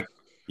 was it?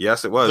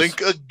 Yes, it was.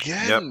 Think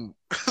again.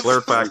 Yep. Blur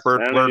fact.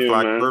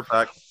 Blur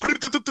fact.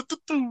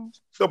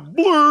 The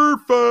blur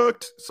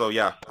fact. So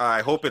yeah,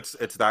 I hope it's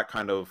that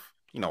kind of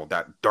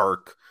that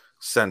dark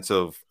sense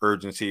of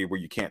urgency where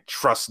you can't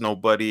trust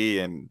nobody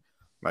and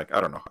like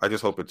I don't know. I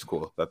just hope it's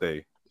cool that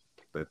they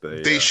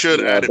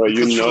should add it.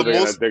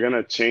 But they're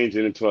gonna change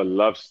it into a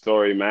love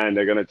story, man.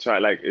 They're gonna try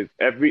I feel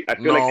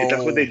like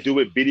that's what they do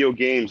with video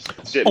games.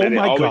 Shit, man. They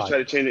always try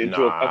to change it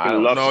into a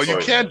fucking love story. No, you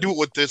can't do it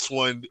with this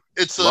one.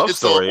 It's an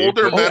story.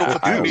 older man with a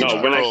teenage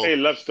girl. When I say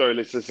love story,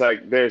 it's just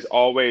like there's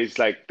always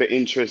like the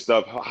interest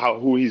of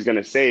who he's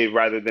gonna save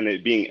rather than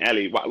it being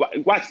Ellie.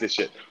 Watch this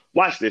shit.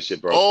 Watch this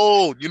shit, bro.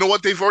 Oh, you know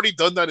what? They've already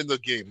done that in the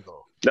game,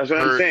 though. That's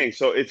what I'm saying.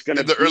 So it's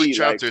gonna in the be early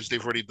chapters.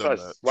 They've already done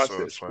that. Watch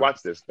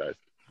this, guys.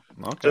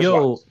 Okay.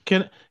 Yo,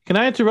 can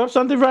I interrupt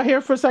something right here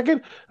for a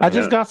second? I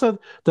just got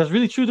something that's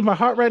really true to my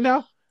heart right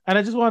now, and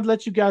I just wanted to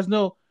let you guys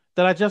know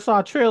that I just saw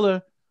a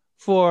trailer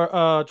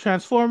for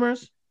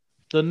Transformers,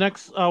 the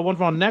next one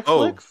from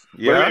Netflix. Oh,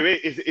 yeah.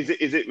 Wait. Is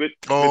it with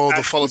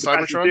the Fall of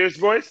Cybertron? Fierce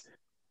voice?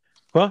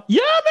 Huh?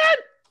 Yeah,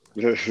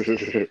 man.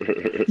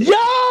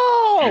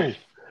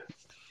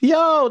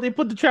 Yo, they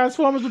put the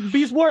Transformers with the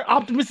Beast War.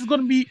 Optimus is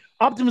going to be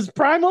Optimus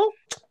Primal.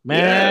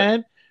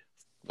 Man.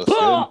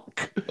 So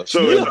it's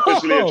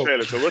officially a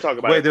trailer. So we'll talk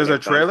about it. Wait, there's a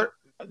trailer?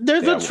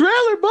 There's a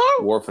trailer, bro.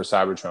 War for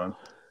Cybertron.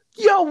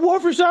 Yo, War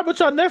for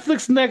Cybertron,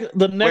 Netflix next.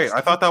 Wait,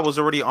 I thought that was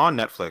already on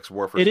Netflix.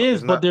 War for It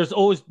is, but there's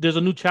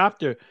a new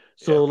chapter.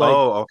 So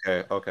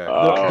okay.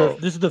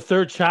 This is the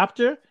third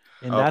chapter.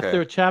 In that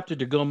third chapter,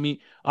 they're gonna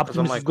meet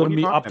Optimus. Is gonna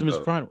meet Optimus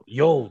Primal.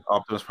 Yo,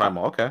 Optimus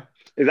Primal. Okay.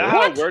 Is that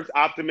how it works?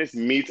 Optimus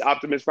meets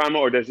Optimus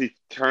Primal, or does he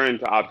turn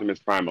to Optimus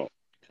Primal?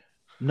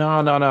 No.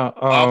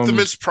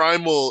 Optimus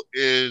Primal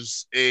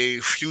is a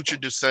future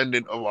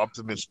descendant of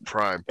Optimus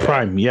Prime.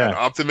 Yeah. And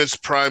Optimus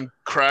Prime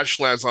crash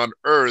lands on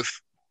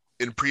Earth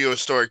in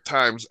prehistoric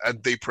times,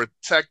 and they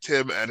protect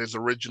him and his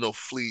original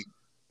fleet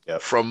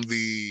from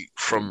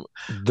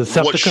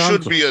what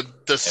should be a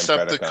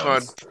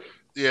Decepticon.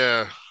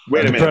 Yeah.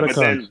 Wait a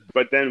minute,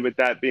 but then with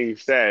that being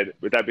said,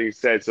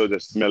 so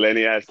the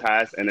millennia has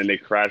passed, and then they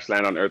crash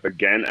land on Earth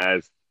again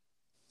as.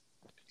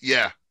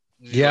 Yeah.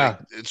 Yeah,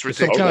 it's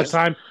ridiculous.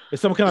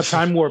 It's some kind of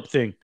time warp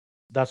thing.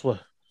 That's what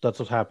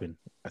happened.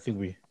 I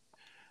think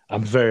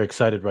I'm very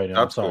excited right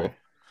now.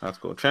 That's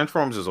cool.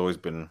 Transformers has always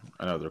been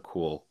another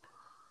cool,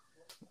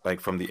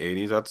 like from the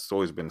 80s. That's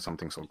always been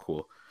something so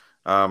cool.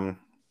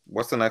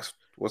 What's the next?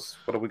 What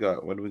do we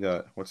got?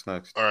 What's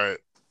next? All right.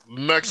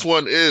 Next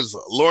one is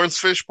Lawrence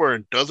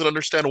Fishburne doesn't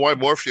understand why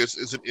Morpheus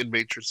isn't in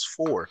Matrix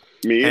 4.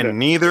 Me either. And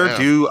neither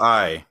do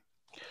I.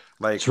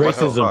 Like it's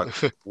racism.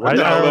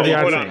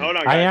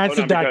 I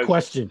answered that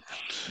question.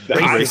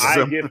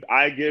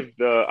 I give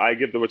the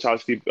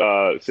Wachowski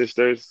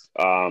sisters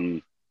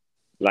I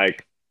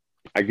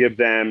give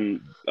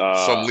them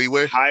some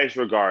leeway, highest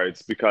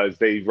regards because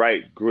they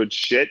write good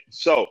shit.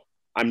 So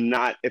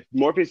if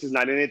Morpheus is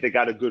not in it, they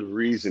got a good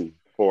reason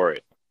for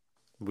it.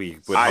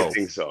 I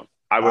think so.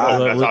 I would hope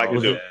that's all I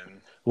can do.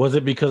 Was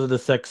it because of the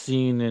sex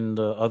scene in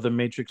the other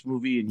Matrix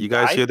movie? You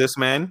guys hear this,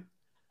 man?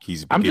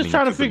 I'm just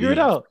trying to figure it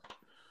out.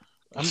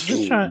 I'm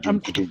just trying.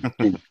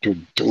 That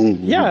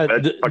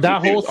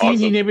whole scene,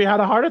 he maybe had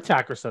a heart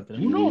attack or something.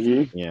 Who knows?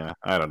 Yeah,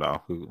 I don't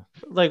know.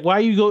 Like, why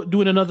are you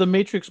doing another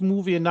Matrix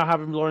movie and not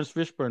having Lawrence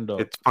Fishburne though?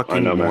 It's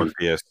fucking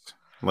Morpheus.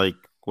 Like,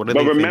 what are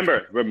they? But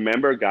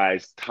remember,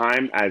 guys,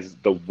 time as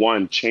the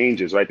one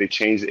changes, right? They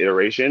change the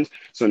iterations,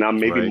 so now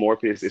maybe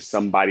Morpheus is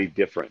somebody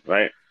different,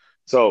 right?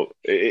 So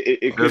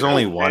there's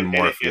only one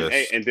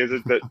Morpheus, and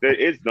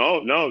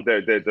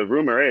the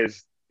rumor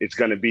is it's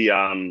going to be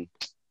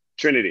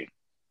Trinity.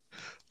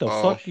 The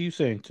fuck are you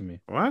saying to me?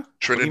 What?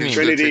 Trinity is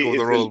taking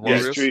the role of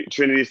Morpheus?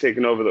 Trinity's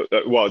taking over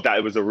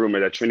that was a rumor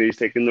that Trinity's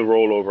taking the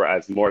role over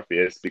as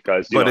Morpheus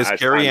because is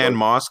Carrie-Anne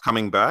Moss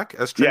coming back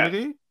as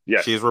Trinity?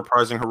 Yes. She's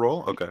reprising her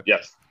role? Okay.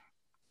 Yes.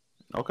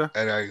 Okay.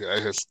 And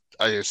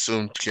I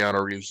assume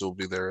Keanu Reeves will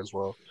be there as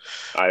well.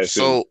 I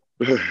assume.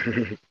 So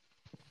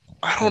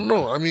I don't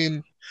know. I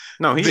mean,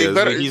 no,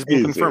 he's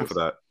been confirmed for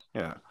that.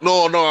 Yeah.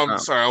 No, I'm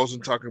sorry. I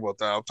wasn't talking about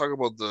that. I'm talking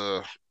about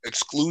the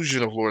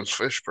exclusion of Lawrence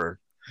Fishburne.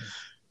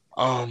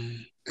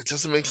 It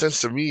doesn't make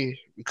sense to me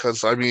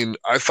because I mean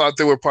I thought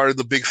they were part of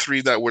the big three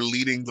that were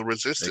leading the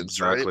resistance,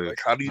 right? Like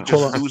how do you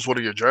just lose one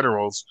of your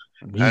generals?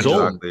 He's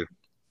old.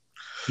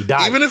 He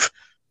died.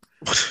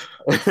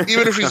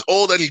 even if he's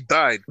old and he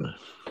died,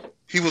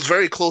 he was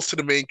very close to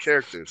the main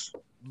characters.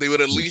 They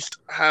would at least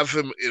have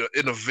him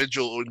in a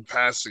vigil in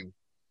passing.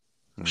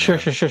 Sure.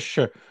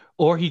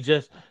 Or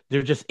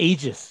they're just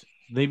ages.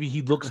 Maybe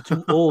he looks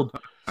too old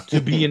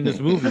to be in this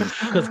movie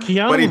because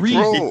Keanu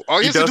Reeves.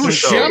 All you have to do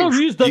is Keanu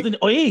Reeves doesn't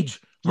age.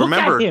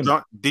 Remember,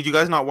 did you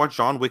guys not watch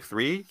John Wick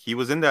 3? He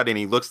was in that and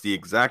he looks the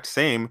exact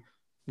same.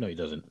 No, he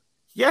doesn't.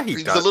 Yeah,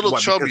 he's a little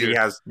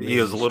chubbier. He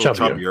is a little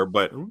chubbier,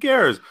 but who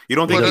cares? You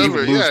don't think he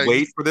would lose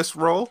weight for this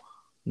role?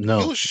 No.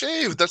 He was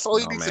shaved. That's all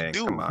he needs to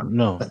do.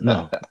 No.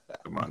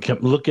 Come on.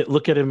 Look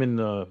at him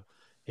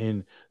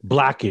in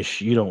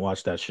Blackish. You don't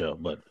watch that show,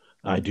 but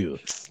I do.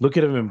 Look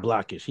at him in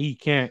Blackish. He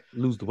can't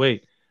lose the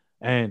weight,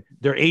 and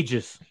they're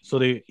ages, so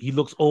he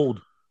looks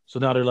old. So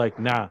now they're like,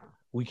 nah,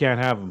 we can't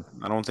have him.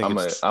 I don't think he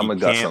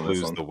can't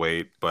lose the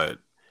weight, but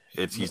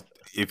if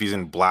he's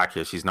in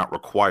Blackish, he's not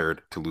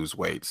required to lose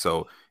weight.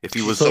 So if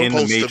he was in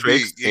The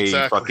Matrix,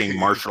 a fucking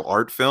martial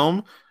art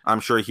film, I'm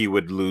sure he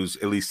would lose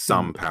at least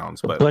some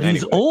pounds. But anyway.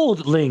 He's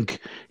old, Link.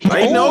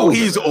 I know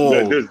he's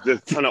old. There's a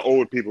ton of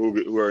old people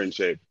who are in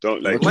shape.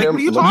 Don't what are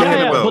you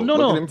talking about? But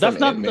no,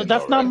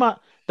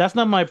 that's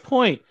not my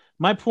point.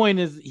 My point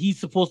is he's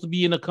supposed to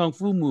be in a kung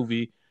fu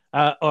movie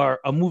or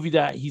a movie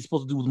that he's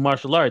supposed to do with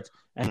martial arts,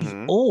 and he's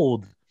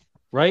old,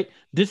 right?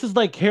 This is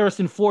like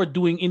Harrison Ford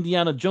doing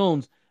Indiana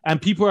Jones. And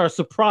people are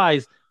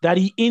surprised that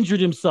he injured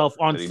himself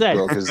on set.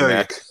 Broke his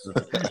neck.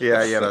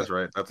 yeah, that's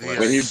right. That's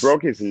when he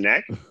broke his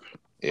neck.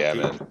 Yeah,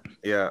 man.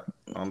 Yeah,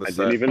 on the set.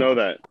 Didn't even know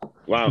that.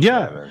 Wow.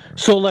 Yeah.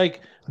 So like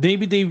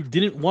maybe they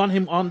didn't want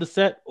him on the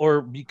set,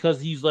 or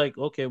because he's like,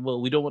 okay, well,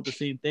 we don't want the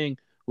same thing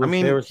with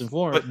Harrison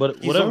Ford. But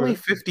he's whatever. only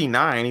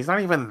 59. He's not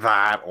even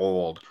that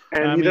old.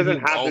 And he doesn't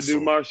have to do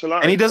martial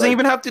arts. And he doesn't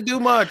even have to do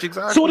much.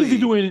 Exactly. So what is he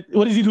doing?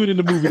 What is he doing in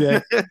the movie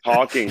then?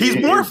 Talking. He's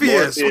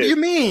Morpheus. What do you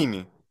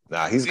mean?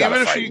 Nah, he's got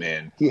to fight,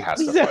 man. He has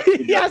to fight.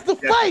 He has to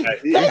fight.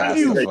 Thank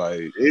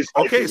you.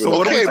 Okay, so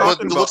what are we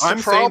talking about? I'm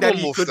saying that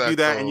he could do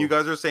that, and you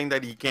guys are saying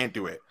that he can't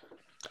do it.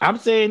 I'm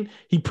saying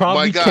he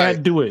probably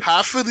can't do it.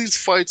 Half of these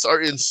fights are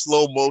in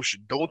slow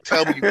motion. Don't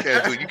tell me you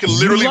can't do it. You can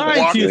literally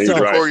walk through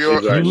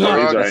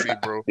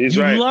choreography, bro. He's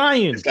right.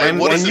 Lying.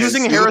 And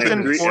using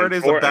Harrison Ford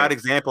is a bad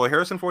example.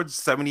 Harrison Ford's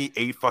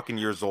 78 fucking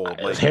years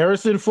old. Like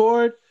Harrison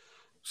Ford?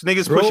 This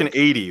nigga's pushing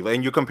 80,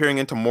 and you're comparing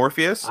him to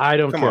Morpheus? I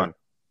don't care. On.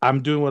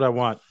 I'm doing what I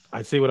want.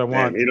 I say what I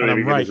want. He don't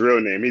even get his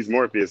real name. He's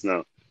Morpheus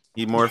now.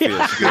 He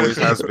Morpheus. He always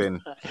has been.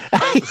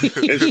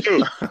 It's true.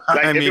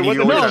 Like, I mean,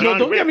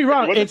 don't get me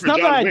wrong. It's not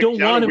that I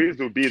don't want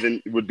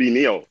him. Would be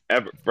Neo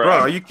ever. Bro,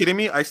 are you kidding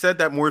me? I said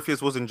that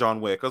Morpheus was in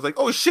John Wick. I was like,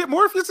 oh shit,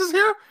 Morpheus is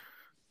here?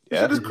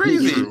 Yeah, that is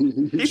crazy.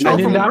 And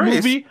in that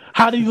movie,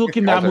 how did he look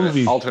in that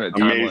movie?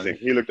 Amazing.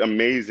 He looked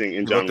amazing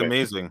in John Wick.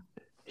 Amazing.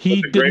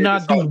 He did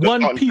not do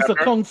one piece of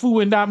kung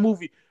fu in that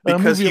movie.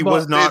 Because he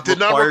was not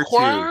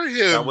required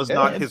to. That was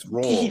not his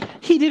role.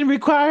 He didn't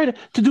require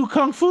to do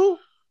kung fu?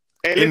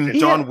 In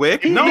John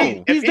Wick?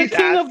 No. He's the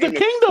king of the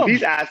kingdom.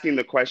 He's asking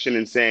the question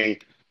and saying,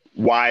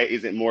 why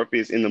isn't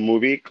Morpheus in the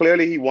movie?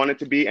 Clearly he wanted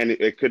to be, and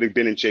it could have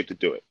been in shape to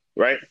do it,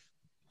 right?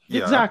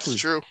 Yeah, exactly.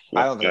 That's true.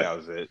 I don't think that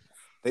was it.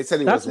 They said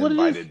he wasn't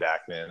invited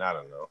back, man. I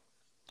don't know.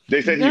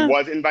 They said he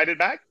was invited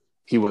back?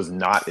 He was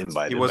not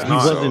invited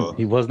back.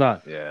 He was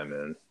not. Yeah,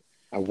 man.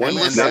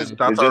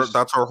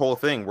 That's our whole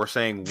thing. We're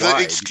saying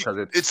why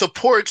because it's a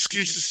poor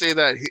excuse to say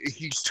that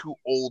he's too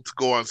old to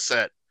go on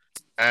set.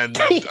 And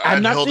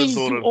I'm not saying he's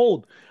too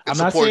old.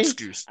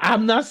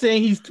 I'm not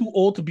saying he's too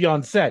old to be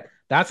on set.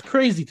 That's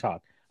crazy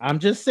talk. I'm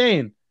just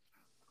saying.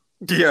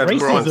 Yeah,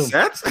 bro, on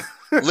set.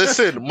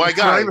 Listen, my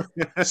guy,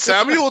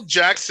 Samuel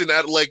Jackson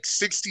at like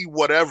 60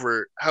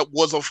 whatever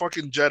was a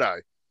fucking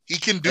Jedi. He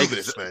can do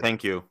this, man.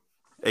 Thank you.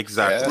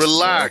 Exactly.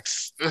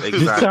 Relax. Exactly.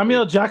 Did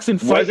Samuel Jackson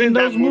fight in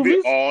those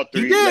movies? All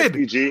three. He did.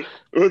 CG?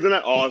 Wasn't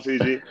that all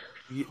CG?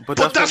 But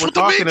that's what we're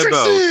talking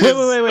about.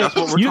 Wait. That's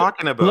what we're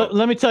talking about.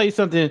 Let me tell you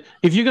something.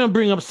 If you're gonna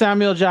bring up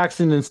Samuel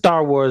Jackson in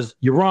Star Wars,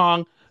 you're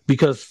wrong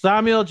because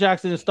Samuel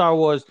Jackson in Star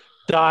Wars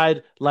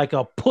died like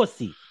a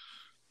pussy.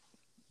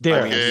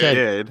 There, he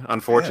did,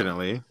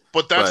 unfortunately.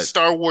 But that's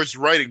Star Wars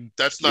writing.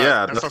 That's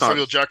not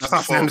Samuel Jackson's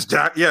fault.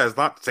 It's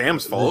not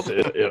Sam's fault.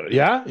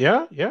 Yeah.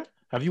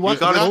 Have you watched?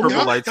 He got his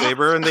purple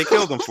lightsaber and they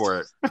killed him for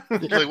it.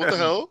 Like what the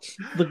hell?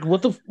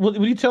 What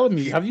are you telling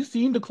me? Have you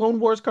seen the Clone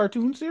Wars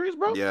cartoon series,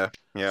 bro? Yeah.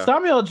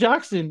 Samuel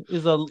Jackson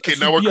is a okay.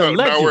 Now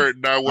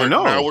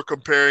we're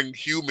comparing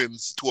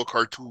humans to a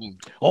cartoon.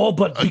 Oh,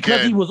 but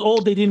because he was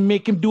old, they didn't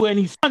make him do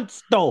any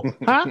stunts, though,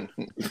 huh?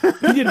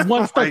 He did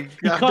one stunt.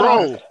 He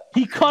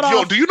cut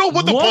off. Do you know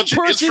what the budget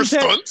is for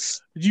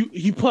stunts?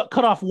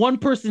 Cut off one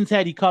person's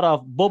head. He cut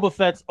off Boba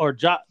Fett's or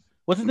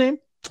what's his name?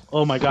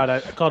 Oh my God, I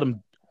called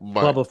him.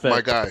 Boba Fett.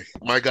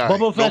 My guy. No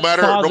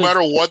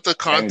matter what the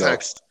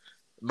context,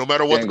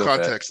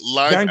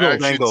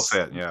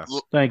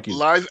 Thank you.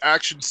 Live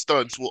action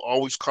stunts will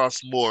always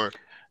cost more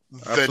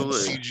than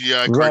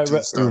CGI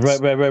cartoon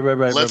stunts.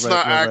 Right. Let's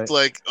not act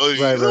like we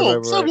have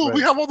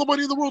all the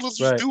money in the world. Let's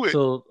just do it.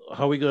 So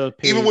how are we gonna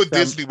pay? Even with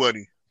Disney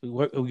money,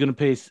 we're gonna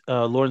pay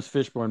Lawrence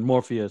Fishburne,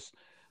 Morpheus,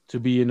 to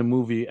be in the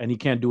movie, and he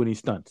can't do any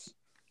stunts.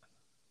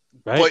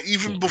 Right? But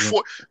even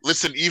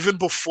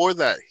before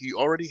that, he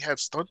already had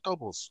stunt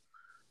doubles.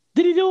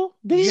 Did he do?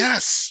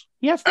 Yes.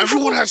 Yes.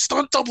 Everyone has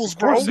stunt doubles,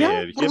 bro. What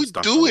are we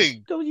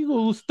doing? Don't you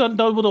go stunt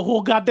double the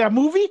whole goddamn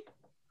movie?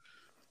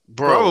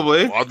 Bro,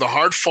 probably. On the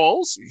hard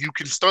falls, you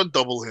can stunt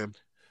double him.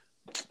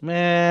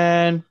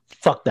 Man,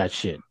 fuck that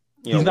shit.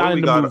 He's not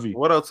in the movie.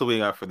 What else do we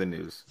got for the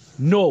news?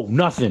 No,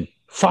 nothing.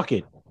 Fuck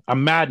it.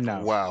 I'm mad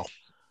now. Wow.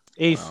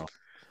 Ace. Wow.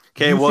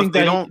 Okay, well,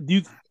 they don't.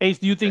 Ace,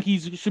 do you think he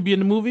should be in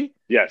the movie?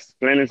 Yes,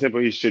 plain and simple,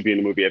 he should be in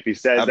the movie. If he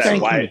says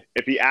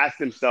if he asked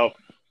himself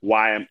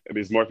why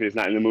his Morpheus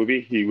not in the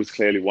movie, he was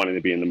clearly wanting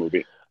to be in the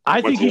movie.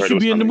 I think he should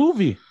be in the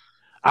movie.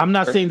 I'm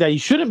not saying that he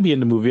shouldn't be in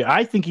the movie.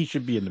 I think he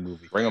should be in the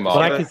movie. Bring him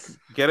on.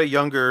 Get a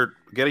younger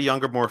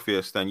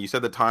Morpheus. Then you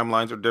said the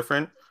timelines are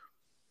different.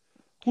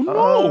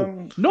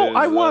 No,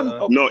 I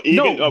want.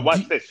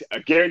 Watch this. I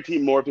guarantee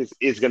Morpheus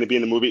is going to be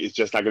in the movie. It's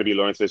just not going to be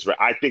Lawrence Fishburne.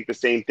 I think the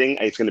same thing.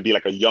 It's going to be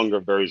like a younger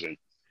version.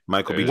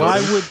 Michael B. Why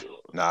Jordan. would?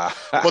 Nah.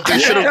 But they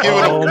should have given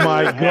him. Oh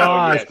my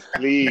gosh! Yes,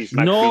 please,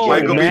 No,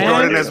 Michael B. man.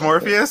 Jordan as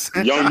Morpheus.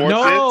 Young Morpheus.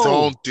 No.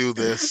 Don't do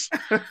this.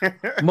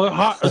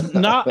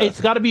 Now it's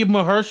got to be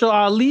Mahershala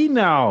Ali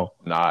now.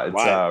 Nah,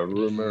 it's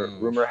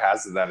rumor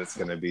has it that it's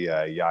gonna be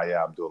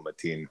Yahya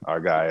Abdul-Mateen,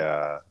 our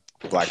guy,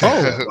 Black.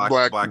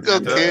 Black.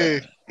 Okay.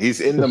 He's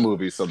in the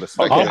movie, so the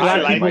All black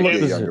I people like look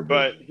him, the same.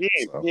 but he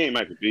ain't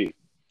Michael B.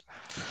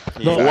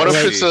 No, What if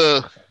like- it's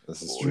a?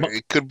 This is true.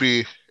 It could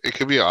be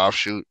an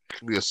offshoot. It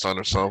could be a son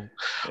or something.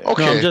 Yeah.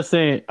 Okay.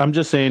 No, I'm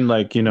just saying,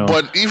 like, you know.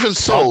 But even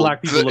so, all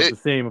black people look the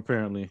same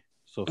apparently.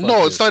 So fuck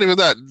no, it. it's not even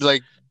that.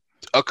 Like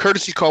a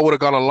courtesy call would have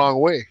gone a long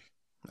way.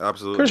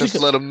 Absolutely. Just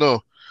let them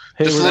know.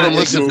 Hey, Just we're let gonna them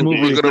make this listen.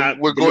 movie.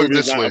 We're going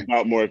this way.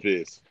 About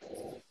Morpheus.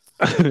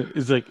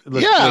 It's like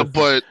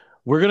But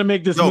we're gonna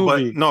make this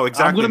movie. No,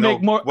 exactly. I'm gonna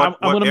make more. What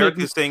I'm gonna Eric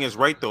make. is saying is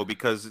right though,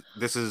 because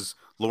this is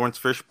Lawrence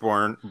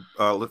Fishburne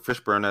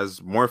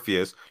as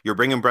Morpheus. You're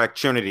bringing back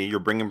Trinity. You're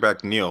bringing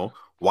back Neo.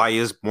 Why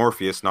is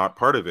Morpheus not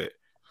part of it?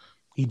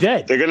 He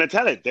dead. They're gonna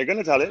tell it.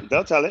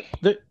 They'll tell it.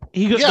 But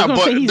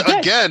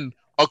again,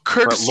 a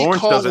courtesy But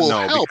Lawrence call doesn't will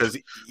know help. because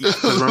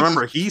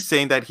remember he's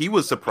saying that he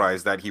was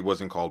surprised that he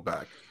wasn't called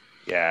back.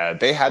 Yeah,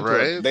 they had to.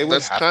 Right? They would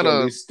That's have to kinda-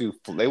 at least do.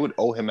 They would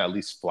owe him at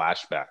least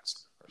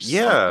flashbacks. Or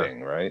Yeah.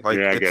 something, right. Like,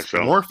 Yeah, I it's guess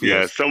so. Morpheus.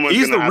 Yeah, someone's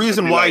He's gonna the have to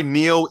reason be why like-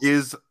 Neo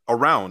is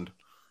around.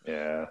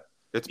 Yeah.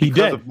 It's He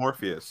because dead. of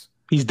Morpheus.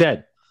 He's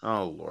dead.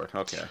 Oh Lord.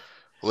 Okay.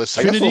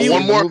 Listen, I guess we'll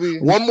one see more the movie.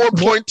 one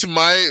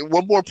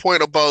more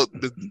point about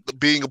the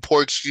being a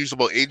poor excuse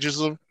about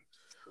ageism.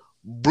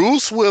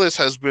 Bruce Willis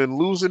has been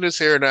losing his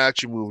hair in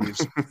action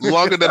movies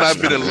longer than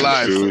I've been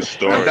alive. True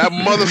story. And that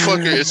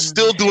motherfucker is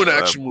still doing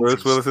action movies.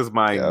 Bruce Willis is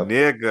my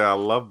nigga. I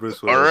love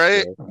Bruce Willis. All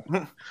right.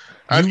 bro.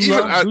 And You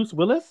even love Bruce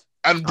Willis?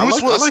 and I Bruce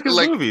like Willis his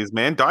like movies,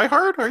 man. Die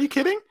Hard? Are you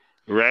kidding?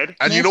 Red.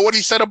 and you know what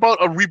he said about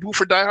a reboot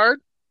for Die Hard?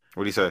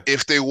 What do you say?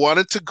 If they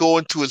wanted to go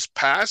into his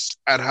past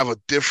and have a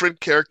different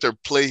character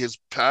play his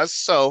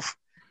past self,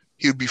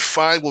 he'd be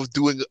fine with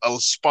doing a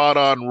spot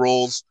on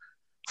roles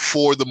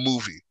for the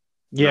movie.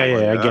 Yeah, Not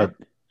like I that.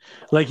 get.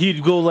 Like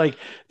he'd go like,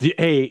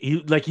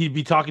 he'd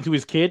be talking to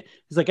his kid.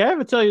 He's like, I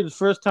ever tell you the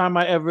first time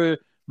I ever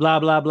blah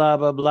blah blah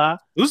blah blah.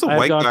 Who's the I've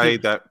white gone guy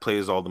to- that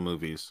plays all the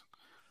movies?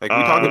 Like we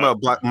talking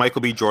about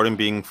Michael B. Jordan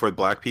being for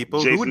black people.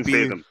 Who Jason would be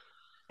Statham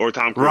or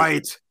Tom Cruise.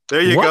 right?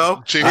 There you What?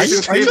 go. Jason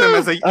Jason Statham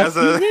as a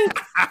Excuse me?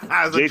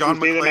 as a Jason John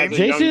Statham McClane. as a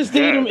Jason young-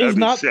 Statham that'd is be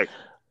not- sick.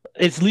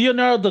 It's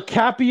Leonardo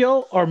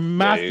DiCaprio or There you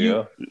Matthew.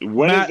 go.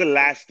 When Matt- is the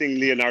last thing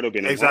Leonardo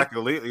been in?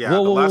 Exactly. Yeah.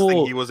 Whoa, the whoa, last whoa, thing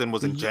whoa. he was in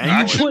was in You Django.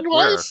 I put- swear.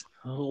 Action-wise?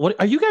 What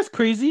are you guys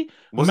crazy?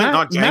 Was it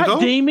not Matt Django?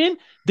 Damon.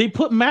 They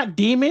put Matt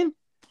Damon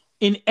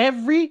in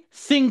every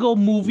single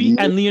movie,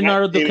 and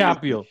Leonardo Matt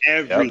Damon. DiCaprio.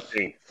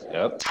 Everything.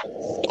 Yep.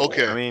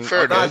 Okay, I mean,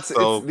 fair okay. enough.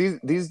 So-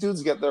 These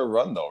dudes get their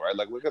run though, right?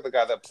 Like look at the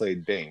guy that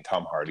played Bane,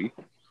 Tom Hardy.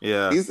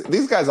 Yeah.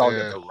 These guys all Yeah.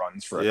 get the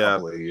runs for a Yeah.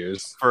 couple of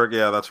years.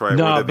 That's right.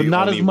 No, Were they but the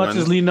not as only much ones?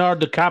 as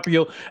Leonardo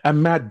DiCaprio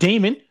and Matt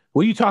Damon.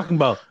 What are you talking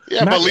about?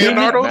 Yeah, Matt but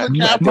Leonardo Damon-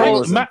 Matt Matt- Damon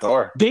was in Matt-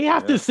 Thor. They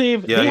have to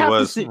save. Yeah, they he have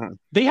was. to.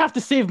 They have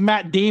to save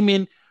Matt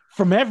Damon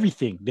from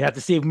everything. They have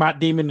to save Matt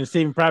Damon in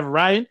Saving Private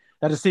Ryan.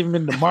 They have to save him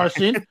in The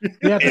Martian.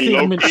 They have to And save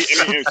him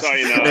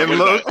in. And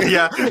look,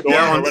 yeah,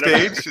 on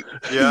stage.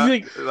 Yeah,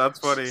 Like- that's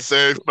funny.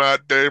 Save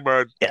Matt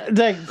Damon.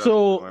 Like,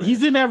 so funny.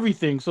 he's in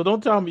everything. So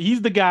don't tell me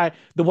he's the guy,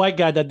 the white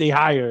guy that they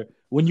hire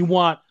when you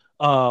want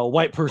a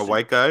white A person.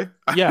 white guy.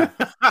 Yeah,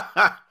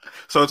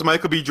 So it's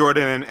Michael B.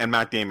 Jordan and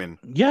Matt Damon.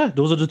 yeah,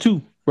 those are the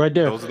two right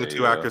there. Those are the There two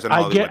you go. actors in I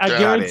Hollywood. get. I Got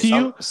guarantee it.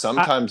 you.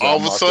 Sometimes all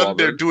of a Mark sudden,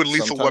 they're Wahlberg, doing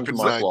Lethal sometimes Weapons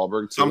Mark 9.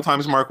 Wahlberg too.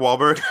 Sometimes Mark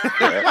Wahlberg.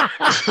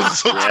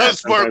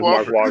 Sometimes Mark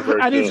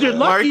Wahlberg. And if you're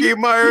lucky, Marky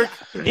Mark.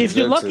 if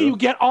you're There lucky, too. you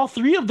get all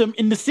three of them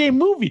in the same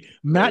movie: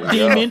 Matt There you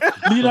go. Damon,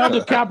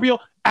 Leonardo DiCaprio,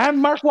 and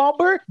Mark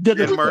Wahlberg. The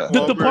Mark The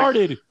Wahlberg.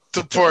 Departed.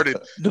 Departed.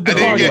 The And then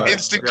you Departed. get God.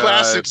 instant God.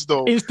 classics,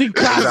 though. Instant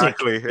classic.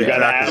 Exactly. gotta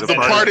Exactly. have The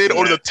Departed. Departed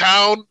or The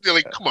Town. You're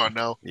like, come on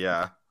now.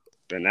 Yeah.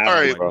 All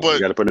right, but but- you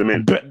got to put him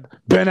in. Ben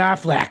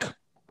Affleck.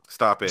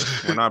 Stop it.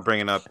 We're not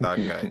bringing up that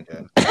guy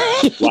again.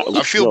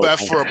 I feel bad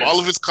for him. All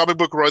of his comic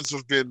book runs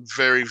have been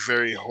very,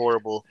 very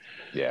horrible.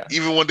 Yeah.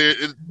 Even when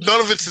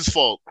none of it's his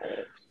fault.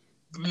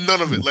 None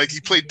of it. Like,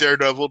 he played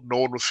Daredevil. No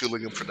one was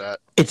feeling him for that.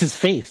 It's his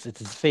face. It's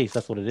his face.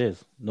 That's what it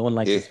is. No one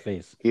likes his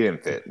face. He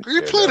didn't fit.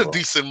 He played a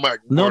decent Mac.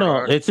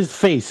 No. It's his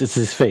face. It's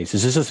his face.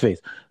 It's just his face.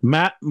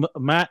 Matt,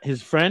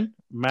 his friend,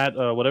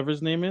 whatever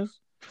his name is,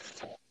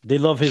 they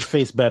love his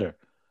face better.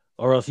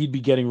 Or else he'd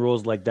be getting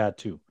roles like that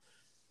too.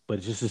 But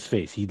it's just his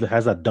face. He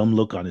has that dumb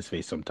look on his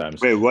face sometimes.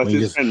 Wait, what's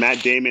his friend?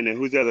 Matt Damon, and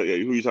who's the other?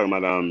 Who are you talking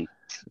about?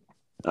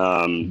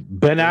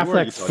 Ben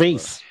Affleck's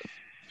face.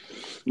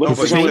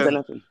 What's the Ben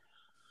Affleck?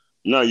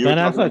 No, you're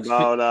talking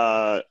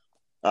about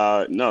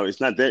no, it's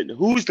not that.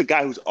 Who's the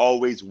guy who's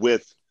always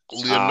with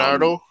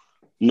Leonardo?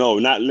 No,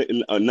 not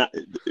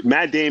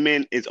Matt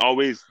Damon is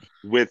always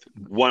with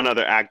one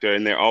other actor,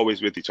 and they're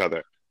always with each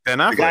other. Ben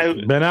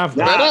Affleck. Ben Affleck.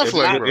 Ben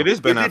Affleck. It is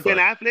Ben Affleck. Is it Ben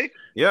Affleck?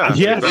 Yeah.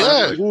 Yes.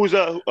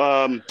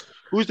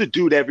 Who's the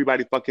dude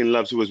everybody fucking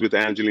loves who was with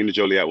Angelina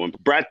Jolie at one?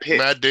 Brad Pitt.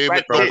 Matt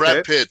Damon.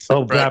 Brad Pitt.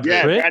 Oh, Brad Pitt.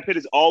 Yeah, Brad Pitt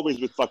is always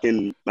with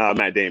fucking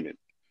Matt Damon.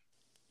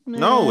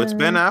 No, it's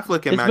Ben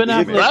Affleck and Matt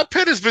Damon. Brad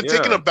Pitt has been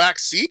taking a back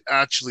seat,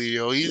 actually.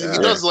 Yo, he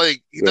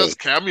does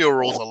cameo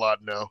roles a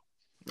lot now.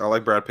 I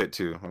like Brad Pitt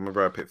too. I'm a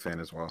Brad Pitt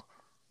fan as well.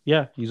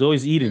 Yeah, he's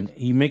always eating.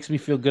 He makes me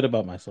feel good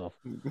about myself.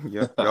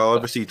 Yeah, y'all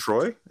ever see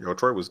Troy? Yo,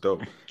 Troy was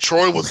dope.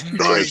 Troy was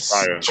nice.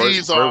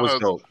 Troy was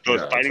dope. Those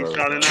fighting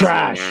style in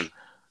trash. man.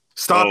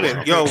 Stop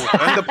it, yo!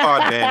 End the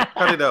pod, man.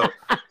 Cut it out.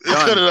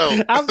 Cut it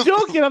out. I'm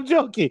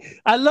joking.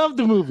 I love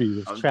the movie.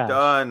 It's trash.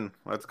 Done.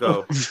 Let's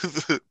go.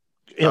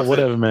 Yeah,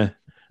 whatever, man.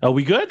 Are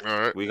we good? All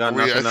right. We got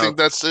nothing I think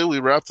that's it. We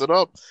wrapped it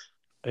up.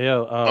 Yeah.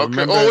 Okay.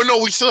 Remember,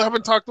 no, we still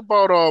haven't talked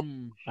about I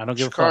don't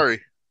give Shikari. a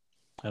fuck.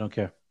 I don't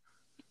care.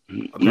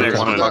 Next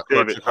one.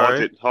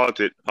 Halt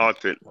it.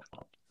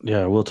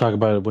 Yeah, we'll talk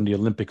about it when the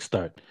Olympics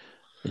start.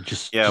 Where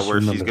she's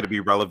gonna be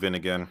relevant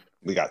again.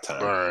 We got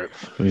time. All right.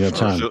 We got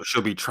time.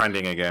 She'll be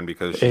trending again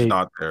because she's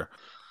not there.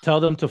 Tell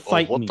them to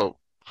fight me.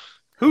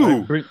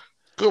 Who?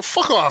 Go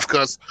fuck off,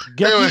 cuz.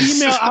 Get the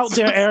email out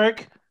there,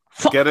 Eric.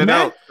 Get it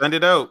out. Send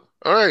it out.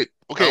 All right.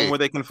 Okay. Tell them where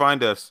they can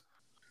find us.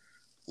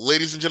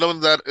 Ladies and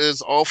gentlemen, that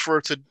is all for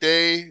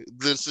today.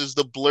 This is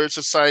the Blurred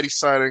Society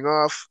signing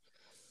off.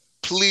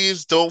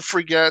 Please don't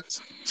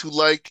forget to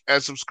like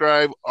and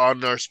subscribe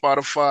on our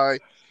Spotify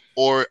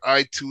or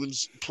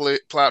iTunes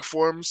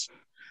platforms.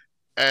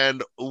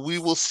 And we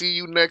will see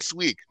you next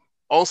week.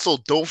 Also,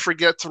 don't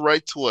forget to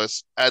write to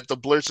us at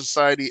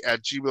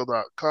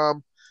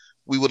theblurredsociety@gmail.com.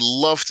 We would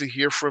love to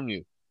hear from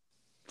you.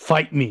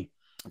 Fight me.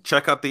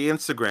 Check out the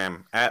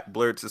Instagram at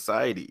Blurred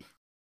Society.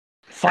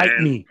 Fight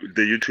me.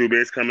 The YouTube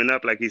is coming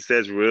up, like he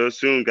says, real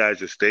soon, guys.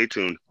 Just stay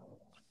tuned.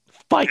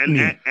 Fight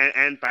me.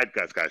 And fight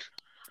Gus, guys.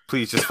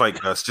 Please just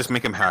fight Gus. Just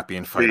make him happy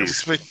and fight him.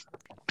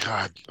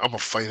 God, I'm going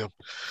to fight him.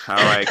 All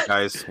right,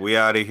 guys. We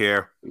out of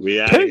here.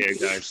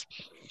 Guys.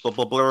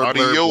 Blurred.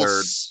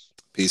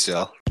 Peace,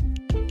 y'all.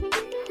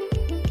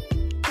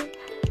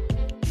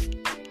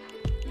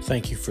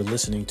 Thank you for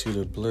listening to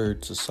the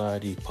Blurred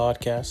Society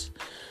podcast.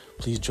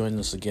 Please join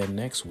us again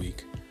next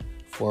week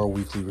for our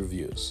weekly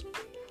reviews.